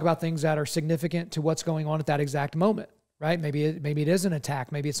going to talk about things that are significant to what's going on at that exact moment. Right? Maybe it is an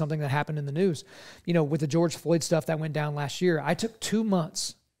attack. Maybe it's something that happened in the news. With the George Floyd stuff that went down last year, I took 2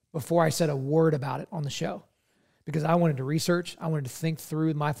 months before I said a word about it on the show because I wanted to research. I wanted to think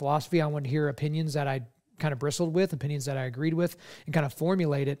through my philosophy. I wanted to hear opinions that I kind of bristled with, opinions that I agreed with, and kind of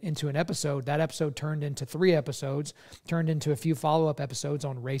formulate it into an episode. That episode turned into 3 episodes, turned into a few follow-up episodes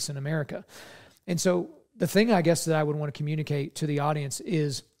on race in America. And so the thing I guess that I would want to communicate to the audience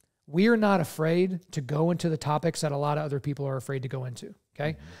is we are not afraid to go into the topics that a lot of other people are afraid to go into,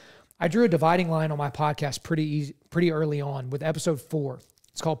 okay? I drew a dividing line on my podcast pretty early on with episode 4.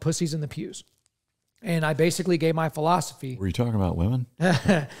 It's called Pussies in the Pews. And I basically gave my philosophy. Were you talking about women?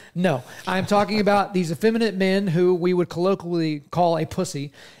 No, I'm talking about these effeminate men who we would colloquially call a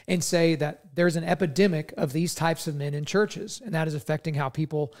pussy, and say that there's an epidemic of these types of men in churches. And that is affecting how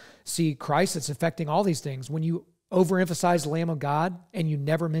people see Christ. It's affecting all these things. When you overemphasize the Lamb of God and you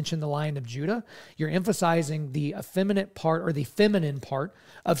never mention the Lion of Judah, you're emphasizing the effeminate part or the feminine part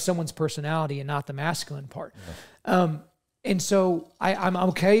of someone's personality and not the masculine part. Yeah. And so I'm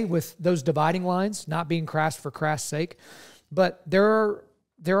okay with those dividing lines, not being crass for crass sake. But there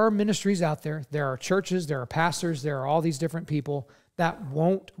are ministries out there, there are churches, there are pastors, there are all these different people that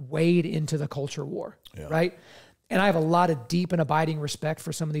won't wade into the culture war, right? And I have a lot of deep and abiding respect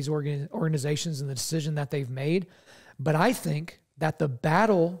for some of these organizations and the decision that they've made. But I think that the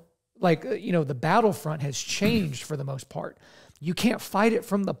battle, the battlefront has changed for the most part. You can't fight it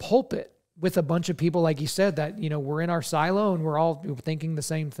from the pulpit with a bunch of people, like you said, that, we're in our silo and we're all thinking the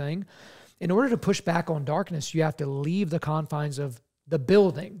same thing. In order to push back on darkness, you have to leave the confines of the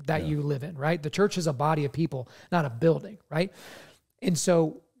building that you live in, right? The church is a body of people, not a building, right? And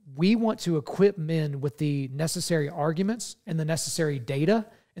so we want to equip men with the necessary arguments and the necessary data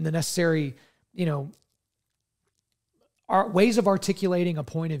and the necessary, ways of articulating a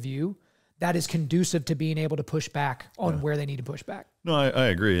point of view that is conducive to being able to push back on where they need to push back. No, I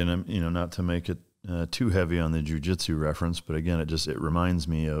agree. And I'm, not to make it too heavy on the jiu-jitsu reference, but again, it reminds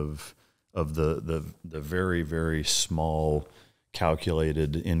me of the very, very small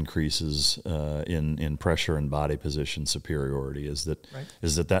calculated increases in pressure and body position superiority is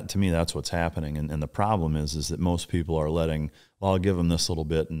that to me, that's what's happening. And the problem is that most people are letting, well, I'll give them this little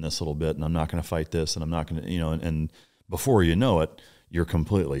bit and this little bit, and I'm not going to fight this, and I'm not going to, and before you know it, you're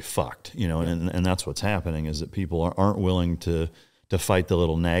completely fucked, and that's what's happening is that people aren't willing to fight the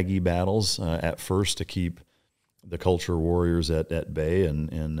little naggy battles at first to keep the culture warriors at bay, and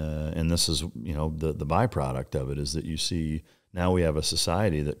this is the byproduct of it is that you see now we have a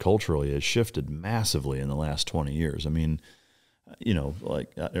society that culturally has shifted massively in the last 20 years. I mean, do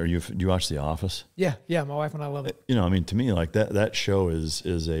you watch The Office? Yeah, my wife and I love it. To me, like that show is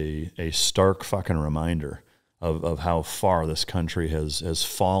a stark fucking reminder of how far this country has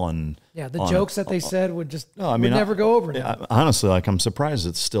fallen. Yeah, the jokes that they said would never go over now. Honestly, I'm surprised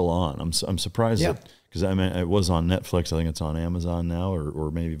it's still on. I'm surprised that, because it was on Netflix. I think it's on Amazon now,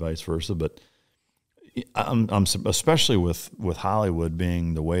 or maybe vice versa. But I'm especially with Hollywood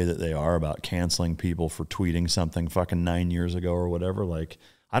being the way that they are about canceling people for tweeting something fucking 9 years ago or whatever. Like,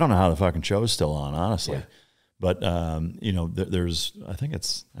 I don't know how the fucking show's still on, honestly. Yeah. But there's, I think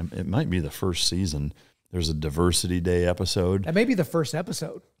it might be the first season. There's a Diversity Day episode. That may be the first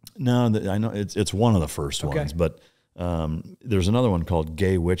episode. No, I know it's one of the first ones, but there's another one called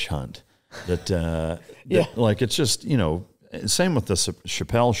Gay Witch Hunt. It's just, same with the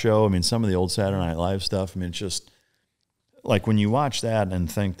Chappelle Show. I mean, some of the old Saturday Night Live stuff. I mean, it's just like when you watch that and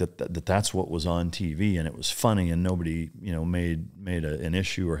think that's what was on TV and it was funny and nobody, made an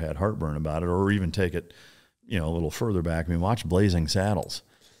issue or had heartburn about it, or even take it, a little further back. I mean, watch Blazing Saddles.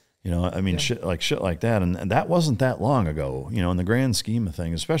 Shit like that. And that wasn't that long ago, in the grand scheme of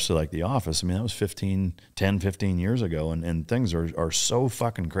things, especially like The Office. I mean, that was 15 years ago. And things are so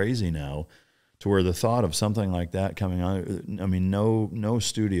fucking crazy now to where the thought of something like that coming on, I mean, no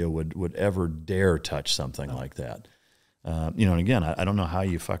studio would ever dare touch something like that. And again, I don't know how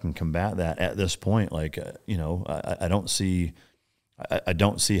you fucking combat that at this point. Like, I don't see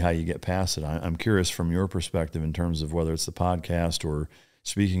how you get past it. I'm curious from your perspective in terms of whether it's the podcast or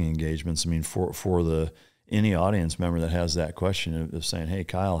speaking engagements. I mean, for any audience member that has that question of saying, hey,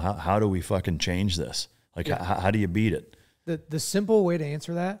 Kyle, how do we fucking change this? Like, how do you beat it? The simple way to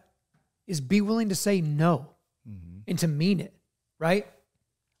answer that is be willing to say no and to mean it, right?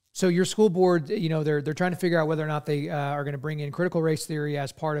 So your school board, they're trying to figure out whether or not they are going to bring in critical race theory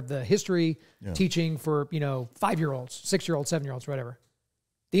as part of the history teaching for, 5-year-olds, 6-year-olds, 7-year-olds, whatever.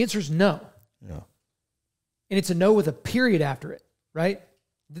 The answer is no. Yeah. And it's a no with a period after it, right?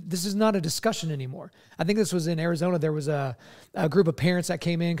 This is not a discussion anymore. I think this was in Arizona. There was a group of parents that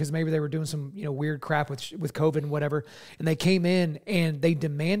came in because maybe they were doing some weird crap with COVID and whatever. And they came in and they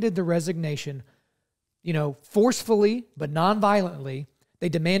demanded the resignation, forcefully but non-violently. They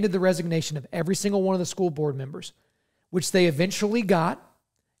demanded the resignation of every single one of the school board members, which they eventually got.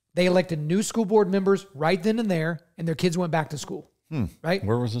 They elected new school board members right then and there, and their kids went back to school. Right?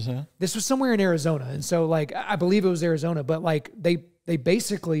 Where was this at? This was somewhere in Arizona. And so I believe it was Arizona, but they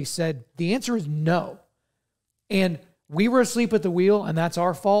basically said the answer is no. And we were asleep at the wheel and that's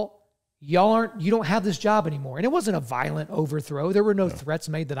our fault. you don't have this job anymore. And it wasn't a violent overthrow. There were no threats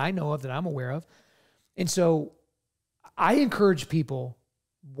made that I know of, that I'm aware of. And so I encourage people,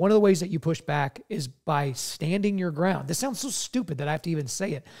 one of the ways that you push back is by standing your ground. This sounds so stupid that I have to even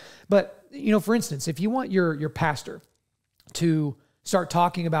say it. But, for instance, if you want your pastor to start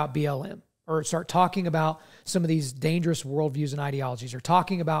talking about BLM, or start talking about some of these dangerous worldviews and ideologies, or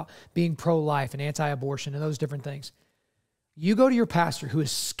talking about being pro-life and anti-abortion and those different things, you go to your pastor who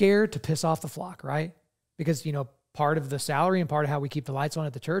is scared to piss off the flock, right? Because, part of the salary and part of how we keep the lights on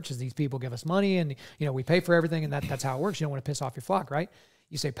at the church is these people give us money and, we pay for everything, and that's how it works. You don't want to piss off your flock, right?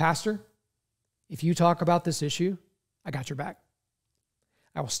 You say, Pastor, if you talk about this issue, I got your back.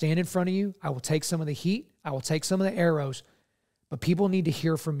 I will stand in front of you. I will take some of the heat. I will take some of the arrows, but people need to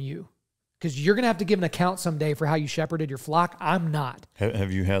hear from you, because you're going to have to give an account someday for how you shepherded your flock. I'm not.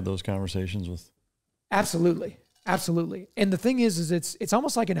 Have you had those conversations with? Absolutely. Absolutely. And the thing is it's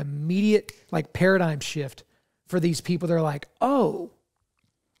almost like an immediate paradigm shift for these people. They're like, oh,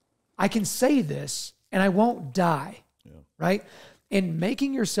 I can say this and I won't die. Yeah. Right? And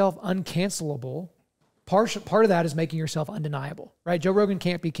making yourself uncancelable, part of that is making yourself undeniable, right? Joe Rogan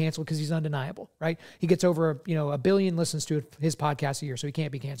can't be canceled because he's undeniable, right? He gets over, a billion listens to his podcast a year, so he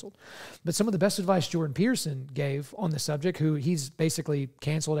can't be canceled. But some of the best advice Jordan Peterson gave on the subject, who he's basically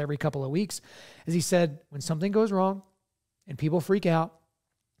canceled every couple of weeks, is he said, when something goes wrong and people freak out,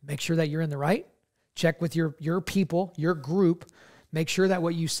 make sure that you're in the right. Check with your people, your group. Make sure that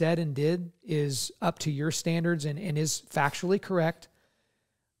what you said and did is up to your standards and is factually correct.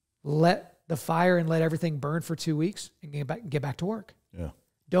 Let the fire and let everything burn for 2 weeks and get back to work. Yeah.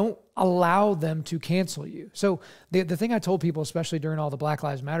 Don't allow them to cancel you. So the thing I told people, especially during all the Black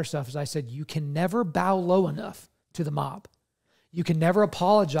Lives Matter stuff, is I said, you can never bow low enough to the mob. You can never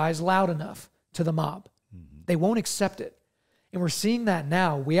apologize loud enough to the mob. Mm-hmm. They won't accept it. And we're seeing that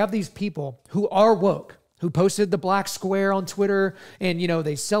now. We have these people who are woke, who posted the black square on Twitter, and,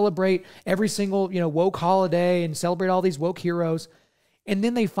 they celebrate every single, woke holiday and celebrate all these woke heroes. And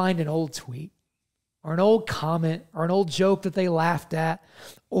then they find an old tweet or an old comment or an old joke that they laughed at,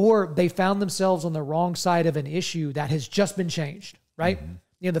 or they found themselves on the wrong side of an issue that has just been changed, right?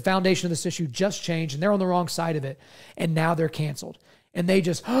 Mm-hmm. The foundation of this issue just changed and they're on the wrong side of it. And now they're canceled. And they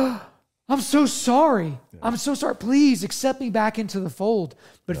just, I'm so sorry. Yeah. I'm so sorry. Please accept me back into the fold.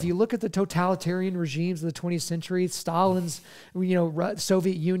 But if you look at the totalitarian regimes of the 20th century, Stalin's,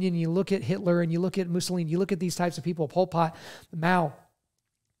 Soviet Union, you look at Hitler and you look at Mussolini, you look at these types of people, Pol Pot, Mao,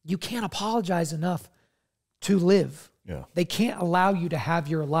 you can't apologize enough to live. Yeah. They can't allow you to have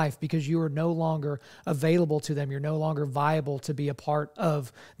your life because you are no longer available to them. You're no longer viable to be a part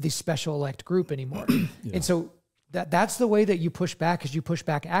of the special elect group anymore. Yeah. And so that's the way that you push back, is you push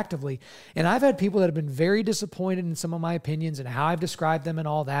back actively. And I've had people that have been very disappointed in some of my opinions and how I've described them and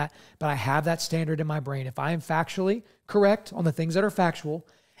all that, but I have that standard in my brain. If I am factually correct on the things that are factual,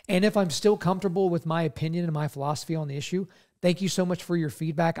 and if I'm still comfortable with my opinion and my philosophy on the issue, thank you so much for your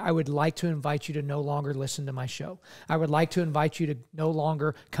feedback. I would like to invite you to no longer listen to my show. I would like to invite you to no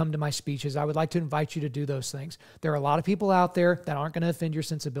longer come to my speeches. I would like to invite you to do those things. There are a lot of people out there that aren't going to offend your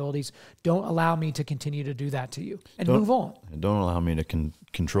sensibilities. Don't allow me to continue to do that to you, and move on. And don't allow me to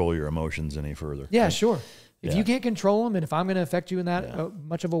control your emotions any further. Yeah, sure. If you can't control them, and if I'm going to affect you in that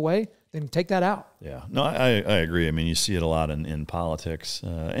much of a way, then take that out. Yeah. No, I agree. I mean, you see it a lot in politics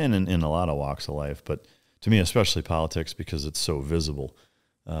and in a lot of walks of life, but to me, especially politics, because it's so visible,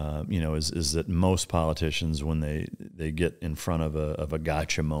 is that most politicians, when they get in front of a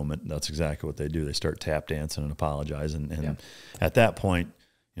gotcha moment, that's exactly what they do. They start tap dancing and apologizing. And at that point,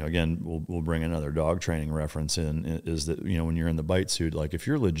 again, we'll bring another dog training reference in, is that, when you're in the bite suit, like if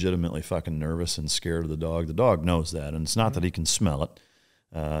you're legitimately fucking nervous and scared of the dog knows that. And it's not that he can smell it.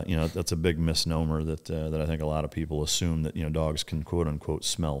 That's a big misnomer that I think a lot of people assume that, dogs can quote unquote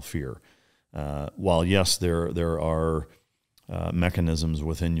smell fear. While yes, there are mechanisms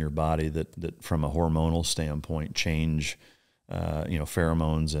within your body that from a hormonal standpoint change,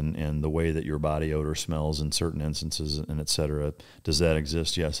 pheromones and the way that your body odor smells in certain instances and et cetera. Does that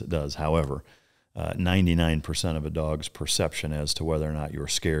exist? Yes, it does. However, 99% of a dog's perception as to whether or not you're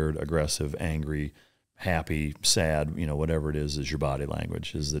scared, aggressive, angry, happy, sad, whatever it is your body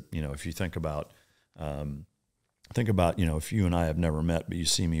language. Is that, if you think about, if you and I have never met, but you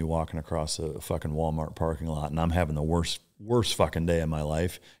see me walking across a fucking Walmart parking lot and I'm having the worst fucking day of my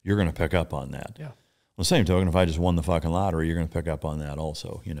life, you're going to pick up on that. Yeah. Well, same token, if I just won the fucking lottery, you're going to pick up on that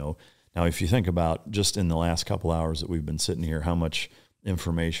also, Now, if you think about just in the last couple hours that we've been sitting here, how much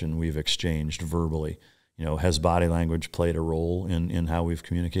information we've exchanged verbally, has body language played a role in how we've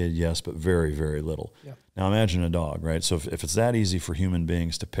communicated? Yes, but very, very little. Yeah. Now imagine a dog, right? So if it's that easy for human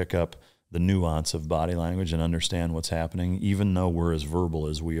beings to pick up the nuance of body language and understand what's happening, even though we're as verbal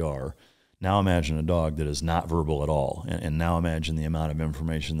as we are. Now imagine a dog that is not verbal at all, and now imagine the amount of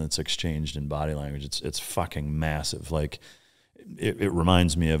information that's exchanged in body language. It's fucking massive. Like it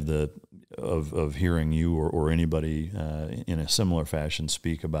reminds me of hearing you or anybody in a similar fashion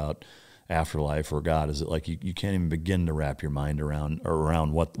speak about afterlife or God. Is it like you can't even begin to wrap your mind around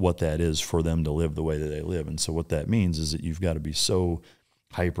what that is for them to live the way that they live. And so what that means is that you've got to be so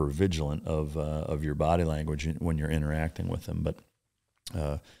hyper vigilant of your body language when you're interacting with them. But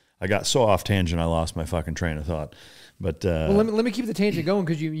I got so off tangent, I lost my fucking train of thought. But well, let me keep the tangent going,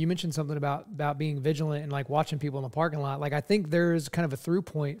 because you mentioned something about being vigilant and like watching people in the parking lot. Like, I think there's kind of a through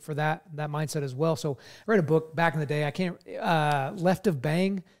point for that mindset as well. So I read a book back in the day. I can't Left of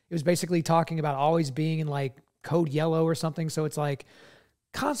Bang. It was basically talking about always being in like code yellow or something. So it's like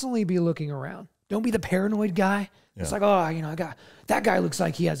constantly be looking around. Don't be the paranoid guy. Yeah. It's like, oh, you know, that guy looks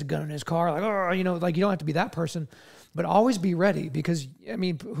like he has a gun in his car. Like, oh, you know, like you don't have to be that person. But always be ready, because, I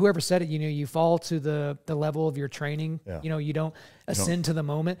mean, whoever said it, you know, you fall to the level of your training. Yeah. You know, you don't ascend to the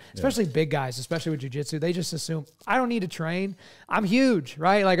moment, especially big guys, especially with jiu-jitsu. They just assume, I don't need to train. I'm huge,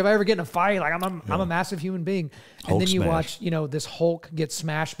 right? Like if I ever get in a fight, like I'm a massive human being. And then you watch, you know, this Hulk get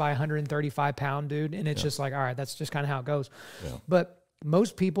smashed by a 135-pound dude. And it's just like, all right, that's just kind of how it goes. Yeah. But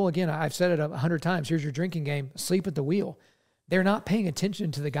most people, again, I've said it 100 times, here's your drinking game, sleep at the wheel. They're not paying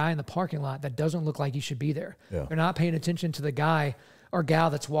attention to the guy in the parking lot that doesn't look like he should be there. Yeah. They're not paying attention to the guy or gal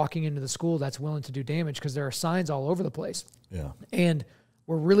that's walking into the school that's willing to do damage, because there are signs all over the place. Yeah. And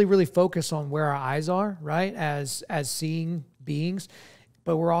we're really, really focused on where our eyes are, right, as seeing beings.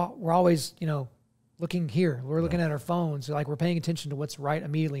 But we're always, you know, looking here. We're looking at our phones. Like we're paying attention to what's right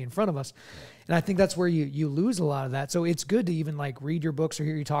immediately in front of us. And I think that's where you lose a lot of that. So it's good to even like read your books or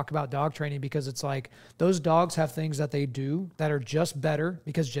hear you talk about dog training, because it's like those dogs have things that they do that are just better,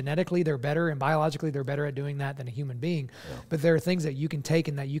 because genetically they're better and biologically they're better at doing that than a human being. Yeah. But there are things that you can take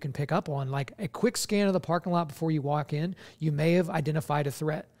and that you can pick up on, like a quick scan of the parking lot before you walk in. You may have identified a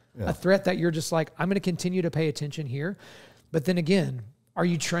threat, a threat that you're just like, I'm going to continue to pay attention here. But then again, are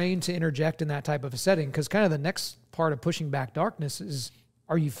you trained to interject in that type of a setting? Because kind of the next part of pushing back darkness is,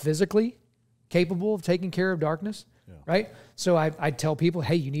 are you physically capable of taking care of darkness? Yeah. Right? So I tell people,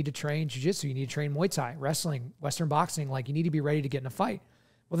 hey, you need to train jiu-jitsu, you need to train Muay Thai, wrestling, Western boxing, like you need to be ready to get in a fight.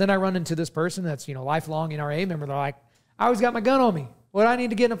 Well, then I run into this person that's, you know, lifelong NRA member. They're like, I always got my gun on me. What do I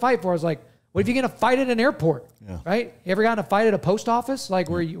need to get in a fight for? I was like, what if you get in a fight at an airport? Yeah. Right? You ever got in a fight at a post office? Like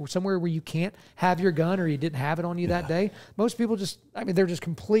where you somewhere where you can't have your gun or you didn't have it on you that day? Most people just, I mean, they're just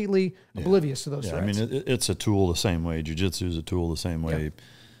completely oblivious to those threats. I mean, it's a tool the same way. Jiu-jitsu is a tool the same way.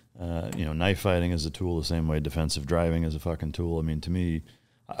 You know, knife fighting is a tool the same way. Defensive driving is a fucking tool. I mean, to me,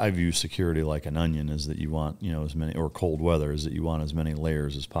 I view security like an onion, is that you want, you know, as many, or cold weather is that you want as many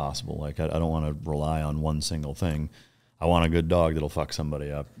layers as possible. Like I don't want to rely on one single thing. I want a good dog that'll fuck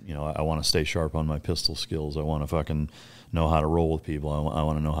somebody up. You know, I want to stay sharp on my pistol skills. I want to fucking know how to roll with people. I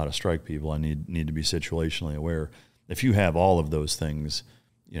want to know how to strike people. I need to be situationally aware. If you have all of those things,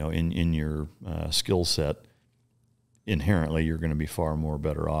 you know, in your skill set, inherently you're going to be far more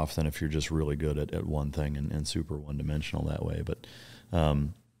better off than if you're just really good at one thing and super one-dimensional that way. But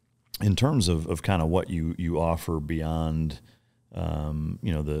in terms of kind of what you offer beyond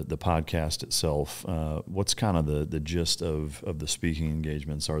you know, the podcast itself, what's kind of the gist of the speaking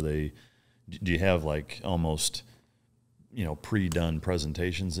engagements? Do you have like almost, you know, pre-done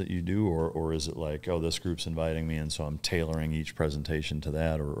presentations that you do, or is it like, oh, this group's inviting me and so I'm tailoring each presentation to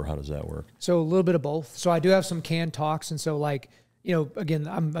that, or how does that work? So a little bit of both. So I do have some canned talks, and so like, you know, again,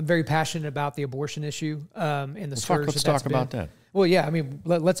 I'm very passionate about the abortion issue and the scourge. Let's talk about that. Well, yeah, I mean,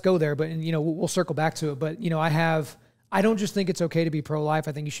 let's go there, but you know, we'll circle back to it. But you know, I don't just think it's okay to be pro-life.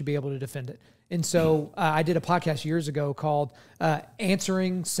 I think you should be able to defend it. And so I did a podcast years ago called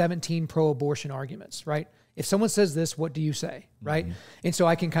Answering 17 Pro-Abortion Arguments, right? If someone says this, what do you say, right? Mm-hmm. And so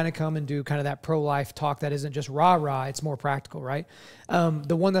I can kind of come and do kind of that pro-life talk that isn't just rah-rah, it's more practical, right?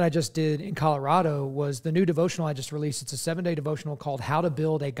 The one that I just did in Colorado was the new devotional I just released. It's a 7-day devotional called How to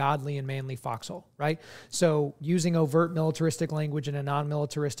Build a Godly and Manly Foxhole, right? So using overt militaristic language in a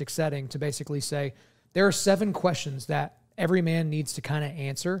non-militaristic setting to basically say, there are 7 questions that every man needs to kind of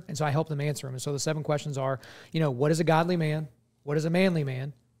answer. And so I help them answer them. And so the 7 questions are, you know, what is a godly man? What is a manly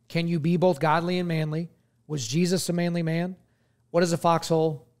man? Can you be both godly and manly? Was Jesus a manly man? What is a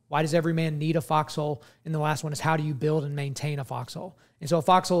foxhole? Why does every man need a foxhole? And the last one is, how do you build and maintain a foxhole? And so a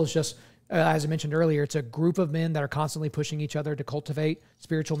foxhole is just as I mentioned earlier, it's a group of men that are constantly pushing each other to cultivate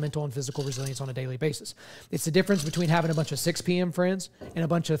spiritual, mental, and physical resilience on a daily basis. It's the difference between having a bunch of 6 p.m. friends and a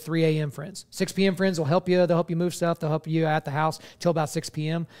bunch of 3 a.m. friends. 6 p.m. friends will help you. They'll help you move stuff. They'll help you at the house till about 6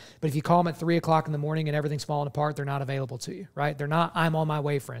 p.m. But if you call them at 3 o'clock in the morning and everything's falling apart, they're not available to you, right? They're not, I'm on my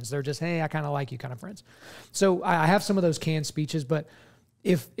way friends. They're just, hey, I kind of like you kind of friends. So I have some of those canned speeches, but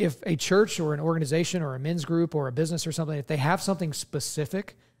if a church or an organization or a men's group or a business or something, if they have something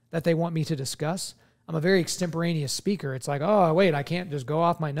specific that they want me to discuss, I'm a very extemporaneous speaker. It's like, oh, wait, I can't just go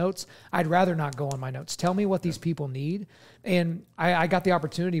off my notes. I'd rather not go on my notes. Tell me what these people need. And I got the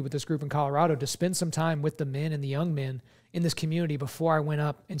opportunity with this group in Colorado to spend some time with the men and the young men in this community before I went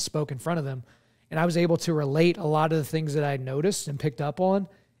up and spoke in front of them. And I was able to relate a lot of the things that I noticed and picked up on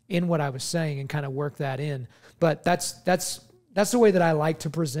in what I was saying and kind of work that in. But that's the way that I like to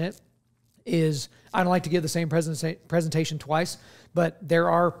present. Is I don't like to give the same presentation twice, but there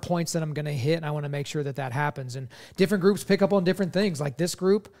are points that I'm going to hit, and I want to make sure that that happens. And different groups pick up on different things. Like this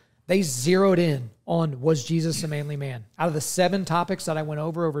group, they zeroed in on, was Jesus a manly man? Out of the 7 topics that I went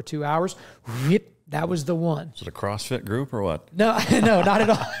over 2 hours, that was the one. Is it a CrossFit group or what? No, no, not at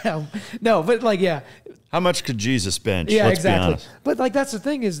all. No, but like, yeah. How much could Jesus bench? Yeah, Let's exactly. be honest. But like, that's the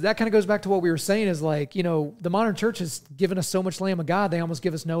thing, is that kind of goes back to what we were saying, is like, you know, the modern church has given us so much Lamb of God, they almost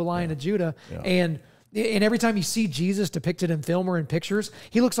give us no Lion of Judah. Yeah. And every time you see Jesus depicted in film or in pictures,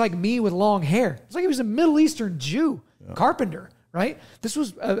 he looks like me with long hair. It's like he was a Middle Eastern Jew, carpenter, right? This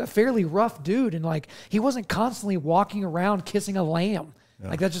was a fairly rough dude. And like, he wasn't constantly walking around kissing a lamb. Yeah.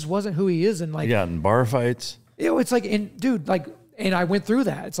 Like, that just wasn't who he is. And like, in bar fights. It's like, and I went through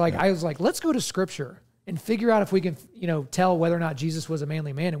that. It's like, I was like, let's go to scripture and figure out if we can, tell whether or not Jesus was a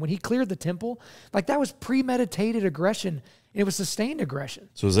manly man. And when he cleared the temple, like, that was premeditated aggression. It was sustained aggression.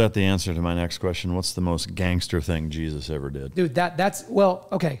 So is that the answer to my next question? What's the most gangster thing Jesus ever did? Dude, that's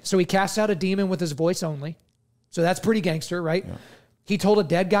okay. So he cast out a demon with his voice only. So that's pretty gangster, right? Yeah. He told a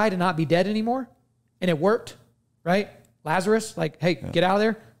dead guy to not be dead anymore, and it worked, right? Lazarus, like, hey, get out of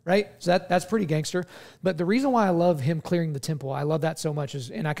there, right? So that's pretty gangster. But the reason why I love him clearing the temple, I love that so much,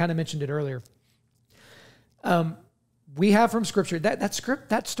 is, and I kind of mentioned it earlier, we have from scripture,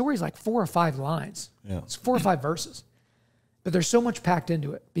 that story is like 4 or 5 lines. Yeah. It's 4 or 5 verses. But there's so much packed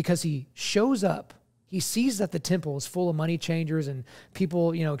into it, because he shows up, he sees that the temple is full of money changers and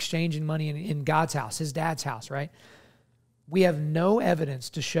people, exchanging money in God's house, his dad's house, right? We have no evidence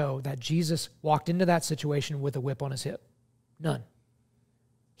to show that Jesus walked into that situation with a whip on his hip. None.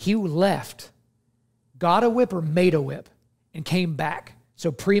 He left, got a whip or made a whip, and came back.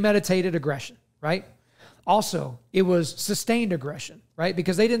 So premeditated aggression, right? Also, it was sustained aggression, right?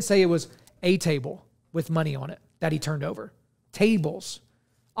 Because they didn't say it was a table with money on it that he turned over. Tables,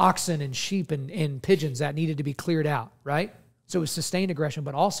 oxen and sheep and pigeons that needed to be cleared out, right? So it was sustained aggression,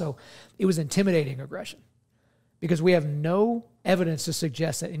 but also it was intimidating aggression, because we have no evidence to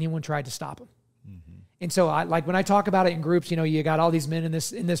suggest that anyone tried to stop him. Mm-hmm. And so when I talk about it in groups, you got all these men in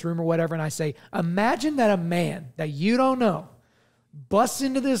this room or whatever, and I say, imagine that a man that you don't know busts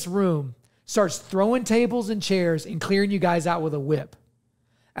into this room, starts throwing tables and chairs and clearing you guys out with a whip.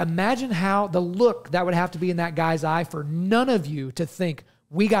 Imagine how the look that would have to be in that guy's eye for none of you to think,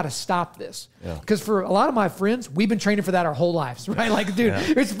 we got to stop this. Because for a lot of my friends, we've been training for that our whole lives, right? Like, dude,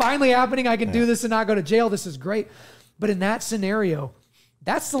 it's finally happening. I can do this and not go to jail. This is great. But in that scenario,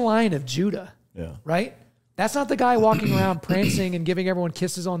 that's the Lion of Judah, right? That's not the guy walking around prancing and giving everyone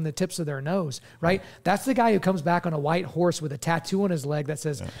kisses on the tips of their nose, right? That's the guy who comes back on a white horse with a tattoo on his leg that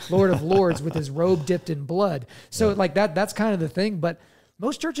says Lord of Lords, with his robe dipped in blood. So like that's kind of the thing. But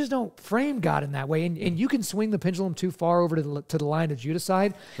most churches don't frame God in that way. And you can swing the pendulum too far over to the Lion of Judah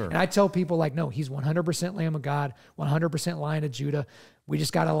side. Sure. And I tell people, like, no, he's 100% Lamb of God, 100% Lion of Judah. We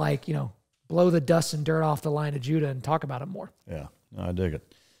just got to blow the dust and dirt off the Lion of Judah and talk about him more. Yeah, I dig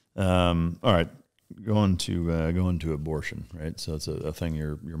it. All right. Going to abortion, right? So it's a thing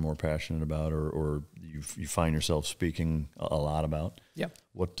you're more passionate about, or you find yourself speaking a lot about. Yeah.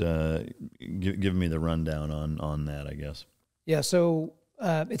 What? Give me the rundown on that, I guess. Yeah. So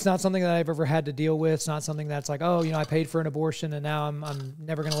it's not something that I've ever had to deal with. It's not something that's like, I paid for an abortion and now I'm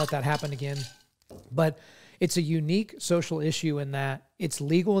never going to let that happen again. But it's a unique social issue in that it's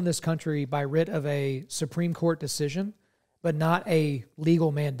legal in this country by writ of a Supreme Court decision, but not a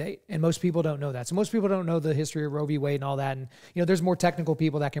legal mandate. And most people don't know that. So most people don't know the history of Roe v. Wade and all that. And, there's more technical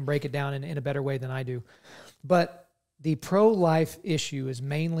people that can break it down in a better way than I do. But the pro-life issue is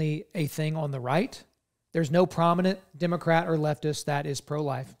mainly a thing on the right. There's no prominent Democrat or leftist that is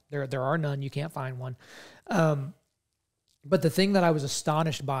pro-life. There are none. You can't find one. But the thing that I was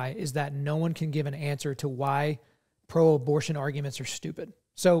astonished by is that no one can give an answer to why pro-abortion arguments are stupid.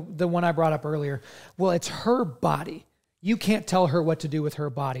 So the one I brought up earlier, well, it's her body. You can't tell her what to do with her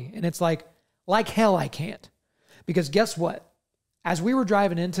body. And it's like hell I can't. Because guess what? As we were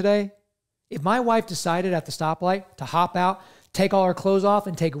driving in today, if my wife decided at the stoplight to hop out, take all her clothes off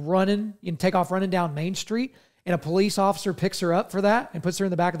and take off running down Main Street, and a police officer picks her up for that and puts her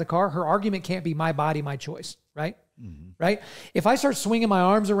in the back of the car, her argument can't be my body, my choice, right? Mm-hmm. Right? If I start swinging my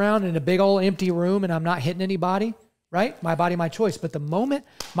arms around in a big old empty room and I'm not hitting anybody, right? My body, my choice. But the moment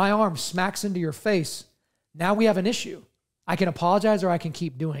my arm smacks into your face, now we have an issue. I can apologize or I can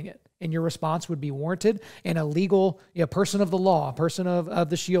keep doing it. And your response would be warranted. And a legal person of the law, a person of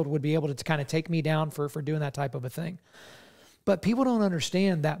the shield would be able to kind of take me down for doing that type of a thing. But people don't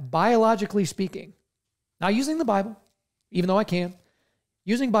understand that biologically speaking, not using the Bible, even though I can,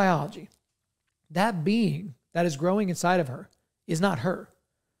 using biology, that being that is growing inside of her is not her.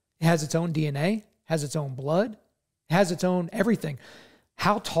 It has its own DNA, has its own blood, has its own everything.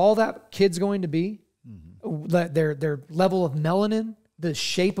 How tall that kid's going to be, their level of melanin, the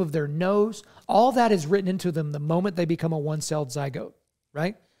shape of their nose, all that is written into them the moment they become a one-celled zygote,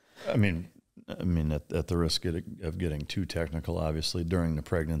 right? I mean, at the risk of getting too technical, obviously, during the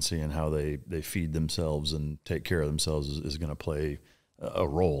pregnancy and how they feed themselves and take care of themselves is going to play a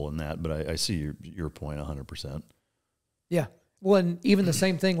role in that. But I see your point 100%. Yeah. Well, and even the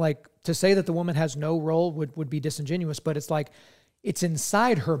same thing, like to say that the woman has no role would be disingenuous, but it's like it's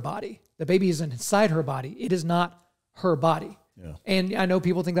inside her body. The baby is inside her body. It is not her body. Yeah. And I know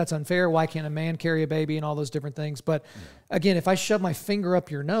people think that's unfair. Why can't a man carry a baby and all those different things? But again, if I shove my finger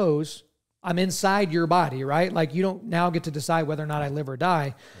up your nose, I'm inside your body, right? Like you don't now get to decide whether or not I live or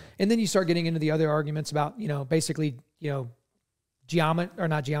die. And then you start getting into the other arguments about, basically, not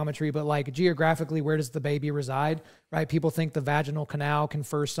geometry, but like geographically, where does the baby reside, right? People think the vaginal canal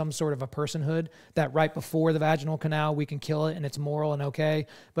confers some sort of a personhood, that right before the vaginal canal, we can kill it and it's moral and okay.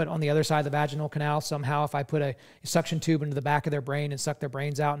 But on the other side of the vaginal canal, somehow if I put a suction tube into the back of their brain and suck their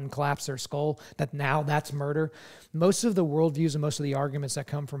brains out and collapse their skull, that's murder. Most of the worldviews and most of the arguments that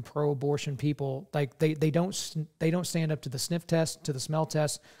come from pro-abortion people, like they don't stand up to the sniff test, to the smell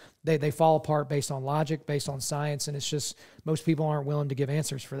test. They fall apart based on logic, based on science, and it's just most people aren't willing to give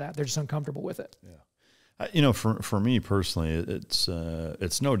answers for that. They're just uncomfortable with it. Yeah, for me personally, it's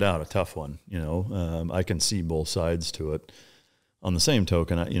no doubt a tough one. I can see both sides to it. On the same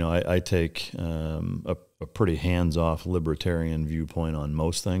token, I take a pretty hands-off libertarian viewpoint on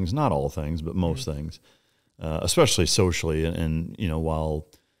most things, not all things, but most things, especially socially. And while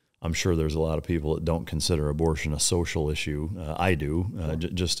I'm sure there's a lot of people that don't consider abortion a social issue. I do,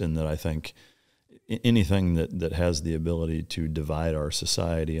 just in that I think anything that has the ability to divide our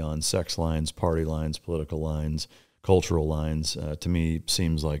society on sex lines, party lines, political lines, cultural lines, to me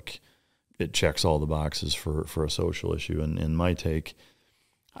seems like it checks all the boxes for a social issue. And my take,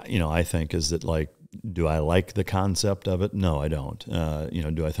 I think is that, like, do I like the concept of it? No, I don't.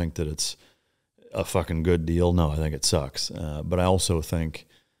 Do I think that it's a fucking good deal? No, I think it sucks. But I also think,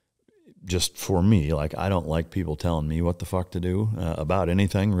 just for me, like, I don't like people telling me what the fuck to do about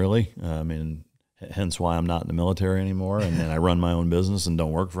anything, really. Hence why I'm not in the military anymore, and I run my own business and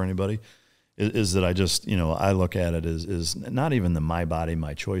don't work for anybody, is that I just, I look at it as not even the my body,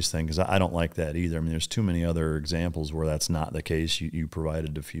 my choice thing, because I don't like that either. There's too many other examples where that's not the case. You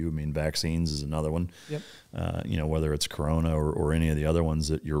provided a few. Vaccines is another one. Yep. Whether it's Corona or any of the other ones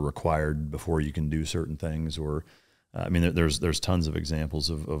that you're required before you can do certain things, or there's tons of examples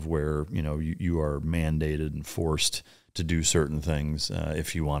of where, you are mandated and forced to do certain things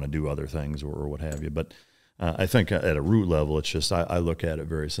if you want to do other things or what have you. But I think at a root level, it's just, I look at it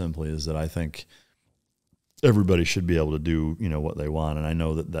very simply, is that I think everybody should be able to do, what they want. And I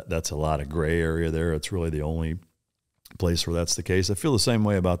know that's a lot of gray area there. It's really the only place where that's the case. I feel the same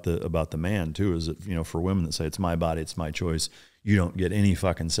way about the man too, is that, for women that say it's my body, it's my choice, you don't get any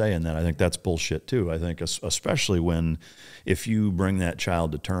fucking say in that. I think that's bullshit too. I think especially if you bring that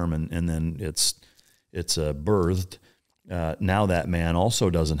child to term and then it's birthed, now that man also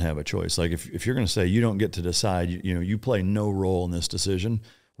doesn't have a choice. Like if you're going to say you don't get to decide, you play no role in this decision,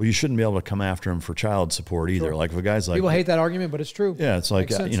 well, you shouldn't be able to come after him for child support either. Sure. Like if a guy's like, people hate that argument, but it's true. Yeah, it's like,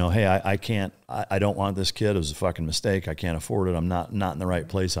 hey, I can't, I don't want this kid. It was a fucking mistake. I can't afford it. I'm not in the right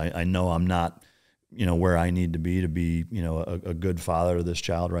place. I know I'm not, where I need to be, a good father to this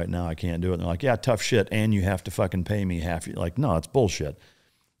child right now. I can't do it. And they're like, yeah, tough shit. And you have to fucking pay me half. Like, no, it's bullshit.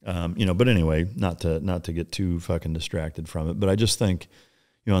 But anyway, not to get too fucking distracted from it. But I just think,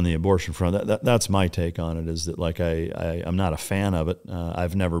 on the abortion front, that's my take on it, is that, like, I'm not a fan of it.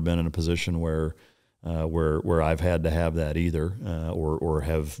 I've never been in a position where I've had to have that either, or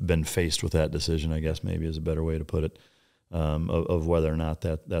have been faced with that decision, I guess maybe is a better way to put it. of whether or not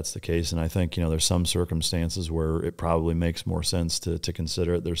that's the case. And I think, there's some circumstances where it probably makes more sense to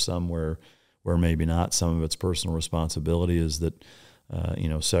consider it. There's some where maybe not. Some of it's personal responsibility is that,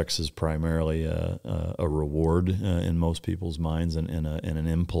 sex is primarily a reward in most people's minds and an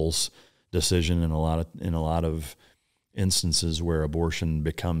impulse decision in a lot of instances where abortion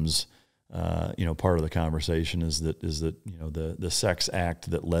becomes part of the conversation is that the sex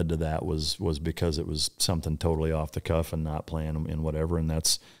act that led to that was because it was something totally off the cuff and not planned and whatever, and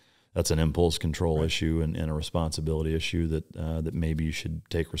that's an impulse control issue and a responsibility issue that maybe you should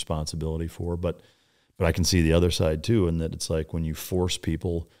take responsibility for, but I can see the other side too, and that it's like when you force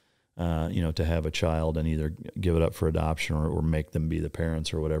people to have a child and either give it up for adoption or make them be the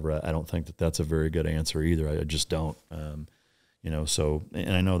parents or whatever. I don't think that's a very good answer either. I just don't. So,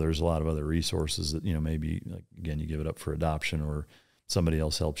 and I know there's a lot of other resources that, maybe, like, again, you give it up for adoption or somebody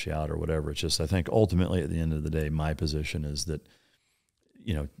else helps you out or whatever. It's just, I think ultimately at the end of the day, my position is that,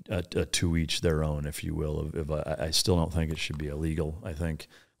 to each their own, if you will. I still don't think it should be illegal. I think,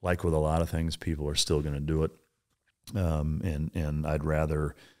 like with a lot of things, people are still going to do it. And I'd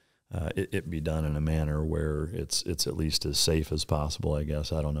rather it be done in a manner where it's at least as safe as possible, I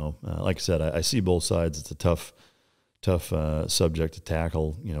guess. I don't know. Like I said, I see both sides. It's a tough subject to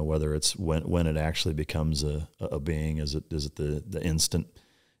tackle, whether it's when it actually becomes a being. Is it the instant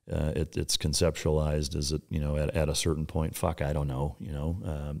it's conceptualized? Is it, at a certain point? Fuck, I don't know.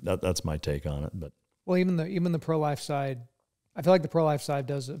 That's my take on it. But well, even the pro-life side, I feel like the pro-life side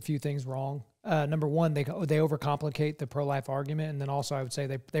does a few things wrong. Number one, they overcomplicate the pro-life argument, and then also I would say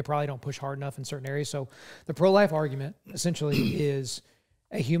they probably don't push hard enough in certain areas. So the pro-life argument essentially is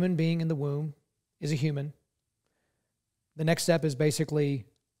a human being in the womb is a human. The next step is basically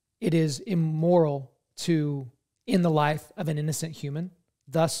it is immoral to end the life of an innocent human.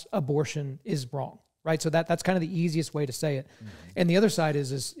 Thus, abortion is wrong, right? So that's kind of the easiest way to say it. Mm-hmm. And the other side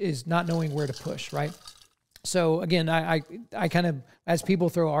is not knowing where to push, right? So again, I kind of, as people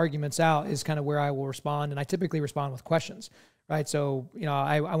throw arguments out, is kind of where I will respond, and I typically respond with questions, right? So,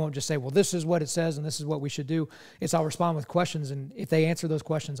 I won't just say, well, this is what it says and this is what we should do. I'll respond with questions, and if they answer those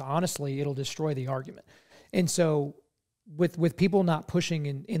questions honestly, it'll destroy the argument. And so with people not pushing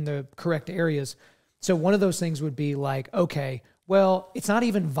in the correct areas, so one of those things would be like, okay, well, it's not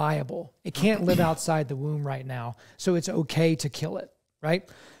even viable. It can't live outside the womb right now, so it's okay to kill it, right?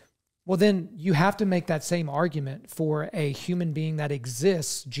 Well, then you have to make that same argument for a human being that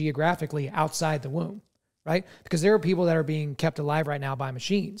exists geographically outside the womb, right? Because there are people that are being kept alive right now by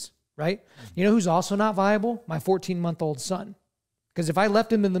machines, right? You know who's also not viable? My 14-month-old son. Because if I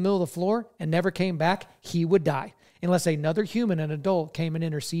left him in the middle of the floor and never came back, he would die unless another human, an adult, came and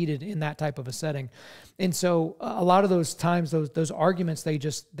interceded in that type of a setting. And so a lot of those times, those arguments,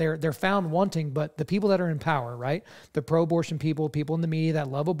 they're found wanting, but the people that are in power, right? The pro-abortion people in the media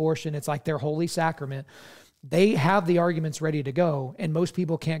that love abortion, it's like their holy sacrament. They have the arguments ready to go, and most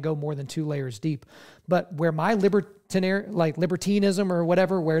people can't go more than 2 layers deep. But where my libertinism or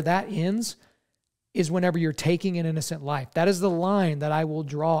whatever, where that ends, is whenever you're taking an innocent life. That is the line that I will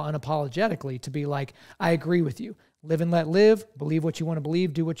draw unapologetically to be like, I agree with you. Live and let live, believe what you want to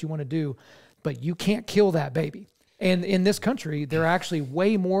believe, do what you want to do, but you can't kill that baby. And in this country, there are actually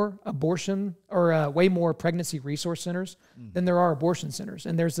way more abortion or way more pregnancy resource centers than there are abortion centers.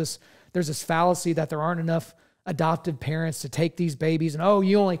 And there's this fallacy that there aren't enough adoptive parents to take these babies and,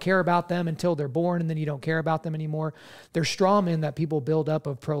 you only care about them until they're born and then you don't care about them anymore. There's straw men that people build up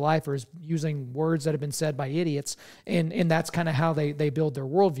of pro-lifers using words that have been said by idiots. And that's kind of how they build their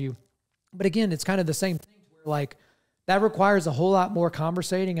worldview. But again, it's kind of the same thing where like that requires a whole lot more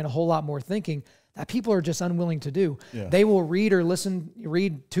conversating and a whole lot more thinking that people are just unwilling to do. Yeah. They will read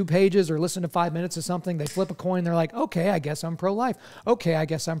 2 pages or listen to 5 minutes of something. They flip a coin. They're like, okay, I guess I'm pro-life. Okay, I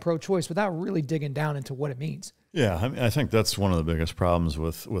guess I'm pro-choice, without really digging down into what it means. Yeah, I mean, I think that's one of the biggest problems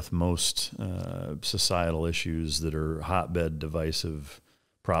with most societal issues that are hotbed divisive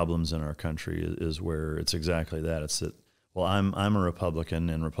problems in our country is where it's exactly that. It's that, well, I'm a Republican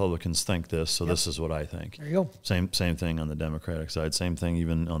and Republicans think this, so this is what I think. There you go. Same thing on the Democratic side. Same thing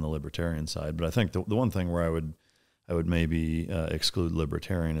even on the Libertarian side. But I think the one thing where I would maybe exclude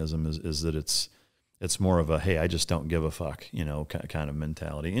libertarianism is that it's more of a, hey, I just don't give a fuck, kind of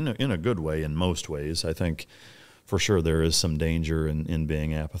mentality in a good way. In most ways, I think for sure there is some danger in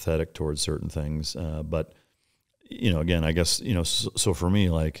being apathetic towards certain things. But again, I guess so for me,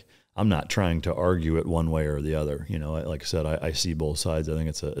 like, I'm not trying to argue it one way or the other. Like I said, I see both sides. I think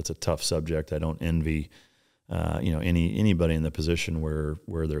it's a tough subject. I don't envy, anybody in the position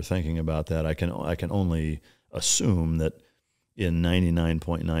where they're thinking about that. I can only assume that in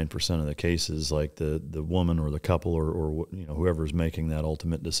 99.9% of the cases, like the woman or the couple or whoever's making that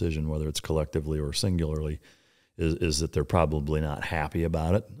ultimate decision, whether it's collectively or singularly, is that they're probably not happy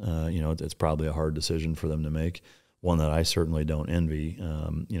about it. It's probably a hard decision for them to make, one that I certainly don't envy.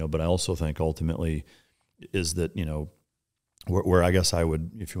 But I also think ultimately is that, where I guess I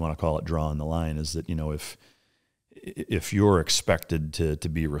would, if you want to call it drawing the line, is that, if you're expected to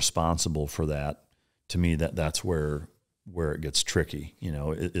be responsible for that, to me that's where it gets tricky.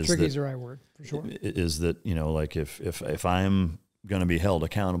 Tricky is the right word, for sure. Is that, like if I'm going to be held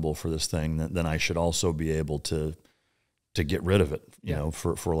accountable for this thing, then I should also be able to get rid of it,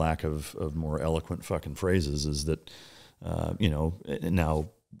 for lack of more eloquent fucking phrases, is that, now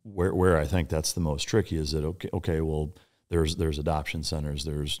where I think that's the most tricky is that, okay, well, there's adoption centers,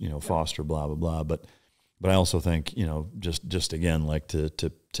 there's, foster, blah, blah, blah. But I also think, just again, like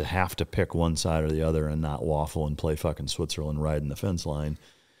to have to pick one side or the other and not waffle and play fucking Switzerland riding the fence line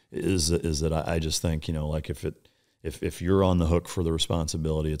is that I just think, like if you're on the hook for the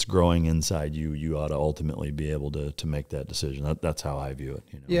responsibility, it's growing inside you, you ought to ultimately be able to make that decision. That's how I view it.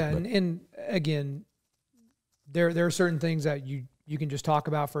 Yeah. And again, there are certain things that you can just talk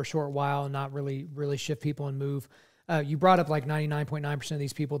about for a short while and not really shift people and move. You brought up like 99.9% of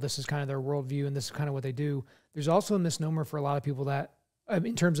these people, this is kind of their worldview and this is kind of what they do. There's also a misnomer for a lot of people that,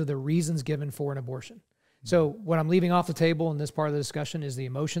 in terms of the reasons given for an abortion. So what I'm leaving off the table in this part of the discussion is the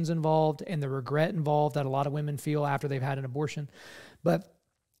emotions involved and the regret involved that a lot of women feel after they've had an abortion. But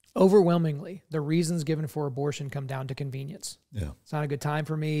overwhelmingly, the reasons given for abortion come down to convenience. Yeah, it's not a good time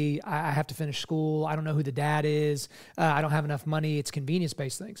for me. I have to finish school. I don't know who the dad is. I don't have enough money. It's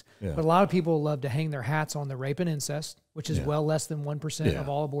convenience-based things. Yeah. But a lot of people love to hang their hats on the rape and incest, which is well less than 1% of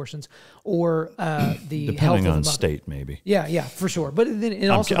all abortions, or the depending health of the on mother. state, maybe. Yeah, for sure. But then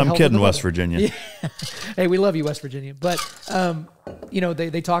also I'm kidding, West Virginia. Yeah. Hey, we love you, West Virginia. But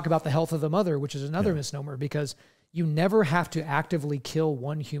they talk about the health of the mother, which is another misnomer, because you never have to actively kill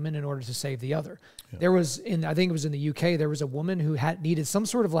one human in order to save the other. Yeah. There was I think it was in the UK, there was a woman who needed some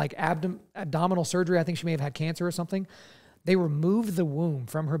sort of like abdominal surgery. I think she may have had cancer or something. They removed the womb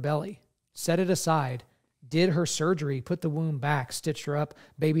from her belly, set it aside, did her surgery, put the womb back, stitched her up.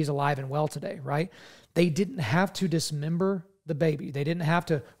 Baby's alive and well today, right? They didn't have to dismember the baby. They didn't have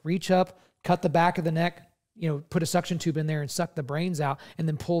to reach up, cut the back of the neck, put a suction tube in there and suck the brains out and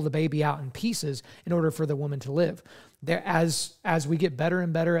then pull the baby out in pieces in order for the woman to live. There, as we get better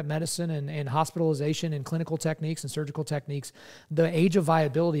and better at medicine and hospitalization and clinical techniques and surgical techniques, the age of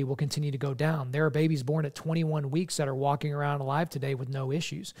viability will continue to go down. There are babies born at 21 weeks that are walking around alive today with no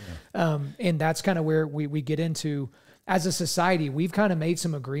issues. Yeah. And that's kind of where we get into, as a society, we've kind of made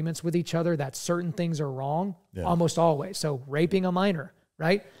some agreements with each other that certain things are wrong almost always. So raping a minor,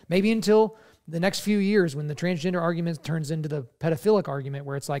 right? Maybe until the next few years when the transgender argument turns into the pedophilic argument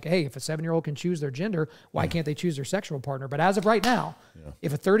where it's like, hey, if a 7-year-old can choose their gender, why can't they choose their sexual partner? But as of right now,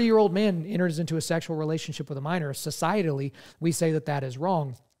 if a 30-year-old man enters into a sexual relationship with a minor, societally, we say that is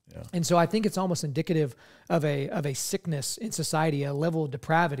wrong. Yeah. And so I think it's almost indicative of a sickness in society, a level of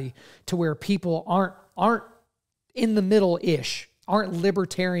depravity to where people aren't in the middle-ish, aren't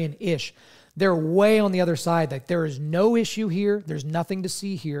libertarian-ish. They're way on the other side. Like, there is no issue here. There's nothing to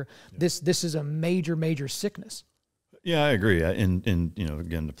see here. Yeah. This is a major, major sickness. Yeah, I agree. And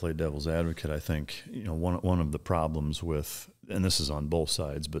again, to play devil's advocate, I think, one of the problems with, and this is on both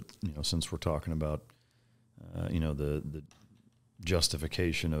sides, but, since we're talking about, the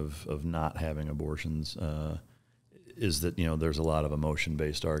justification of not having abortions, is that, there's a lot of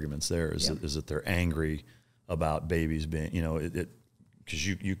emotion-based arguments there. Is that they're angry about babies being, because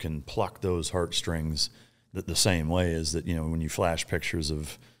you can pluck those heartstrings the same way as that, when you flash pictures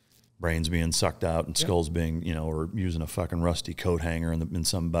of brains being sucked out and skulls being, or using a fucking rusty coat hanger in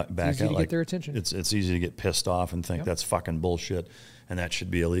some back it's easy to get their attention. It's easy to get pissed off and think that's fucking bullshit, and that should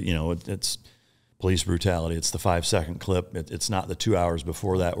be it's police brutality. It's the 5-second clip. It's not the 2 hours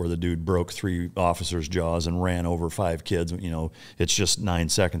before that where the dude broke 3 officers' jaws and ran over 5 kids. It's just 9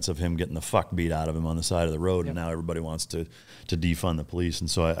 seconds of him getting the fuck beat out of him on the side of the road, and now everybody wants to defund the police. And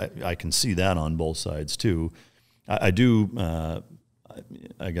so I can see that on both sides too. I do,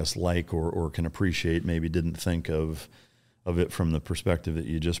 I guess, like or can appreciate, maybe didn't think of it from the perspective that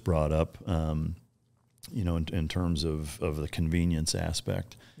you just brought up, in terms of the convenience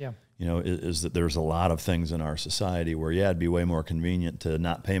aspect. Yeah. Is that there's a lot of things in our society where, it'd be way more convenient to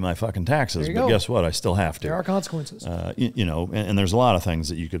not pay my fucking taxes, but guess what? I still have to. There are consequences. And there's a lot of things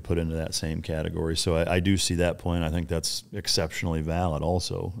that you could put into that same category. So I do see that point. I think that's exceptionally valid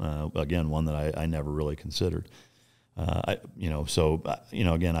also. Again, one that I never really considered.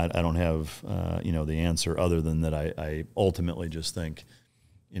 Again, I don't have, the answer other than that. I ultimately just think,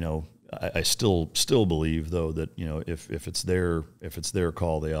 I still believe though that, if it's their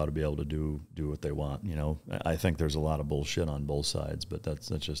call, they ought to be able to do what they want. I think there's a lot of bullshit on both sides, but that's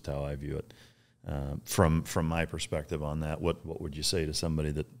just how I view it. From my perspective on that, what would you say to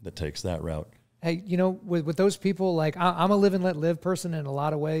somebody that takes that route? Hey, with those people, like I'm a live and let live person in a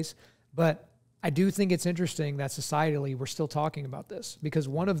lot of ways, but I do think it's interesting that societally we're still talking about this, because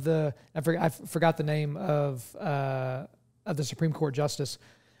one of the, I forgot the name of the Supreme Court justice,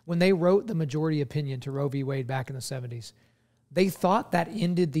 when they wrote the majority opinion to Roe v. Wade back in the 70s, they thought that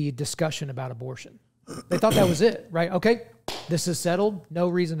ended the discussion about abortion. They thought that was it, right? Okay, this is settled, no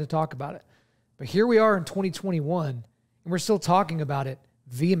reason to talk about it. But here we are in 2021, and we're still talking about it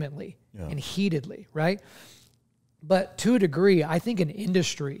vehemently and heatedly, right? But to a degree, I think an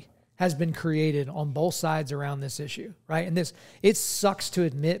industry has been created on both sides around this issue, right? And it sucks to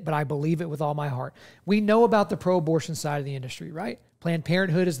admit, but I believe it with all my heart. We know about the pro-abortion side of the industry, right? Planned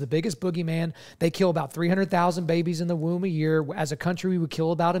Parenthood is the biggest boogeyman. They kill about 300,000 babies in the womb a year. As a country, we would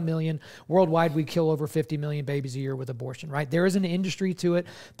kill about 1 million. Worldwide, we kill over 50 million babies a year with abortion, right? There is an industry to it.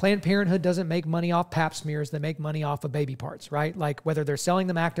 Planned Parenthood doesn't make money off pap smears. They make money off of baby parts, right? Like whether they're selling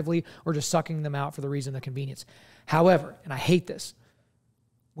them actively or just sucking them out for the reason of convenience. However, and I hate this,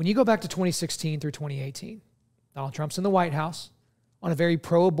 when you go back to 2016 through 2018, Donald Trump's in the White House on a very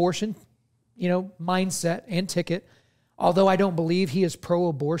pro-abortion, mindset and ticket. Although I don't believe he is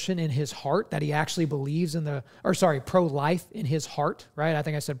pro-abortion in his heart, that he actually believes in pro-life in his heart, right? I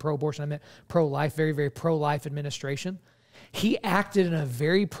think I said pro-abortion, I meant pro-life, very, very pro-life administration. He acted in a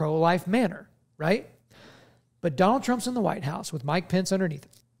very pro-life manner, right? But Donald Trump's in the White House with Mike Pence underneath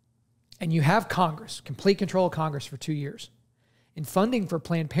him. And you have Congress, complete control of Congress for 2 years. And funding for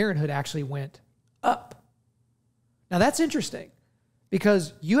Planned Parenthood actually went up. Now that's interesting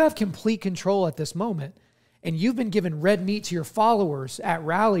because you have complete control at this moment, and you've been giving red meat to your followers at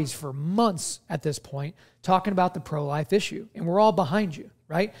rallies for months at this point, talking about the pro-life issue. And we're all behind you,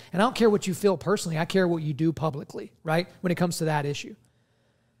 right? And I don't care what you feel personally. I care what you do publicly, right? When it comes to that issue.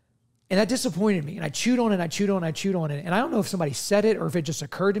 And that disappointed me. And I chewed on it, and I chewed on it, and I chewed on it. And I don't know if somebody said it or if it just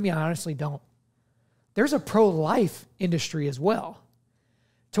occurred to me. I honestly don't. There's a pro-life industry as well,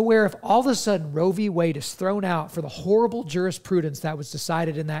 to where if all of a sudden Roe v. Wade is thrown out for the horrible jurisprudence that was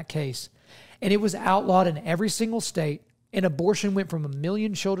decided in that case, and it was outlawed in every single state, and abortion went from 1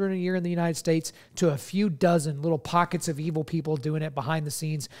 million children a year in the United States to a few dozen little pockets of evil people doing it behind the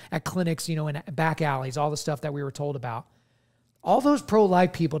scenes at clinics, in back alleys, all the stuff that we were told about. All those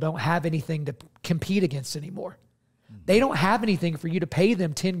pro-life people don't have anything to compete against anymore. They don't have anything for you to pay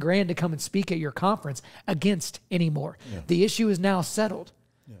them 10 grand to come and speak at your conference against anymore. Yeah. The issue is now settled.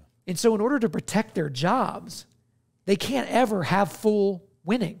 Yeah. And so in order to protect their jobs, they can't ever have full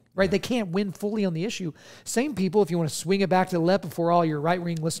winning, right? Yeah. They can't win fully on the issue. Same people, if you want to swing it back to the left before all your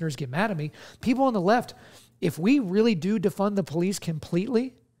right-wing listeners get mad at me, people on the left, if we really do defund the police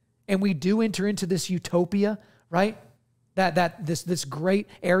completely and we do enter into this utopia, right? This great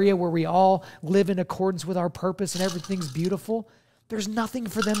area where we all live in accordance with our purpose and everything's beautiful, there's nothing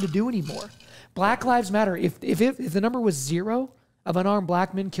for them to do anymore. Black Lives Matter. If the number was 0 of unarmed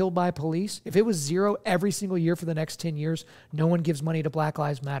black men killed by police, if it was 0 every single year for the next 10 years, no one gives money to Black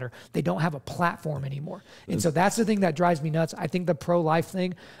Lives Matter. They don't have a platform anymore. And so that's the thing that drives me nuts. I think the pro-life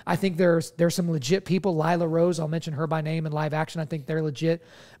thing, I think there's some legit people. Lila Rose, I'll mention her by name in Live Action. I think they're legit.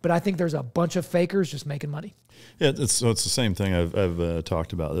 But I think there's a bunch of fakers just making money. Yeah, it's the same thing. I've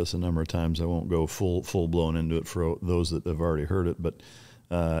talked about this a number of times. I won't go full blown into it for those that have already heard it. But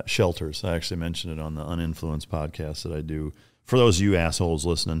shelters, I actually mentioned it on the Uninfluenced podcast that I do. For those of you assholes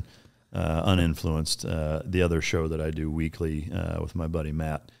listening, Uninfluenced, the other show that I do weekly with my buddy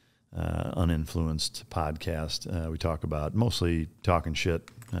Matt, Uninfluenced podcast. We talk about mostly talking shit.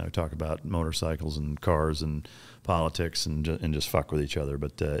 We talk about motorcycles and cars and politics and just fuck with each other.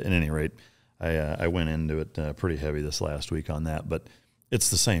 But at any rate, I went into it pretty heavy this last week on that. But it's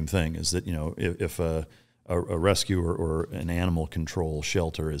the same thing, is that, if a rescue or an animal control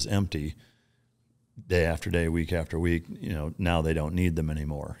shelter is empty day after day, week after week, now they don't need them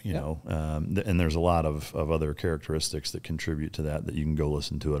anymore, and there's a lot of other characteristics that contribute to that you can go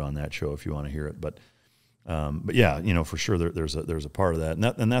listen to it on that show if you want to hear it. But yeah, for sure there's a part of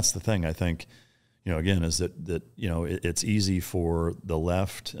that. And that's the thing, I think, again, is that it's easy for the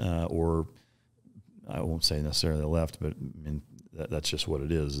left, or I won't say necessarily the left, but I mean, that's just what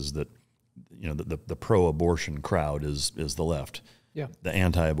it is that, the pro-abortion crowd is the left. Yeah. The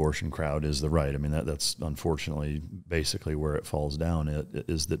anti-abortion crowd is the right. I mean, that's unfortunately basically where it falls down. It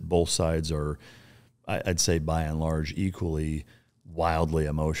is that both sides are I'd say by and large equally wildly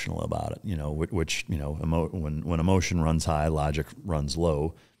emotional about it, which when emotion runs high, logic runs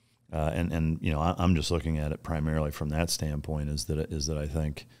low. And I'm just looking at it primarily from that standpoint is that I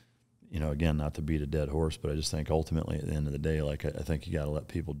think, again, not to beat a dead horse, but I just think ultimately at the end of the day, like I think you got to let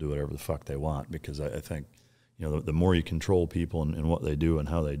people do whatever the fuck they want, because I think, the more you control people and what they do and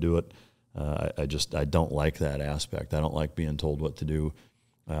how they do it, I don't like that aspect. I don't like being told what to do.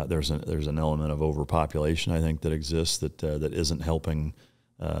 There's an element of overpopulation, I think, that exists that isn't helping,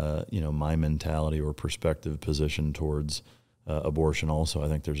 my mentality or perspective position towards abortion. Also, I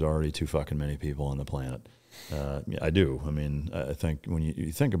think there's already too fucking many people on the planet. I do. I mean, I think when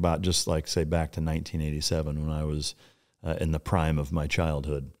you think about just like, say, back to 1987 when I was in the prime of my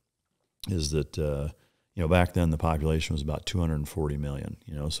childhood, is that, back then the population was about 240 million,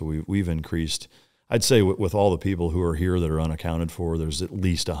 so we've increased. I'd say with all the people who are here that are unaccounted for, there's at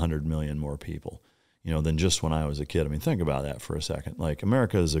least 100 million more people, than just when I was a kid. I mean, think about that for a second. Like,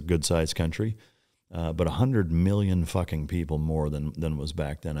 America is a good-sized country, but 100 million fucking people more than was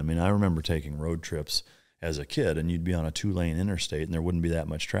back then. I mean, I remember taking road trips as a kid, and you'd be on a 2-lane interstate, and there wouldn't be that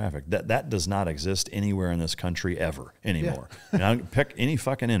much traffic. That does not exist anywhere in this country ever anymore. Yeah. Pick any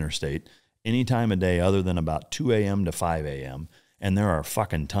fucking interstate any time of day other than about 2 a.m. to 5 a.m., and there are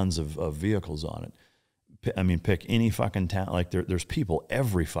fucking tons of vehicles on it. I mean, pick any fucking town. Like, there's people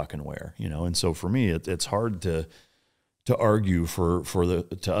every fucking where, and so for me, it's hard to argue for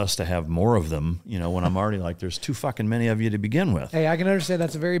us to have more of them, when I'm already like, there's too fucking many of you to begin with. Hey, I can understand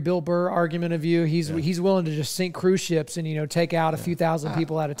that's a very Bill Burr argument of you. He's willing to just sink cruise ships and take out a few thousand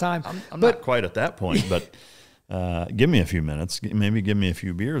people at a time. I'm not quite at that point, but give me a few minutes, maybe give me a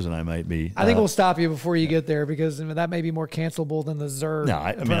few beers, and I might be. I think we'll stop you before you get there, because that may be more cancelable than the Zer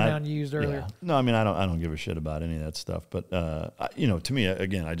pronoun you used earlier. Yeah. No, I mean, I don't give a shit about any of that stuff. But to me,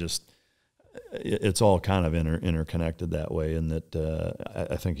 again, it's all kind of interconnected that way, and that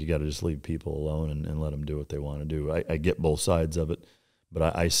I think you got to just leave people alone and let them do what they want to do. I get both sides of it,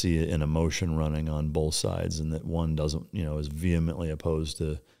 but I see an emotion running on both sides, and that one doesn't, is vehemently opposed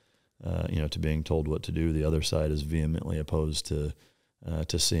to. To being told what to do. The other side is vehemently opposed to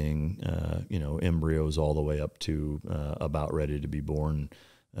seeing, embryos all the way up to about ready to be born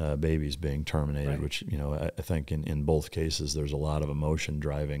babies being terminated, right. Which, I think in both cases, there's a lot of emotion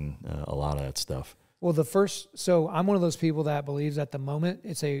driving a lot of that stuff. Well, so I'm one of those people that believes at the moment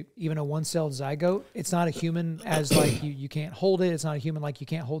even a one-celled zygote. It's not a human as like you can't hold it. It's not a human like you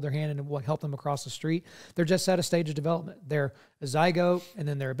can't hold their hand and help them across the street. They're just at a stage of development. They're a zygote, and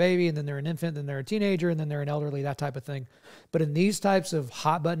then they're a baby, and then they're an infant, then they're a teenager, and then they're an elderly, that type of thing. But in these types of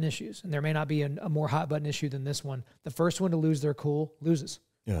hot button issues, and there may not be a more hot button issue than this one, the first one to lose their cool loses,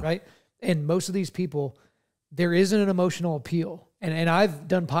 right? And most of these people, there isn't an emotional appeal. And I've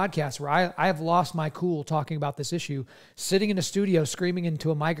done podcasts where I have lost my cool talking about this issue, sitting in a studio screaming into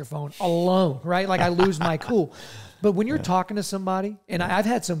a microphone alone, right? Like, I lose my cool. But when you're talking to somebody, and I've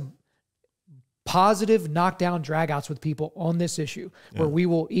had some positive knockdown dragouts with people on this issue, where we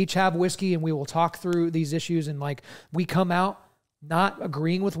will each have whiskey and we will talk through these issues, and like, we come out not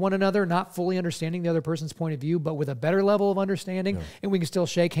agreeing with one another, not fully understanding the other person's point of view, but with a better level of understanding, and we can still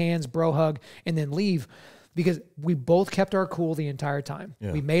shake hands, bro hug, and then leave. Because we both kept our cool the entire time.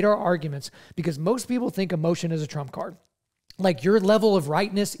 Yeah. We made our arguments, because most people think emotion is a trump card. Like, your level of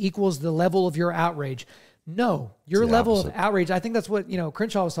rightness equals the level of your outrage. No, your level of outrage. I think that's what,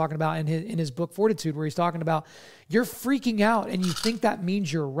 Crenshaw was talking about in his book Fortitude, where he's talking about you're freaking out and you think that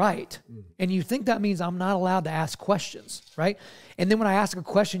means you're right. And you think that means I'm not allowed to ask questions, right? And then when I ask a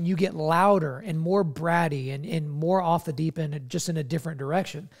question, you get louder and more bratty and more off the deep end, just in a different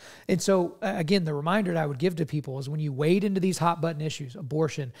direction. And so, again, the reminder that I would give to people is when you wade into these hot button issues,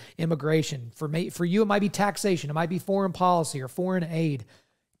 abortion, immigration, for you, it might be taxation, it might be foreign policy or foreign aid,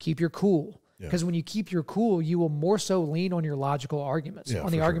 keep your cool. Because when you keep your cool, you will more so lean on your logical arguments,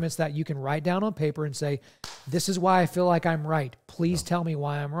 on the arguments that you can write down on paper and say, this is why I feel like I'm right. Please tell me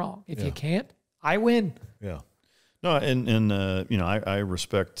why I'm wrong. If you can't, I win. Yeah. No, and I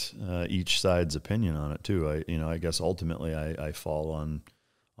respect each side's opinion on it too. I guess ultimately I fall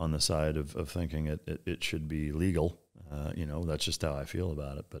on the side of thinking it should be legal. That's just how I feel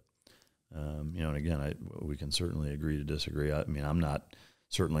about it. But and again, we can certainly agree to disagree. I mean, I'm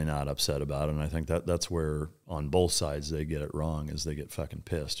certainly not upset about it, and I think that's where on both sides they get it wrong, is they get fucking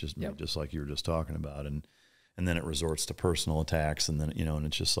pissed, just like you were just talking about, and then it resorts to personal attacks, and then and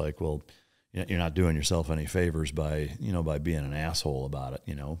it's just like, well, you're not doing yourself any favors by being an asshole about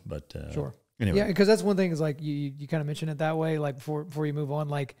it, but sure. Anyway. Yeah, because that's one thing is like you kind of mentioned it that way, like before you move on,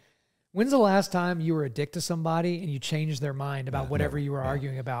 like When's the last time you were a dick to somebody and you changed their mind about whatever you were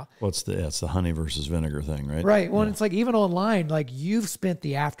arguing about? Well, it's the honey versus vinegar thing, right? Right. Well, it's like even online, like you've spent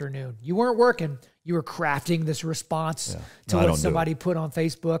the afternoon. You weren't working. You were crafting this response to what somebody put on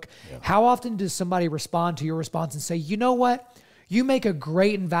Facebook. Yeah. How often does somebody respond to your response and say, you know what? You make a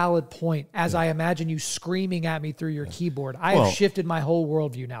great and valid point, as I imagine you screaming at me through your keyboard. I have shifted my whole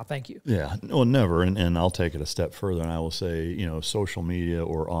worldview now. Thank you. Yeah. Well, never. And I'll take it a step further, and I will say, you know, social media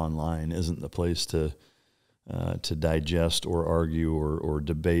or online isn't the place to digest or argue or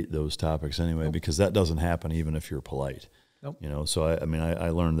debate those topics anyway, because that doesn't happen even if you're polite. Nope. You know, so I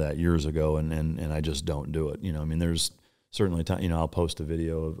learned that years ago, and I just don't do it. You know, I mean, there's certainly time, you know, I'll post a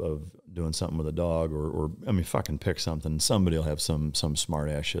video of doing something with a dog or I mean, fucking pick something. Somebody will have some smart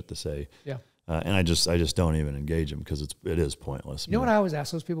ass shit to say. Yeah. And I just don't even engage them because it is pointless. You know what I always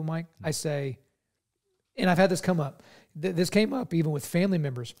ask those people, Mike? I say, and I've had this come up. This came up even with family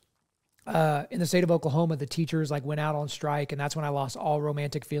members. In the state of Oklahoma, the teachers like went out on strike, and that's when I lost all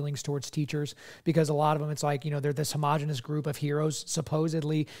romantic feelings towards teachers, because a lot of them, it's like, you know, they're this homogenous group of heroes,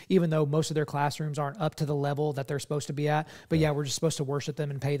 supposedly, even though most of their classrooms aren't up to the level that they're supposed to be at. But yeah, we're just supposed to worship them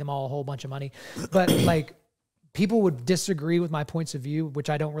and pay them all a whole bunch of money. But like, people would disagree with my points of view,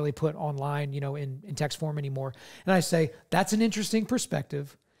 which I don't really put online, you know, in text form anymore. And I say, that's an interesting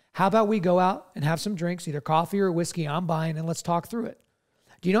perspective. How about we go out and have some drinks, either coffee or whiskey, I'm buying, and let's talk through it.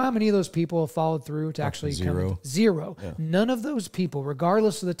 Do you know how many of those people have followed through to actually come? Zero. Yeah. None of those people,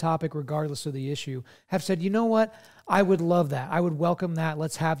 regardless of the topic, regardless of the issue, have said, you know what? I would love that. I would welcome that.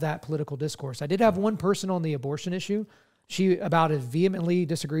 Let's have that political discourse. I did have one person on the abortion issue. She about as vehemently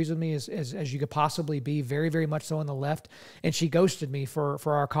disagrees with me as you could possibly be, very, very much so on the left. And she ghosted me for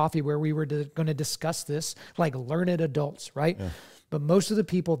our coffee where we were going to discuss this like learned adults, right? Yeah. But most of the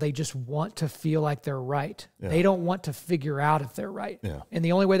people, they just want to feel like they're right. Yeah. They don't want to figure out if they're right. Yeah. And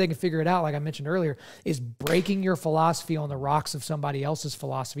the only way they can figure it out, like I mentioned earlier, is breaking your philosophy on the rocks of somebody else's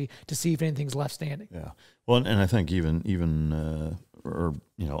philosophy to see if anything's left standing. Yeah. Well, and I think even or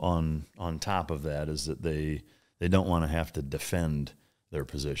you know, on top of that is that they don't want to have to defend their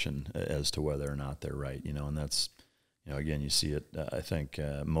position as to whether or not they're right. You know, and that's, you know, again, you see it. I think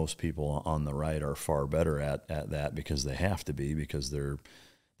most people on the right are far better at that because they have to be, because there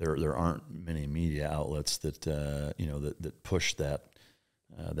aren't many media outlets that you know that push that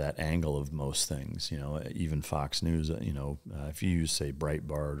angle of most things. You know, even Fox News. You know, if you use say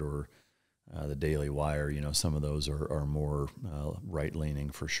Breitbart or the Daily Wire, you know, some of those are more right leaning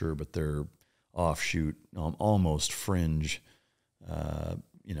for sure, but they're offshoot, almost fringe.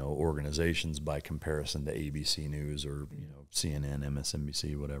 You know, organizations by comparison to ABC News or, you know, CNN,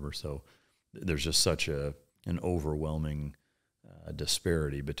 MSNBC, whatever. So there's just such an overwhelming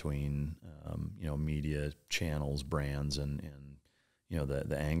disparity between, you know, media channels, brands, and you know,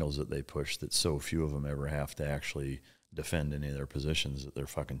 the angles that they push, that so few of them ever have to actually defend any of their positions, that they're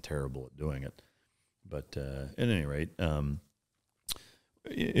fucking terrible at doing it. But at any rate,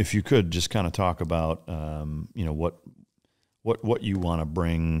 if you could just kind of talk about, you know, what you want to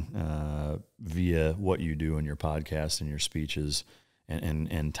bring via what you do in your podcast and your speeches,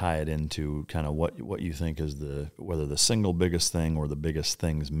 and tie it into kind of what you think is whether the single biggest thing or the biggest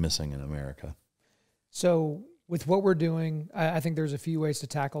things missing in America. So with what we're doing, I think there's a few ways to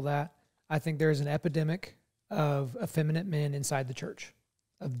tackle that. I think there's an epidemic of effeminate men inside the church,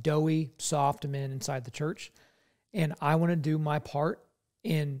 of doughy, soft men inside the church. And I want to do my part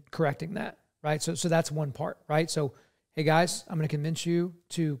in correcting that, right? So that's one part, right? So, hey guys, I'm going to convince you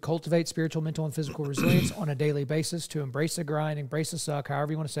to cultivate spiritual, mental, and physical resilience on a daily basis, to embrace the grind, embrace the suck,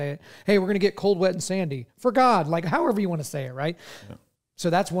 however you want to say it. Hey, we're going to get cold, wet, and sandy for God, like however you want to say it, right? Yeah. So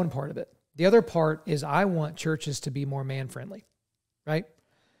that's one part of it. The other part is I want churches to be more man-friendly, right?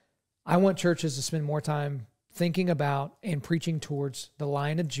 I want churches to spend more time thinking about and preaching towards the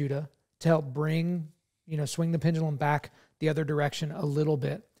Lion of Judah to help bring, you know, swing the pendulum back the other direction a little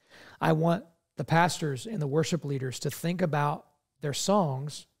bit. I want the pastors and the worship leaders to think about their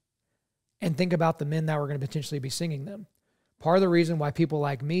songs and think about the men that were going to potentially be singing them. Part of the reason why people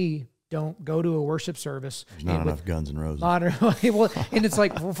like me don't go to a worship service. There's not enough Guns N' Roses. Well, and it's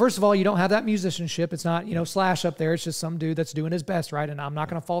like, well, first of all, you don't have that musicianship. It's not, you know, Slash up there. It's just some dude that's doing his best, right? And I'm not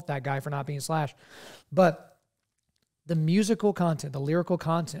going to fault that guy for not being Slash. But the musical content, the lyrical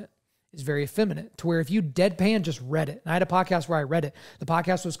content is very effeminate, to where if you deadpan just read it, and I had a podcast where I read it. The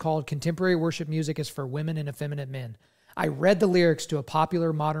podcast was called Contemporary Worship Music is for Women and Effeminate Men. I read the lyrics to a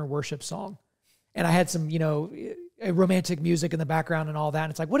popular modern worship song, and I had some, you know, romantic music in the background and all that.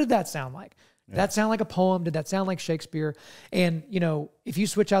 And it's like, what did that sound like? Did that sound like a poem? Did that sound like Shakespeare? And, you know, if you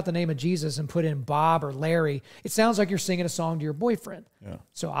switch out the name of Jesus and put in Bob or Larry, it sounds like you're singing a song to your boyfriend. Yeah.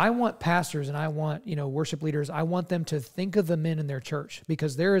 So I want pastors and I want, you know, worship leaders, I want them to think of the men in their church,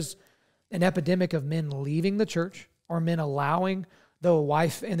 because there is an epidemic of men leaving the church, or men allowing the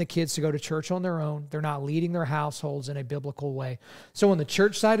wife and the kids to go to church on their own. They're not leading their households in a biblical way. So on the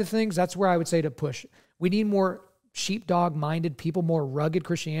church side of things, that's where I would say to push. We need more sheepdog-minded people, more rugged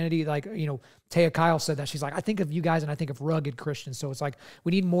Christianity. Like, you know, Taya Kyle said that. She's like, I think of you guys and I think of rugged Christians. So it's like,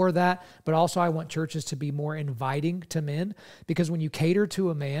 we need more of that. But also I want churches to be more inviting to men, because when you cater to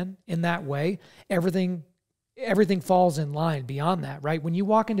a man in that way, everything falls in line beyond that, right? When you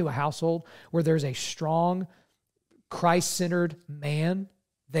walk into a household where there's a strong, Christ-centered man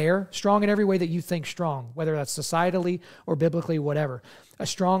there, strong in every way that you think strong, whether that's societally or biblically, whatever, a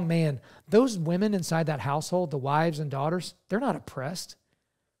strong man, those women inside that household, the wives and daughters, they're not oppressed.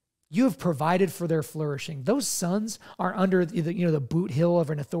 You have provided for their flourishing. Those sons are under the boot heel of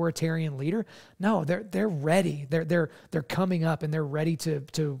an authoritarian leader. No, they're ready. They're coming up, and they're ready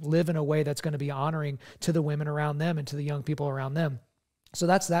to live in a way that's going to be honoring to the women around them and to the young people around them. So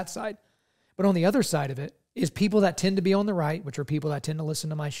that's that side. But on the other side of it is people that tend to be on the right, which are people that tend to listen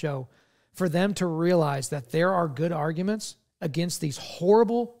to my show, for them to realize that there are good arguments against these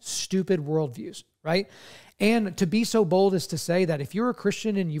horrible, stupid worldviews, right? And to be so bold as to say that if you're a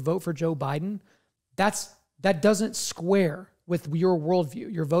Christian and you vote for Joe Biden, that doesn't square with your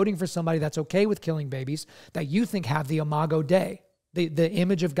worldview. You're voting for somebody that's okay with killing babies that you think have the imago Dei, the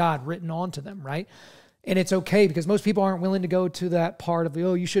image of God written onto them, right? And it's okay, because most people aren't willing to go to that part of,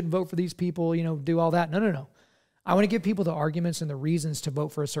 oh, you shouldn't vote for these people, you know, do all that. No. I want to give people the arguments and the reasons to vote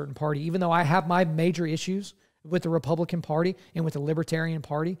for a certain party, even though I have my major issues with the Republican Party and with the Libertarian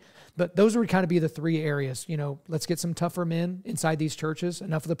Party. But those would kind of be the three areas. You know, let's get some tougher men inside these churches.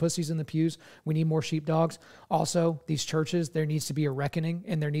 Enough of the pussies in the pews. We need more sheepdogs. Also, these churches, there needs to be a reckoning,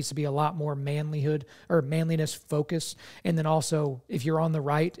 and there needs to be a lot more manlyhood or manliness focus. And then also, if you're on the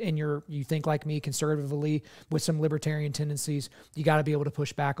right and you think like me conservatively with some libertarian tendencies, you got to be able to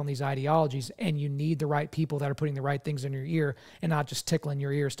push back on these ideologies, and you need the right people that are putting the right things in your ear and not just tickling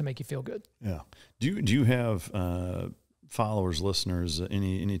your ears to make you feel good. Yeah. Do you have followers, listeners,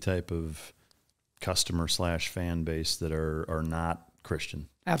 any type of customer / fan base that are not Christian?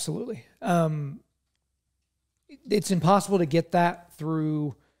 Absolutely. It's impossible to get that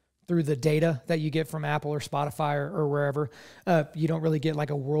through the data that you get from Apple or Spotify or wherever. You don't really get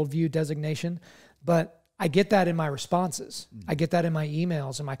like a worldview designation, but I get that in my responses. I get that in my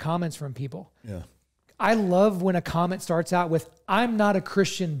emails and my comments from people. Yeah. I love when a comment starts out with, I'm not a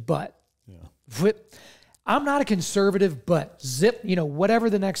Christian, but. Yeah. I'm not a conservative, but zip, whatever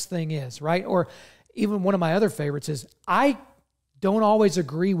the next thing is, right? Or even one of my other favorites is, I don't always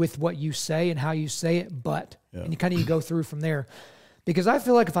agree with what you say and how you say it, but, and you go through from there. Because I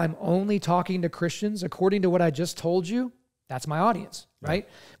feel like if I'm only talking to Christians, according to what I just told you, that's my audience, right?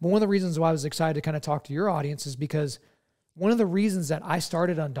 But one of the reasons why I was excited to kind of talk to your audience is because one of the reasons that I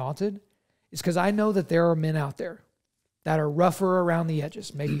started Undaunted is because I know that there are men out there that are rougher around the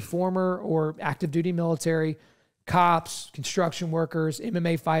edges, maybe former or active duty military, cops, construction workers,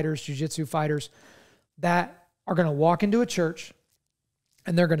 MMA fighters, jiu-jitsu fighters, that are going to walk into a church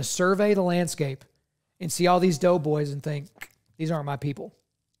and they're going to survey the landscape and see all these doughboys and think, these aren't my people,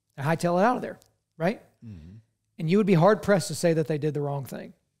 and hightail it out of there, right? Mm-hmm. And you would be hard-pressed to say that they did the wrong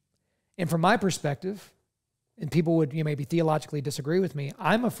thing. And from my perspective, and people would maybe theologically disagree with me,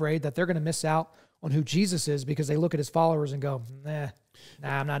 I'm afraid that they're going to miss out on who Jesus is because they look at his followers and go, nah,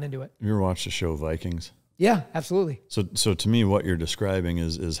 I'm not into it. You ever watched the show Vikings? Yeah, absolutely. So to me, what you're describing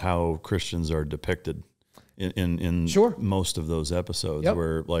is how Christians are depicted in sure. most of those episodes,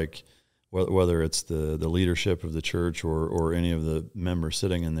 where like whether it's the leadership of the church or any of the members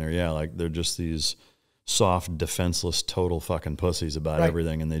sitting in there, like they're just these soft, defenseless, total fucking pussies about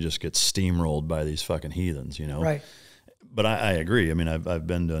everything, and they just get steamrolled by these fucking heathens, Right. But I agree. I mean, I've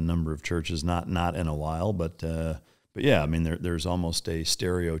been to a number of churches, not in a while, but yeah, I mean, there's almost a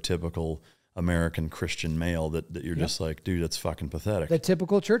stereotypical American Christian male that you're just like, dude, that's fucking pathetic. The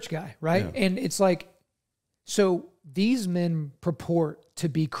typical church guy, right? Yeah. And it's like, so these men purport to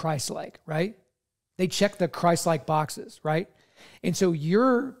be Christ-like, right? They check the Christ-like boxes, right? And so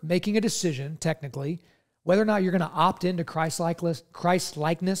you're making a decision, technically, whether or not you're going to opt into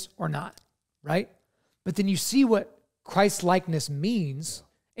Christ-likeness or not, right? But then you see what Christ-likeness means,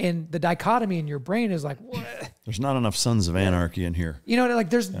 and the dichotomy in your brain is like, what? There's not enough sons of anarchy in here.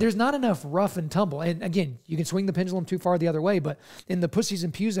 There's not enough rough and tumble. And again, you can swing the pendulum too far the other way, but in the Pussies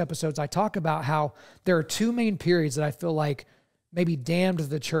and Pews episodes, I talk about how there are two main periods that I feel like maybe damned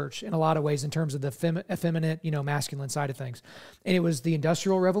the church in a lot of ways in terms of the effeminate, masculine side of things. And it was the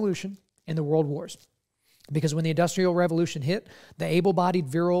Industrial Revolution and the World Wars. Because when the Industrial Revolution hit, the able-bodied,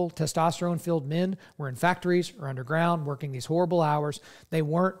 virile, testosterone-filled men were in factories or underground working these horrible hours. They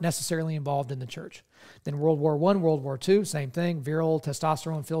weren't necessarily involved in the church. Then World War I, World War II, same thing. Virile,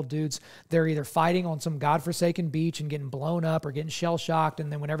 testosterone-filled dudes. They're either fighting on some godforsaken beach and getting blown up or getting shell-shocked.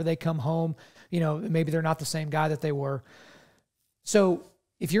 And then whenever they come home, maybe they're not the same guy that they were. So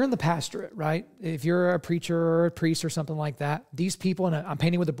if you're in the pastorate, right? If you're a preacher or a priest or something like that, these people, and I'm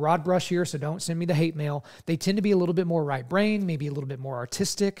painting with a broad brush here, so don't send me the hate mail. They tend to be a little bit more right-brained, maybe a little bit more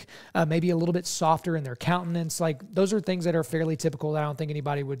artistic, maybe a little bit softer in their countenance. Like those are things that are fairly typical that I don't think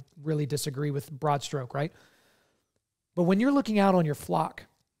anybody would really disagree with broad stroke, right? But when you're looking out on your flock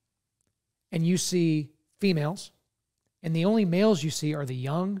and you see females, and the only males you see are the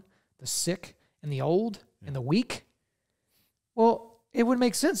young, the sick, and the old, and the weak, well, it would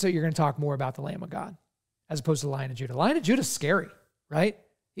make sense that you're going to talk more about the Lamb of God as opposed to the Lion of Judah. Lion of Judah is scary, right?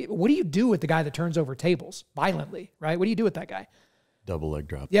 What do you do with the guy that turns over tables violently, right? What do you do with that guy? Double leg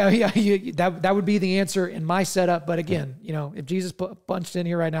drop. Yeah, that would be the answer in my setup. But again, if Jesus punched in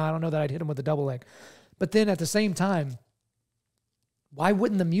here right now, I don't know that I'd hit him with a double leg. But then at the same time, why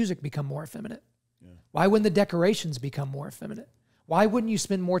wouldn't the music become more effeminate? Yeah. Why wouldn't the decorations become more effeminate? Why wouldn't you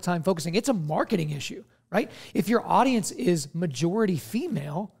spend more time focusing? It's a marketing issue, right? If your audience is majority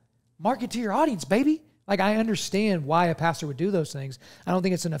female, market to your audience, baby. Like, I understand why a pastor would do those things. I don't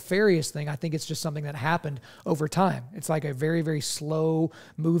think it's a nefarious thing. I think it's just something that happened over time. It's like a very, very slow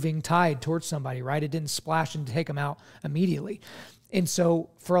moving tide towards somebody, right? It didn't splash and take them out immediately. And so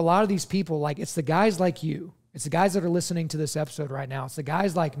for a lot of these people, like, it's the guys like you, it's the guys that are listening to this episode right now, it's the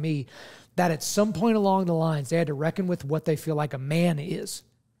guys like me that at some point along the lines, they had to reckon with what they feel like a man is.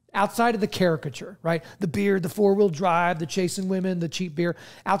 Outside of the caricature, right? The beard, the four-wheel drive, the chasing women, the cheap beer.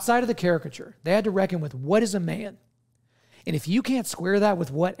 Outside of the caricature, they had to reckon with what is a man. And if you can't square that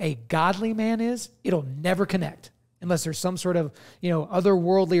with what a godly man is, it'll never connect unless there's some sort of,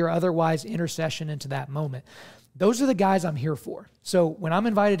 otherworldly or otherwise intercession into that moment. Those are the guys I'm here for. So when I'm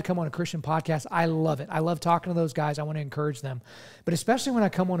invited to come on a Christian podcast, I love it. I love talking to those guys. I want to encourage them. But especially when I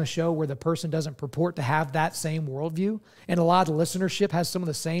come on a show where the person doesn't purport to have that same worldview, and a lot of the listenership has some of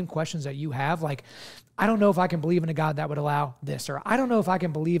the same questions that you have, like, I don't know if I can believe in a God that would allow this, or I don't know if I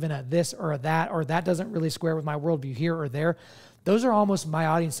can believe in a this or a that, or that doesn't really square with my worldview here or there. Those are almost my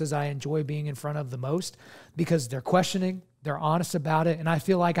audiences I enjoy being in front of the most because they're questioning, they're honest about it, and I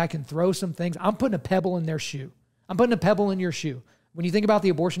feel like I can throw some things. I'm putting a pebble in their shoe. I'm putting a pebble in your shoe. When you think about the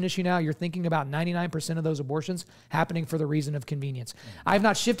abortion issue now, you're thinking about 99% of those abortions happening for the reason of convenience. I have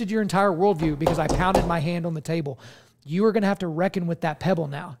not shifted your entire worldview because I pounded my hand on the table. You are going to have to reckon with that pebble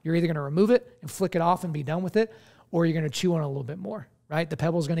now. You're either going to remove it and flick it off and be done with it, or you're going to chew on it a little bit more, right? The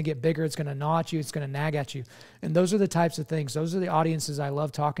pebble is going to get bigger. It's going to gnaw at you. It's going to nag at you. And those are the types of things. Those are the audiences I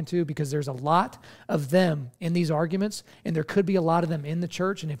love talking to because there's a lot of them in these arguments, and there could be a lot of them in the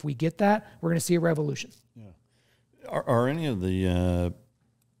church. And if we get that, we're going to see a revolution. Yeah. Are any of the,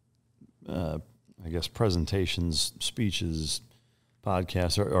 presentations, speeches,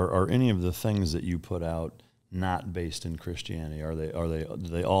 podcasts, are any of the things that you put out not based in Christianity? Do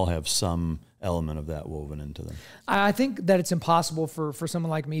they all have some element of that woven into them? I think that it's impossible for someone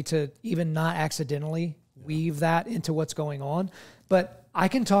like me to even not accidentally weave that into what's going on. But I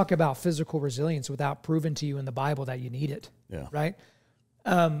can talk about physical resilience without proving to you in the Bible that you need it. Yeah. Right.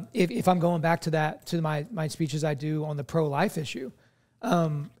 If I'm going back to my speeches I do on the pro-life issue,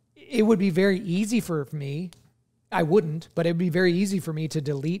 it would be very easy for me. I wouldn't, but it would be very easy for me to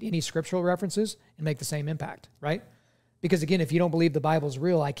delete any scriptural references and make the same impact, right? Because again, if you don't believe the Bible's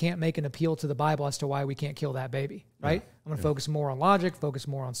real, I can't make an appeal to the Bible as to why we can't kill that baby, right? I'm going to focus more on logic, focus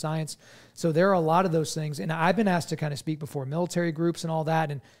more on science. So there are a lot of those things. And I've been asked to kind of speak before military groups and all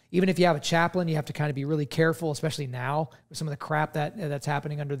that. And even if you have a chaplain, you have to kind of be really careful, especially now with some of the crap that's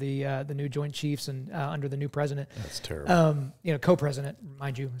happening under the new Joint Chiefs and under the new president. That's terrible. Co-president,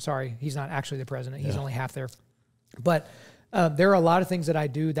 mind you. Sorry, he's not actually the president. He's only half there. But there are a lot of things that I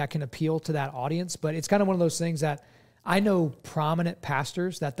do that can appeal to that audience. But it's kind of one of those things that I know prominent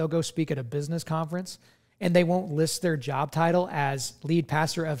pastors that they'll go speak at a business conference and they won't list their job title as lead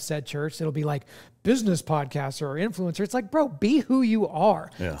pastor of said church. It'll be like business podcaster or influencer. It's like, bro, be who you are.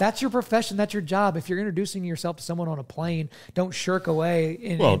 Yeah. That's your profession. That's your job. If you're introducing yourself to someone on a plane, don't shirk away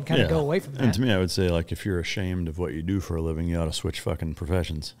and kind of go away from that. And to me, I would say, like, if you're ashamed of what you do for a living, you ought to switch fucking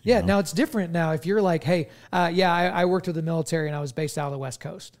professions. Yeah. Now it's different now. If you're like, hey, I worked with the military and I was based out of the West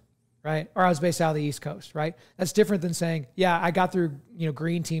Coast. right? Or I was based out of the East Coast, right? That's different than saying, yeah, I got through,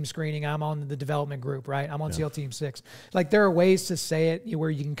 green team screening. I'm on the development group, right? I'm on SEAL Team 6. Like, there are ways to say it where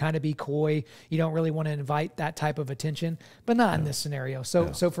you can kind of be coy. You don't really want to invite that type of attention, but not in this scenario.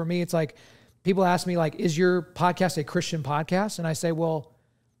 So for me, it's like, people ask me, like, is your podcast a Christian podcast? And I say, well,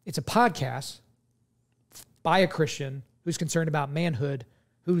 it's a podcast by a Christian who's concerned about manhood,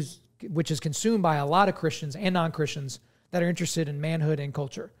 which is consumed by a lot of Christians and non-Christians that are interested in manhood and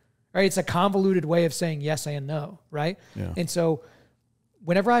culture, right? It's a convoluted way of saying yes and no, right? Yeah. And so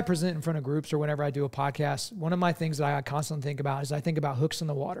whenever I present in front of groups or whenever I do a podcast, one of my things that I constantly think about is I think about hooks in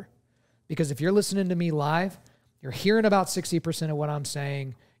the water. Because if you're listening to me live, you're hearing about 60% of what I'm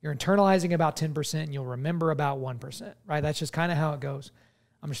saying, you're internalizing about 10%, and you'll remember about 1%, right? That's just kind of how it goes.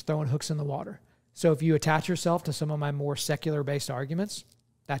 I'm just throwing hooks in the water. So if you attach yourself to some of my more secular-based arguments,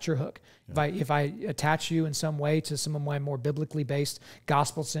 that's your hook. Yeah. If I attach you in some way to some of my more biblically based,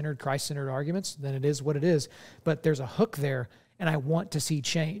 gospel-centered, Christ-centered arguments, then it is what it is. But there's a hook there, and I want to see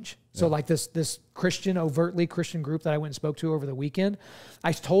change. So like this Christian, overtly Christian group that I went and spoke to over the weekend,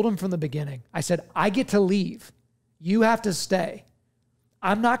 I told them from the beginning, I said, I get to leave. You have to stay.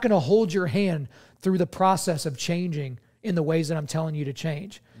 I'm not going to hold your hand through the process of changing in the ways that I'm telling you to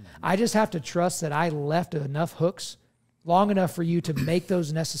change. I just have to trust that I left enough hooks long enough for you to make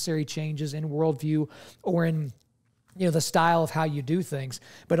those necessary changes in worldview or in, the style of how you do things.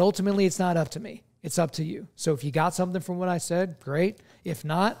 But ultimately, it's not up to me. It's up to you. So if you got something from what I said, great. If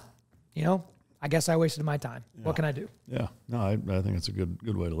not, I guess I wasted my time. Yeah. What can I do? Yeah. No, I think it's a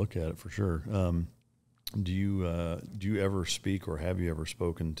good way to look at it for sure. Do you ever speak, or have you ever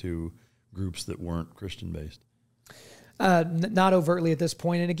spoken to groups that weren't Christian based? Not overtly at this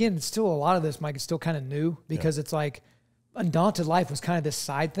point. And again, it's still a lot of this, Mike, is still kind of new because it's like Undaunted.Life was kind of this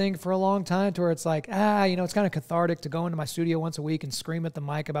side thing for a long time to where it's like, it's kind of cathartic to go into my studio once a week and scream at the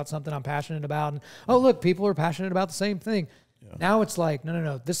mic about something I'm passionate about. And, oh, look, people are passionate about the same thing. Yeah. Now it's like,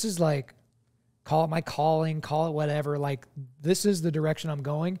 no. This is like, call it my calling, call it whatever. Like, this is the direction I'm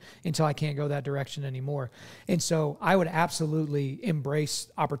going until I can't go that direction anymore. And so I would absolutely embrace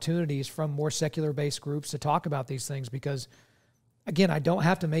opportunities from more secular-based groups to talk about these things because, again, I don't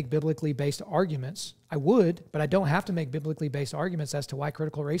have to make biblically based arguments. I would, but I don't have to make biblically based arguments as to why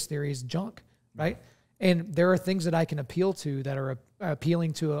critical race theory is junk, right? And there are things that I can appeal to that are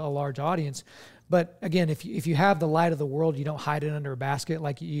appealing to a large audience. But again, if you have the light of the world, you don't hide it under a basket,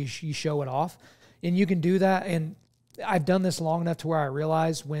 like you show it off. And you can do that. And I've done this long enough to where I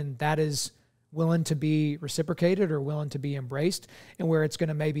realize when that is willing to be reciprocated or willing to be embraced, and where it's going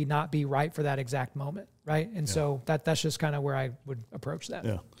to maybe not be right for that exact moment, right? And so that's just kind of where I would approach that.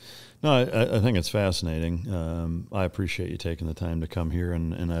 Yeah. No, I think it's fascinating. I appreciate you taking the time to come here,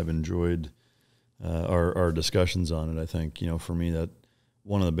 and I've enjoyed our discussions on it. I think, for me, that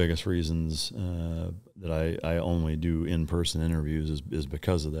one of the biggest reasons that I only do in-person interviews is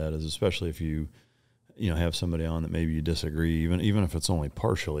because of that, is especially if you have somebody on that maybe you disagree, even if it's only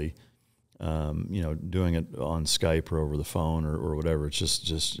partially, doing it on Skype or over the phone or whatever, it's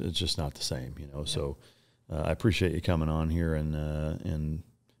just not the same, So I appreciate you coming on here and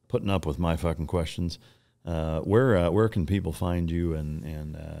putting up with my fucking questions. Where can people find you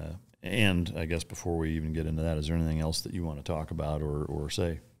and I guess before we even get into that, is there anything else that you want to talk about or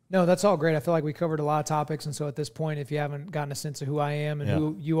say? No, that's all great. I feel like we covered a lot of topics. And so at this point, if you haven't gotten a sense of who I am and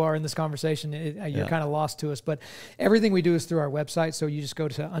who you are in this conversation, you're kind of lost to us. But everything we do is through our website. So you just go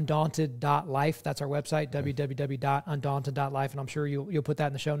to Undaunted.Life. That's our website, www.Undaunted.Life. And I'm sure you'll put that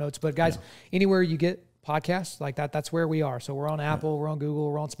in the show notes. But guys, anywhere you get podcasts like that, that's where we are. So we're on Apple, we're on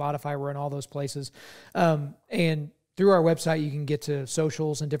Google, we're on Spotify, we're in all those places. And through our website, you can get to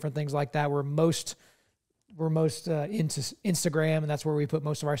socials and different things like that. We're most into Instagram, and that's where we put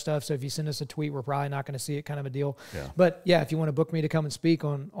most of our stuff. So if you send us a tweet, we're probably not going to see it, kind of a deal. Yeah. But if you want to book me to come and speak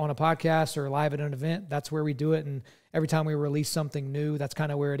on a podcast or live at an event, that's where we do it. And every time we release something new, that's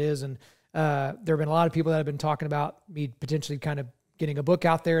kind of where it is. And there have been a lot of people that have been talking about me potentially kind of getting a book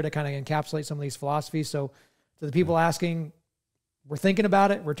out there to kind of encapsulate some of these philosophies. So to the people asking, we're thinking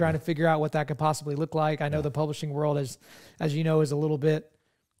about it. We're trying to figure out what that could possibly look like. I know the publishing world is, as you know, is a little bit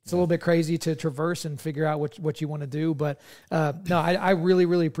crazy to traverse and figure out what you want to do. But no, I really,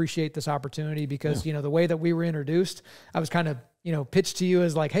 really appreciate this opportunity because, the way that we were introduced, I was kind of, pitched to you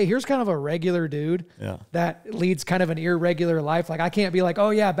as like, hey, here's kind of a regular dude that leads kind of an irregular life. Like I can't be like,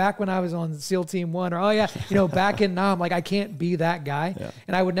 oh yeah, back when I was on SEAL Team 1 or, oh yeah, back in Nam, like I can't be that guy. Yeah.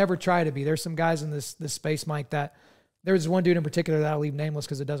 And I would never try to be. There's some guys in this space, Mike, that There was one dude in particular that I'll leave nameless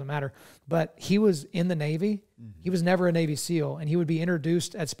because it doesn't matter, but he was in the Navy. He was never a Navy SEAL, and he would be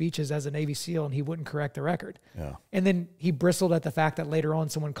introduced at speeches as a Navy SEAL, and he wouldn't correct the record. Yeah. And then he bristled at the fact that later on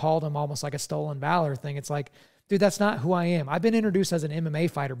someone called him almost like a stolen valor thing. It's like, dude, that's not who I am. I've been introduced as an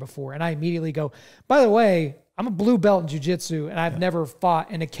MMA fighter before, and I immediately go, by the way, I'm a blue belt in jiu-jitsu, and I've never fought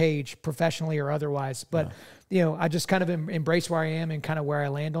in a cage professionally or otherwise. But, you know, I just kind of embrace where I am and kind of where I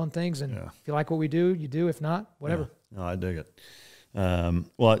land on things. And if you like what we do, you do. If not, whatever. No, I dig it.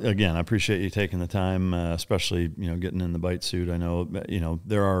 Well, again, I appreciate you taking the time, especially, you know, getting in the bite suit. I know, you know,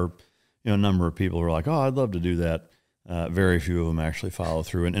 there are, you know, a number of people who are like, oh, I'd love to do that. Very few of them actually follow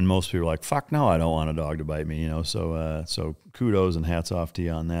through. And most people are like, fuck no, I don't want a dog to bite me, you know? So kudos and hats off to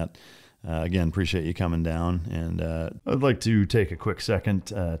you on that. Again, appreciate you coming down. And I'd like to take a quick second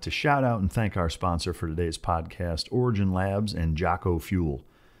to shout out and thank our sponsor for today's podcast, Origin Labs and Jocko Fuel.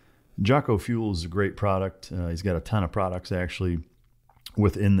 Jocko Fuel is a great product. He's got a ton of products actually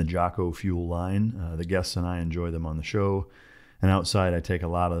within the Jocko Fuel line. The guests and I enjoy them on the show. And outside, I take a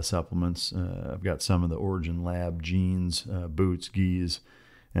lot of the supplements. I've got some of the Origin Lab jeans, boots, gis,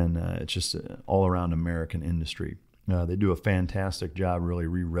 and it's just all around American industry. They do a fantastic job really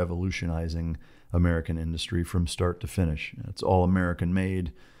re-revolutionizing American industry from start to finish. It's all American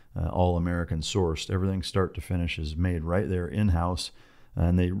made, all American sourced. Everything start to finish is made right there in-house.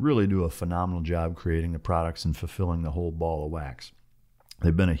 And they really do a phenomenal job creating the products and fulfilling the whole ball of wax.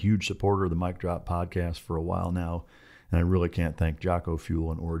 They've been a huge supporter of the Mic Drop podcast for a while now, and I really can't thank Jocko Fuel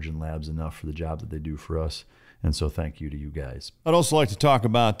and Origin Labs enough for the job that they do for us. And so thank you to you guys. I'd also like to talk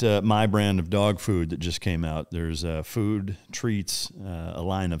about my brand of dog food that just came out. There's food, treats, a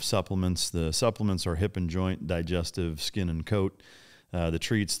line of supplements. The supplements are hip and joint, digestive, skin and coat. The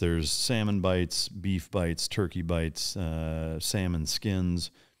treats, there's salmon bites, beef bites, turkey bites, salmon skins.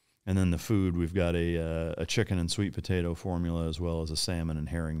 And then the food, we've got a chicken and sweet potato formula as well as a salmon and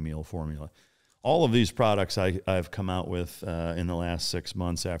herring meal formula. All of these products I've come out with in the last 6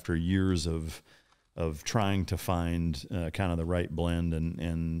 months after years of trying to find kind of the right blend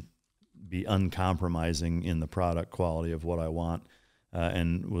and be uncompromising in the product quality of what I want,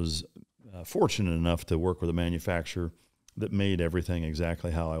 and was fortunate enough to work with a manufacturer that made everything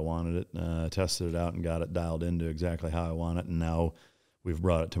exactly how I wanted it, tested it out and got it dialed into exactly how I want it, and now we've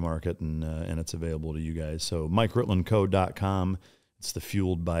brought it to market and it's available to you guys. So MikeRitlandCo.com, it's the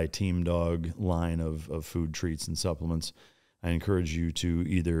Fueled by Team Dog line of food treats and supplements. I encourage you to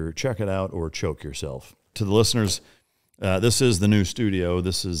either check it out or choke yourself. To the listeners, this is the new studio.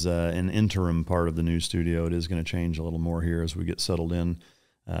 This is an interim part of the new studio. It is going to change a little more here as we get settled in.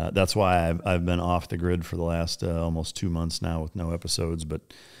 That's why I've been off the grid for the last almost 2 months now with no episodes, but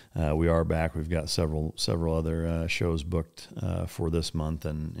we are back. We've got several other shows booked for this month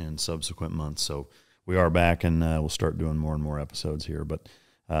and subsequent months. So we are back, and we'll start doing more and more episodes here. But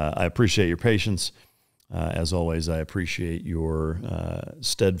I appreciate your patience. As always, I appreciate your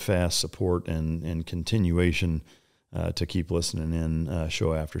steadfast support and continuation to keep listening in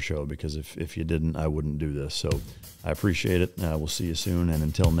show after show, because if you didn't, I wouldn't do this. So I appreciate it. We'll see you soon. And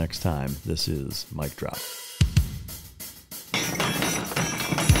until next time, this is Mic Drop.